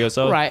taken care of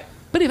yourself. Right.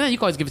 But even then, you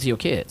can always give it to your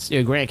kids,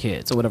 your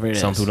grandkids, or whatever it is.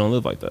 Some people don't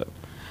live like that.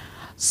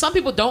 Some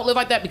people don't live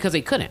like that because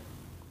they couldn't.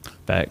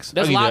 Facts.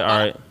 There's all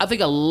right. I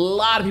think a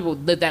lot of people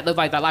live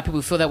like that. A lot of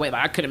people feel that way.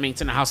 Like, I couldn't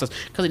maintain a house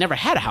because they never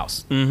had a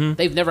house. Mm-hmm.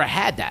 They've never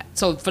had that.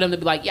 So for them to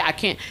be like, yeah, I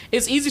can't.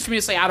 It's easy for me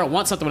to say I don't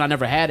want something when I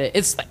never had it.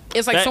 It's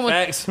like someone.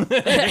 Facts.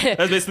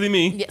 That's basically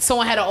me. Yeah,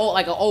 someone had an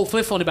old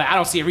flip phone. But I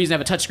don't see a reason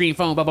to have a touchscreen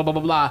phone. Blah blah blah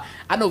blah blah.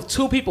 I know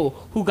 2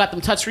 people who got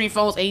them touchscreen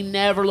phones. Ain't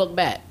never looked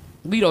back.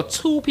 We know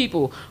 2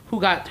 people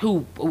who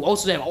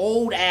also have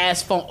old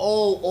ass phone,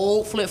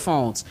 old flip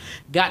phones,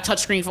 got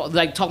touchscreen phones,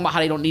 like talking about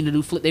how they don't need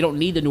they don't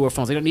need the newer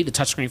phones, they don't need the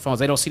touchscreen phones,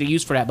 they don't see the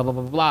use for that, blah blah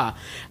blah blah.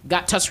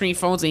 Got touchscreen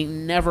phones, they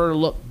never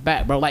look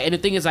back, bro. Like, and the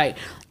thing is, like,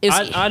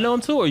 I know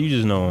them too, or you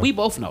just know them? We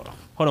both know them.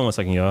 Hold on one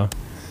second, y'all.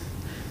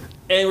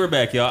 And we're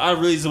back, y'all. I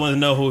really just want to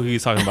know who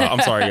he's talking about.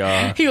 I'm sorry,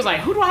 y'all. He was like,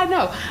 "Who do I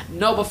know?"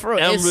 No, but for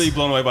real, I'm really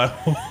blown away by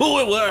who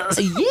it was.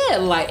 Yeah,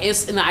 like,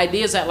 it's, and the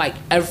idea is that, like,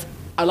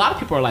 a lot of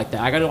people are like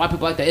that. I got a lot of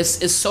people like that.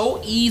 It's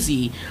so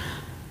easy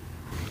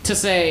to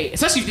say,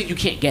 especially if you think you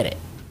can't get it.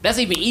 That's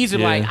even easier.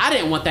 Yeah. Like, I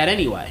didn't want that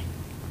anyway.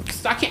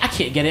 I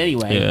can't get it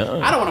anyway.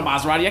 Yeah. I don't want a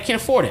Maserati. I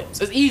can't afford it.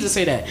 So it's easy to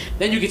say that.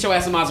 Then you get your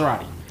ass a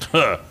Maserati.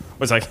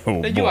 It's like,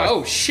 oh, then you're like,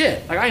 oh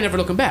shit! Like, I ain't never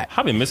looking back.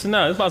 I've been missing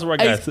out. This Maserati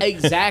got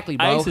exactly,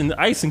 bro.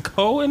 Ice and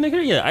coal in the car.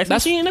 Yeah, ice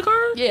machine in the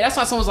car. Yeah, that's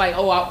why someone's like,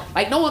 oh,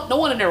 like no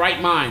one in their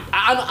right mind.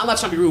 I'm not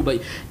trying to be rude,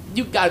 but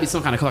you gotta be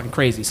some kind of fucking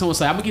crazy. Someone's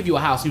like, I'm gonna give you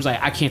a house. He was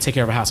like, I can't take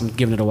care of a house. I'm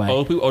giving it away.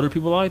 Older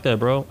people like that,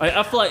 bro.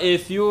 I feel like I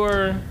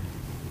feel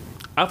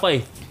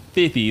like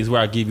 50 is where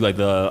I give you like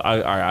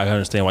I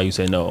understand why you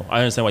say no.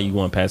 I understand why you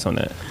want to pass on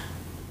that.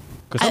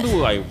 Because some people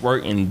like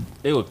work and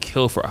they would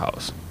kill for a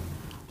house.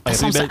 Like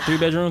three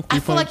bedroom. I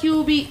feel like you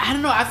would be. I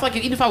don't know. I feel like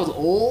even if I was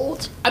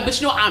old, but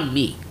you know, I'm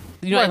me.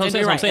 You know, right, what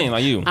I'm saying,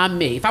 like you. I'm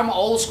me. If I'm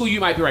old school, you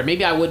might be right.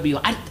 Maybe I would be.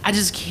 I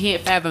just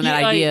can't fathom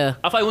that idea.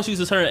 I feel like once you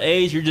reach a certain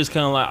age, you're just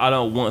kind of like, I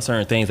don't want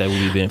certain things that would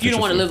be beneficial. You don't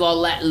want to live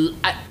all that.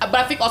 But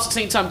I think also at the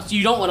same time,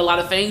 you don't want a lot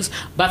of things.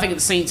 But I think at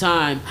the same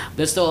time,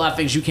 there's still a lot of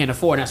things you can't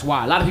afford. And that's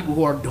why a lot of people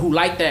who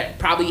like that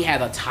probably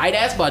have a tight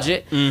ass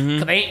budget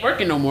because they ain't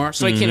working no more,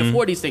 so they can't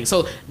afford these things.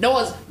 So no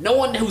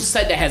one who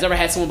said that has ever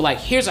had someone be like,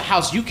 "Here's a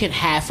house you can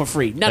have for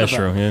free." None of them.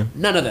 True, yeah.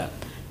 None of them.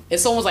 If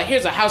someone's like,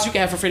 here's a house you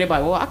can have for free, they're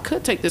like, well, I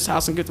could take this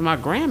house and give it to my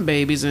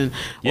grandbabies, and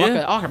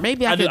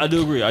maybe I could. I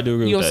do agree. You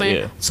know what I'm saying?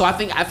 Yeah. So I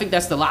think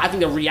that's I think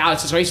the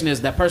reality situation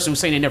is that person who's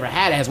saying they never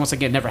had it has once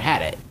again never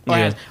had it,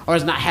 or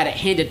has not had it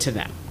handed to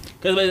them.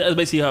 Because that's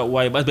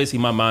basically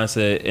my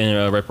mindset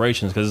in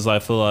reparations. Because I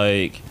feel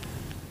like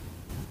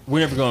we're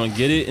never going to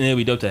get it, and it'll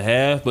be dope to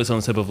have. But it's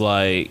on the tip of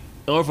like,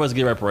 in order for us to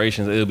get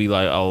reparations, it'll be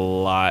like a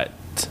lot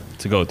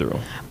to go through.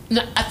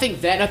 No, I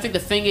think the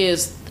thing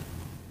is,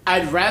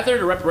 I'd rather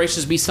the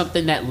reparations be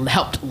something that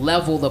helped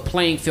level the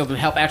playing field and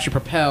help actually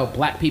propel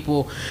black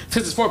people,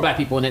 since it's for black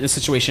people in this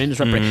situation,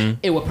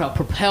 it would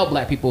propel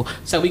black people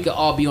so we could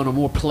all be on a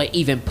more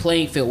even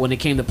playing field when it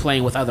came to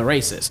playing with other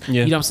races.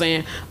 Yeah. You know what I'm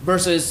saying?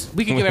 Versus,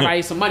 we can give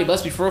everybody some money, but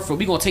let's be for real.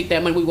 We're going to take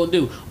that money, what we're going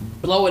to do?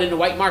 Blow it in the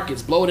white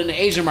markets, blow it in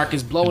the Asian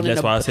markets, blow it in the...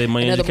 That's why I say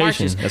money in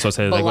education. Markets. That's what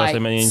I say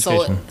money in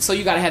education. So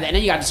you got to have that, and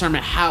then you got to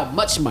determine how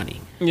much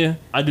money. Yeah,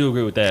 I do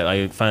agree with that.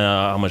 Like, find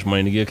out how much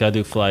money to give, because I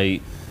do feel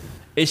like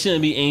it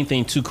shouldn't be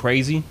anything too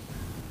crazy,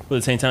 but at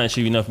the same time, it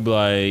should be enough to be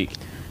like,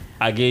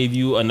 I gave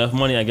you enough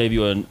money, I gave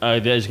you the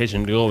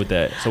education to go with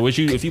that. So if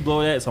you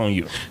blow that, it's on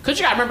you. Because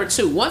you got to remember,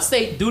 too, once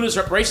they do this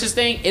reparations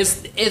thing,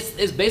 it's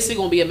basically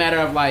going to be a matter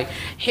of like,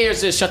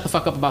 here's this, shut the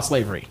fuck up about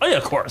slavery. Oh, yeah,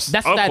 of course.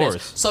 That's what that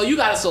is. So you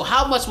got to, so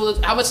how much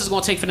is it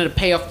going to take for them to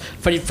pay off,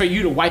 for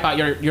you to wipe out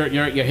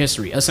your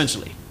history,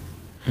 essentially?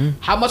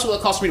 How much will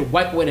it cost me to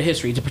wipe away the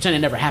history to pretend it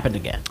never happened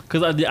again?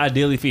 Because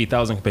ideally,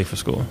 $1,000 can pay for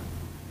school.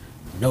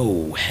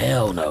 No,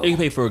 hell no. It can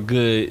pay for a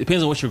good. It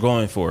depends on what you're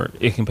going for.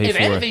 It can pay If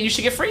for. anything, you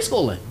should get free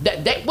schooling.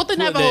 What the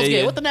Navajos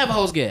get? What the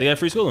Navajos get? They got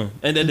free schooling,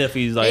 and then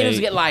definitely is like They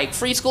just get like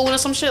free schooling or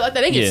some shit like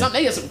that. They get something.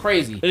 They get something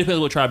crazy. It depends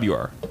what tribe you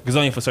are, because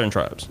only for certain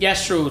tribes. Yeah,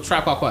 that's true.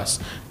 Tribe Called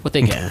Quest. What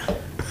they get?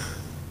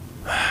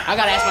 I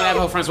gotta ask my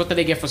Navajo friends what do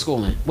they get for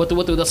schooling. What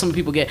do some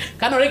people get?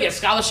 I know they get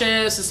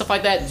scholarships and stuff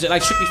like that,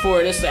 like strictly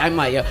for this. I'm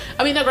like, yo.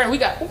 I mean, we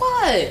got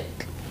what?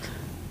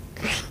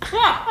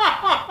 Well,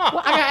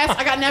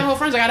 I got Navajo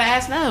friends. I gotta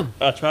ask them.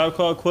 A Tribe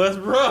Called Quest,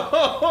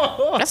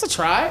 bro. That's a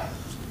tribe.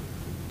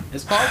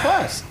 It's called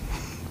Quest.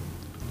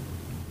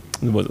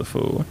 It was a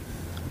fool.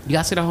 You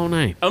gotta say the whole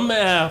name. I'm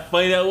mad how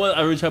funny that was.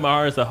 I really tried my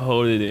hardest to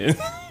hold it in.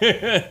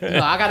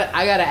 No, I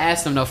gotta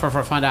ask them though for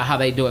find out how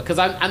they do it, because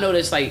I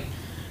noticed like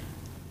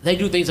they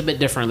do things a bit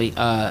differently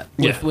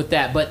with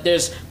that. But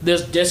there's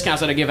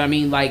discounts that are given. I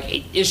mean,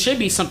 like it should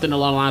be something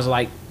along the lines of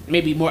like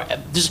maybe more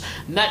just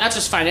not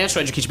just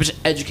financial education, but just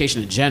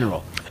education in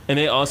general. And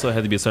they also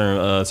had to be a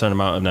certain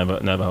amount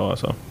of Navajo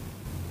also.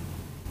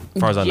 As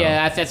far as I know.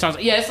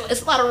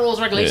 It's a lot of rules,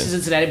 regulations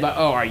into that. But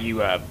are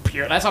you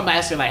pure? That's why I'm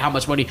asking, like, how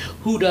much money?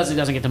 Who doesn't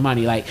get the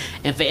money? Like,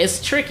 and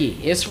it's tricky.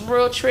 It's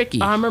real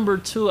tricky. I remember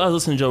too. I was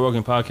listening to Joe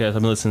Rogan podcast. I've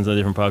been listening to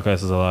different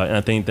podcasts a lot, and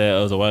I think that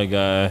was a white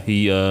guy.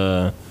 He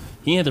didn't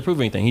have to prove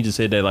anything. He just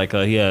said that like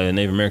he had a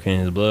Native American in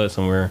his blood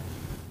somewhere.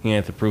 He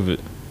didn't have to prove it.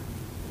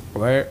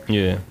 Where?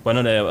 Yeah, but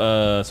I know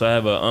that. So I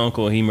have an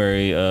uncle. He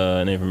married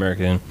a Native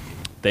American.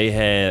 They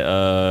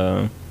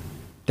had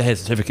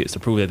certificates to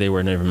prove that they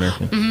were Native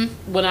American.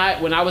 Mm-hmm. When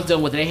I was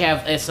done with it, they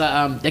have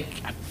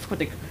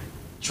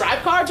tribe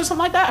cards or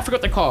something like that. I forget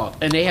what they're called.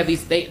 And they have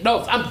these.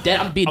 I'm dead.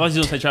 I'm being. I was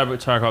just gonna say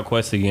Tribe Called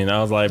Quest again.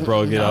 I was like,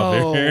 bro, get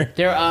off here.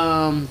 They're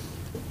I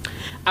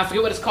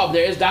forget what it's called.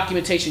 There is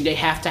documentation they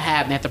have to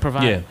have. They have to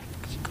provide. Yeah.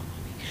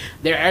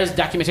 There is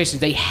documentation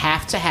they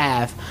have to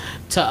have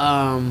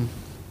to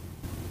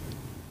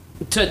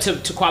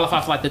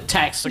qualify for like the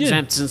tax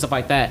exemptions and stuff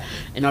like that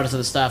and all this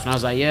other stuff. And I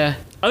was like, yeah.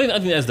 I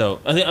think that's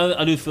dope.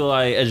 I do feel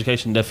like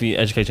education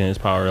is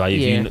power. Like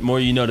if the more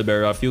you know, the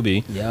better off you'll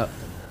be. Yep.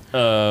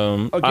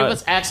 Or give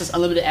us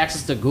unlimited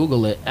access to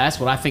Google it. That's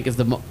what I think is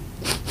the most.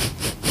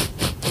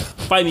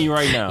 Fight me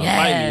right now. Yes.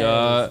 Fight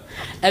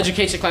me.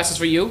 Education classes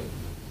for you?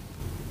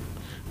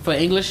 For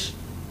English?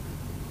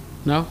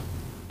 No?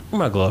 Where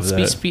my gloves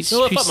at?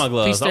 Fuck my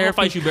gloves. I'm gonna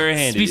fight you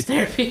barehanded. Speech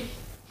therapy.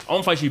 I'm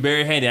gonna fight you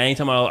barehanded. I ain't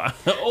talking about.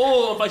 I'm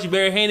gonna fight you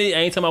barehanded. I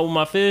ain't talking about with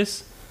my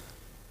fists.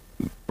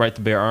 Right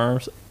to bare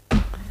arms.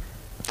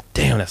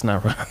 Damn, that's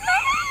not right.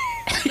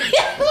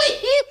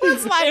 He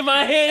was like, in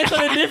my hand, it's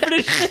something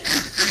different.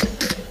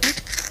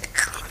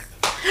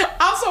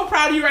 I'm so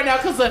proud of you right now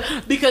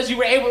because you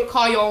were able to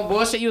call your own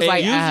bullshit. You was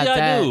like, usually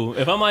I do.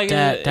 If I'm like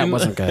that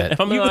wasn't good.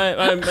 If I'm in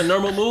like a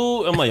normal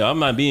mood, I'm like, yo, I'm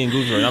not being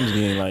goofy. I'm just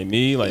being like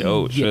me. Like,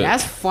 oh shit. Yeah,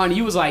 that's funny.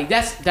 You was like,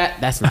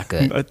 that's not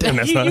good. Damn,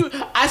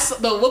 that's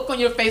the look on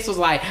your face was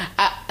like,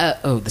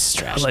 this is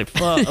trash. I was like,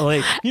 fuck.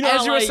 Like, you know,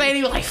 as you were saying,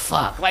 you were like,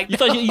 fuck. Like, you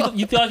thought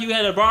you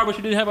had a bar, but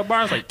you didn't have a bar.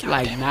 I was like,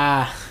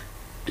 nah.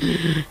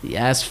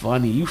 Yeah, that's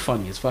funny. You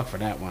funny as fuck for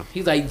that one.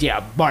 He's like, yeah,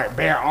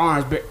 bare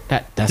arms.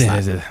 That's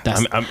not it.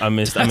 I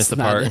missed the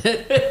part.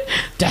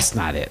 That's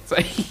not it.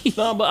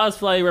 No, but I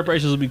feel like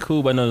reparations would be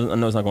cool, but I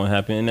know it's not going to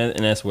happen,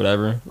 and that's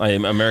whatever. Like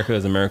America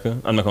is America.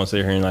 I'm not going to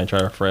sit here and like try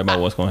to fret about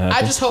what's going to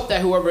happen. I just hope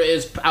that whoever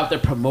is out there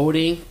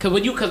promoting, because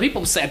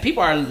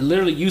people are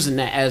literally using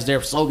that as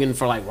their slogan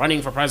for like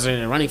running for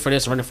president and running for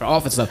this, and running for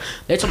office stuff.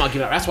 They're talking about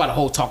giving up. That's why the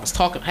whole talk is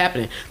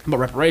happening about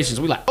reparations.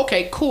 We like,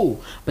 okay,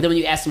 cool, but then when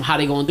you ask them how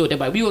they going to do it, they're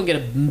like, we gonna get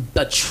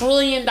a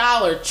trillions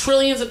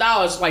of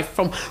dollars, like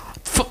from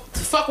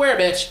fuck where,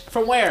 bitch?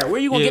 From where?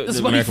 Where you gonna get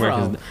this money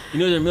from? You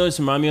know, the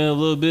military remind me of a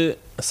little bit.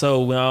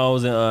 So when I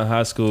was in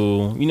high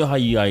school, you know how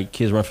you like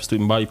kids run for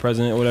student body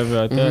president or whatever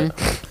like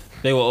that.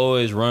 They will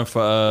always run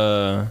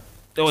for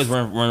they always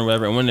run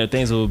whatever. And one of the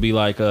things would be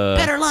like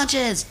better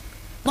lunches,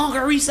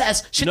 longer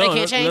recess. Shit, they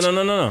can't change.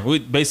 No.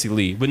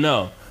 Basically, but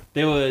no,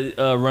 they would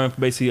run for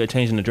basically a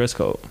change in the dress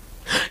code.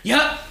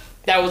 Yep.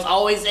 That was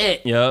always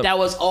it. Yep. That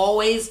was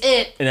always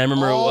it. And I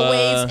remember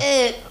always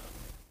it.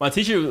 My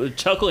teacher would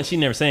chuckle and she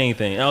never say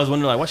anything. And I was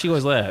wondering like why she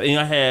always laugh. And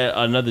I had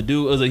another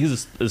dude. He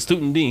was a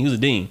student dean. He was a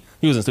dean.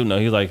 He wasn't a student though.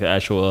 He was like an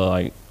actual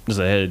like just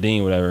a head of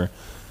dean, whatever.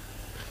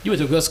 You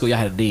went to a good school. Y'all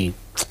had a dean.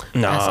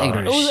 Nah, that's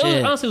ignorant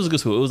shit. Honestly, it was a good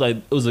school. It was like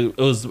it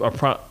was a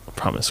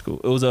promise school.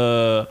 It was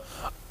a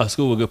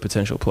school with good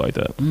potential, put like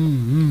that.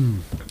 Mm-hmm.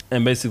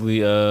 And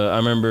basically, I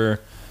remember.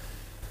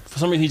 For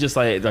some reason, he just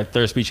like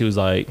third speech, he was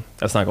like,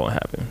 that's not going to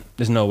happen.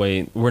 There's no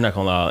way. We're not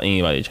going to allow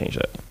anybody to change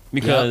that.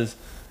 Because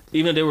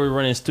even if they were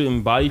running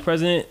student body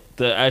president,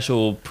 the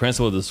actual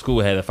principal of the school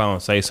had the final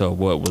say so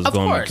what was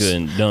going to be good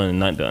and done and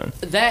not done.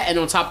 That, and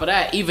on top of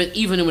that,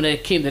 even when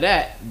it came to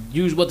that,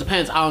 usually,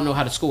 depends. I don't know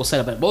how the school was set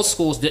up. But most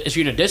schools, if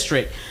you're in a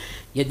district,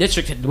 your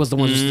district was the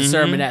one who's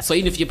determining that. So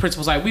even if your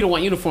principal's like, we don't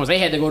want uniforms, they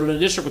had to go to the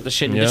district with the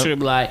shit. And the district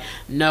would be like,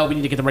 no, we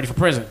need to get them ready for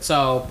prison.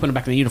 So put them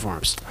back in the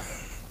uniforms.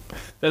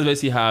 That's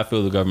basically how I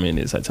feel the government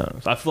is at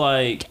times. I feel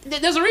like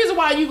there's a reason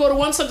why you go to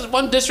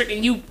one district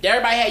and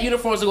everybody had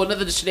uniforms and go to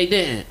another district they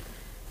didn't.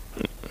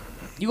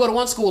 You go to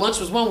one school, lunch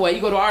was one way. You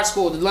go to our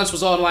school, the lunch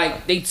was all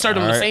like they served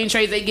them the same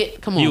trays they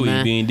get. Come on, Huey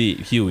man. being deep.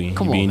 Huey.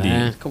 Come being on,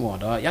 man. Deep. Come on,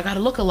 dog. Y'all gotta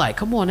look alike.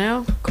 Come on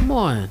now. Come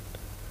on.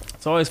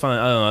 It's always fun.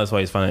 I don't know. That's why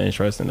he's finding it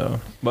interesting though.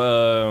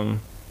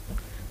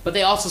 But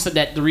they also said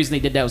that the reason they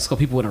did that was because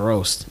people wouldn't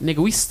roast. Nigga,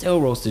 we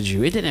still roasted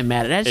you. It didn't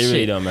matter. That it shit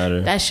really don't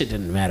matter. That shit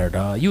didn't matter,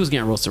 dog. You was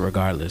getting roasted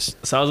regardless.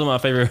 So I was on my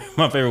favorite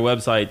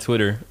website,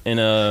 Twitter, and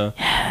they're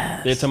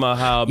talking about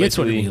how your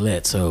Twitter basically be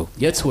lit. So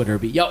your Twitter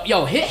be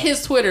yo hit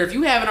his Twitter if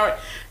you haven't already.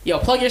 Yo,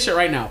 plug your shit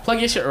right now. Plug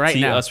your shit right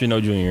now. Us We Know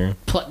Junior.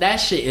 That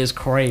shit is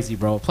crazy,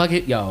 bro. Plug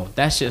it, yo.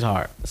 That shit's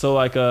hard. So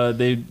like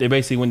they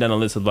basically went down a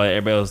list of like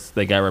everybody else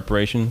that got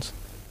reparations,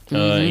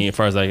 as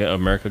far as like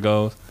America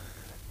goes,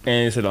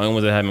 and they said the only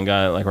ones that haven't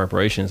got like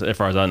reparations, as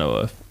far as I know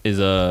of, is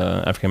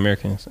African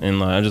Americans, and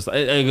like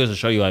it goes to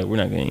show you like we're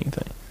not getting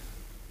anything,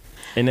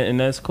 and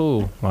that's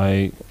cool.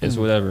 Like it's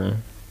whatever.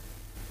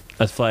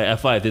 I feel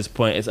like at this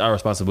point it's our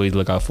responsibility to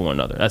look out for one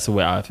another. That's the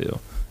way I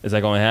feel. Is that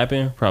going to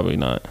happen? Probably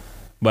not.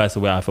 But that's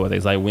the way I feel with it.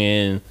 It's like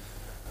when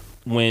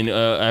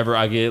ever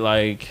I get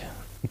like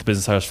the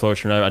business starts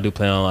flourishing, I do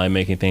plan on like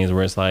making things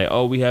where it's like,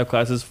 oh, we have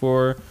classes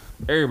for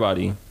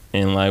everybody,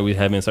 and like we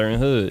have in certain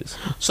hoods.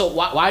 So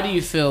why do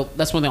you feel?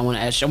 That's one thing I want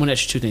to ask you. I want to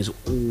ask you two things.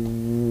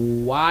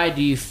 Why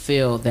do you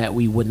feel that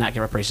we would not get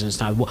reparations this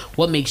time?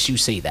 What makes you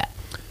say that?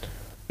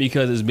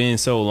 Because it's been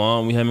so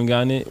long, we haven't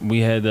gotten it.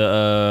 We had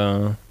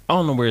the I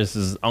don't know where this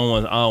is. I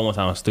don't want to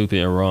sound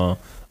stupid or wrong.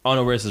 I don't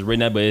know where this is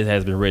written at, but it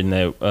has been written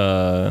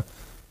at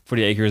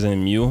 40 Acres and a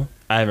Mule.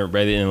 I haven't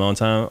read it in a long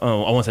time. I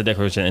want to say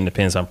Declaration of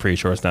Independence. I'm pretty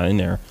sure it's not in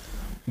there.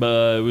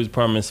 But it was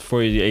promised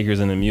 40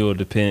 Acres and a Mule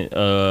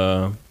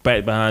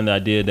back behind the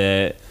idea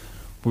that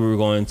we were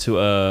going to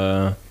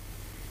I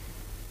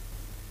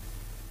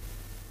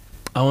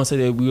want to say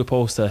that we were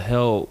supposed to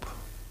help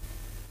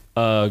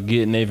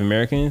get Native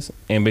Americans,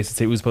 and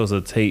basically we were supposed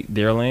to take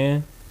their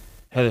land,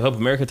 had to help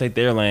America take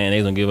their land, and they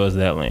was going to give us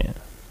that land.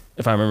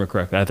 If I remember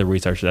correctly. I have to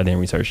research it. I didn't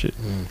research it.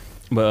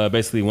 But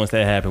basically, once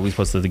that happened, we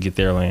were supposed to get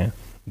their land.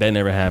 That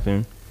never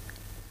happened.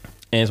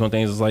 And it's one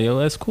thing is like, yo,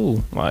 that's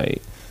cool.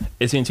 Like,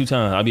 it's been 2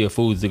 times. I'd be a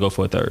fool to go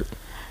for a third.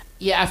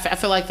 Yeah, I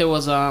feel like there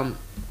was I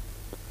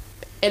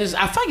feel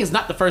like it's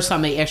not the first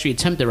time they actually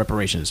attempted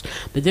reparations.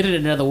 They did it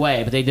another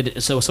way, but they did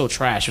it so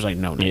trash. It was like,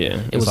 no, nigga.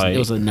 Yeah, it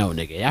was a no,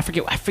 nigga. I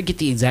forget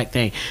the exact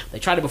thing. They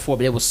tried it before,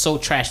 but it was so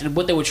trash. And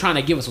what they were trying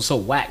to give us was so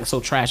whack and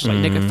so trash. It's like,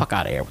 nigga, fuck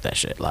out of here with that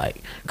shit.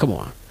 Like, come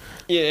on.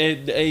 Yeah,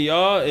 hey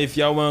y'all, if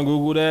y'all want to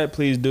Google that,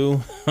 please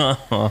do. Y'all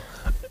want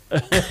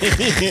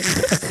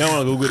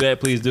to Google that,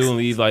 please do, and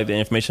leave like the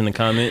information in the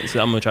comments.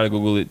 I'm gonna try to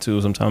Google it too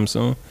sometime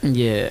soon.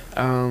 Yeah.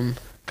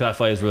 Cause I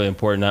feel like it's really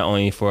important not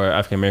only for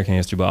African American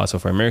history but also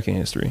for American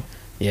history.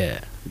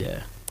 Yeah.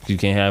 You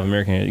can't have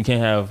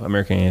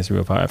American history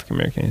without African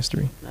American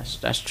history.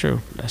 That's true.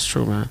 That's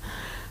true, man.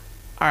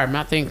 All right, man.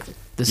 I think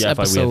this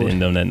episode. I feel like we have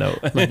to end on that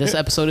note. Look, this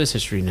episode is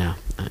history now.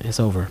 It's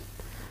over.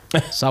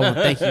 So I want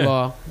to thank you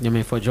all,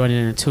 for joining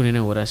in and tuning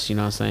in with us. You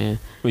know what I'm saying?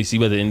 Wait, see,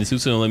 about to end this too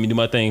soon. Let me do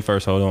my thing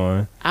first. Hold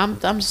on.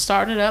 I'm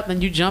starting it up,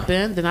 then you jump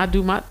in, then I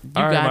do my. You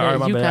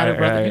got it, you got it,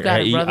 brother. You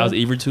got it, brother. I was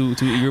eager too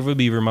eager of a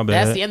beaver. My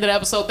bad. That's the end of the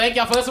episode. Thank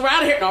y'all for listening. We're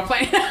out of here. No, I'm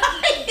playing.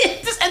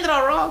 Just ended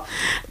all wrong.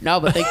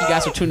 No, but thank you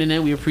guys for tuning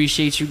in. We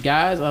appreciate you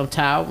guys.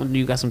 Tao, when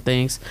you got some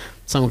things,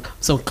 some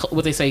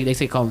what they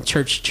say call them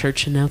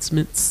church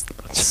announcements.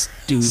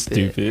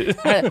 Stupid.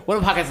 One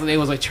of the podcasts today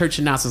was like church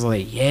announcements.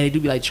 Like, yeah, they do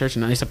be like church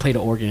announcements. They used to play the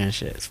organ and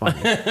shit. It's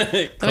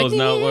funny.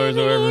 Closing out words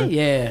or whatever.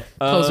 Yeah.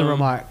 Closing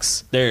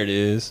remarks. There it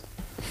is.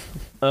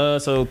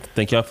 So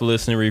thank y'all for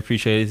listening. We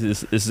appreciate it.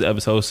 This is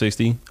episode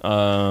 60.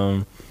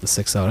 The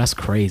 60. That's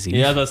crazy.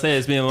 Yeah, as I said,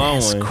 it's been a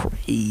long one. That's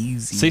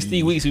crazy.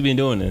 60 weeks we've been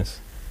doing this.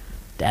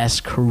 That's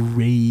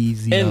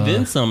crazy. And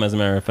then some, as a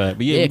matter of fact.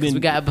 But yeah, because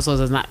we got episodes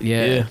that's not.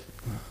 Yeah.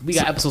 We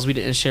got episodes we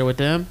didn't share with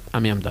them. I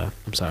mean, I'm done.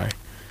 I'm sorry.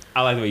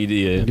 I like the way you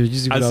did.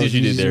 I see what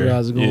you did there.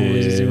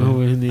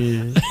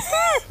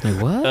 Like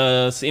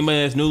what? So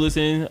anybody that's new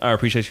listening, I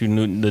appreciate you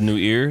the new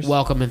ears.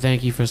 Welcome and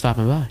thank you for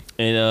stopping by.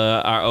 And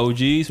our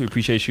OGs, we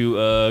appreciate you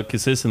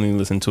consistently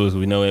listening to us.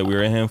 We know that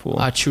we're a handful.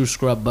 Our true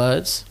scrub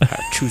buds. I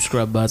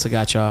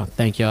got y'all.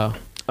 Thank y'all.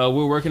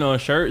 We're working on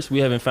shirts. We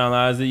haven't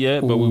finalized it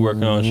yet, but we're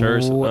working on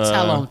shirts.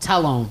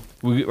 Tell them.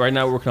 Right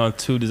now we're working on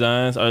 2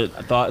 designs, or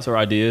thoughts or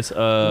ideas.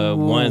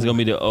 One is going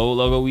to be the old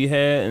logo we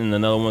had, and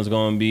another one's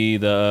going to be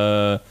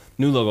the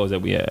new logos that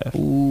we have.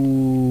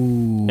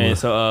 Ooh. And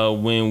so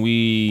when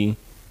we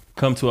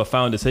come to a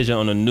final decision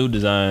on a new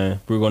design,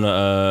 we're going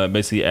to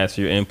basically ask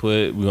for your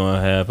input. We're going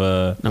to have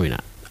No, we're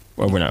not.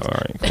 Well, we're not. All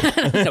right. Cool.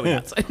 No, we're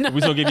not.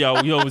 We're going to give y'all.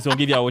 We're going to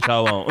give y'all what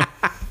y'all want.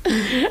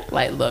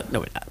 Like, look, no,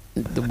 we're not.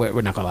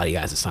 We're not gonna lie to you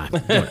guys this time.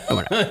 No,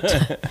 we're not.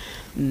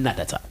 Not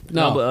that time.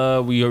 No,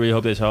 but we really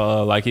hope that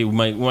y'all like it. We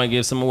might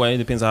give some away.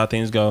 Depends on how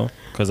things go.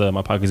 Because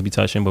my pockets be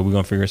touching, but we're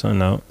gonna figure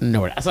something out.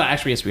 No, we're not. So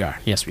actually, yes, we are.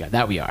 Yes, we are.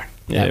 That we are.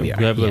 Yeah, we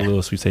have a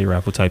little sweet say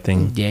raffle type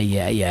thing.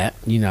 Yeah.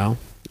 You know,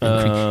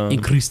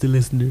 Increase the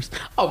listeners.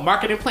 Oh,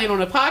 marketing plan on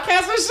the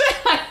podcast and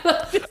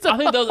shit.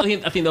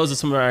 I think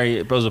those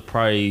are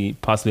probably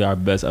possibly our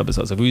best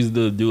episodes. If we used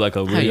to do like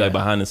a really like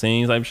behind the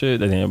scenes type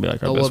shit, then it'd be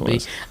like our best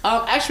ones.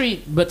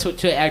 Actually, but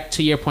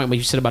to your point, what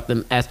you said about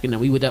them asking them,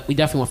 we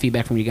definitely want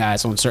feedback from you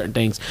guys on certain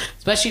things,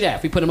 especially that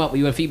if we put them up,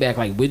 we want feedback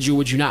like would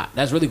you not?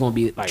 That's really going to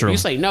be like if you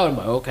say no, I'm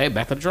like, okay,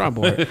 back to the drawing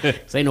board. There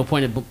ain't no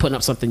point in putting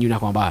up something you're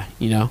not going to buy.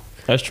 You know.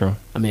 That's true.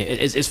 I mean,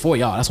 it's for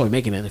y'all. That's why we're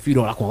making it. If you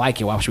don't like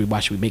it, why should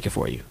we make it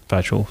for you?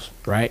 Factuals.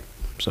 Right?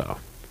 So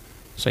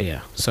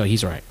yeah. So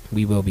he's right.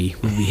 We'll be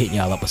hitting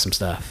y'all up with some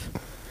stuff.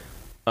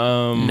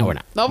 No, we're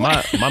not. No,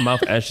 my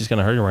mouth actually is kind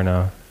of hurting right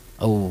now.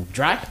 Oh,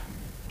 dry?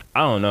 I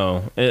don't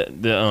know.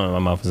 My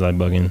mouth is like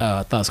bugging.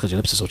 I thought it's because your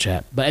lips are so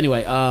chapped. But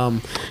anyway,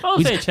 oh,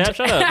 say chapped.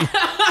 Shut up.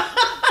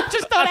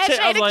 Just throw that shit.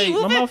 I was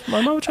like,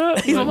 my mouth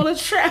chapped. He's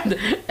almost trapped.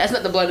 That's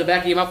not the blood in the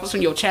back of your mouth. That's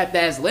from your chapped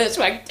ass lips.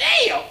 You're like,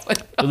 damn.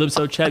 The lip's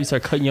so chapped, you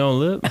start cutting your own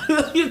lip.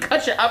 You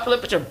cut your upper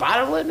lip with your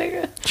bottom lip,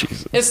 nigga.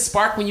 Jesus. It's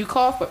spark when you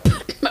cough, but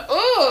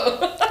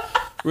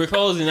we're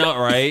closing out,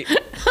 right?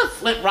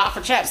 Flint rock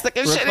for chapstick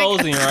and shit. We're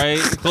closing, right?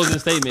 Closing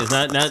statements,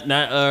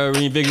 not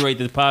reinvigorate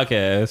this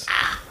podcast.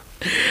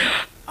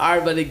 All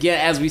right, but again,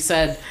 as we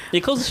said,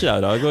 close the shit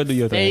out, dog. Go ahead and do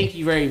your thing. Thank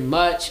you very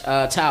much,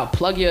 Tal.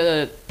 Plug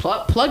your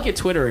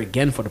Twitter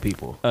again for the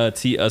people.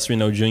 T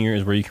Usreno Jr.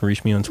 is where you can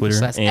reach me on Twitter so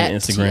that's and at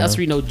Instagram.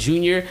 T Usreno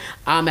Jr.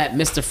 I'm at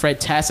Mr.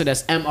 Fred Tastic.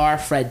 That's Mr.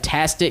 Fred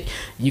Tastic.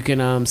 You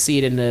can see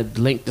it in the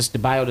link, just the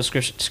bio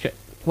description.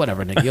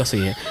 Whatever, nigga, you'll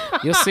see it.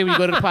 You'll see when you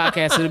go to the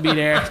podcast. It'll be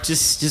there.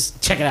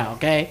 Just check it out,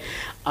 okay?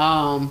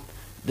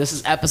 This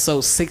is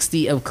episode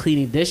 60 of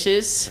Cleaning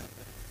Dishes.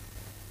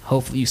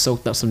 Hopefully you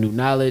soaked up some new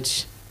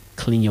knowledge.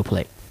 Clean your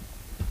plate.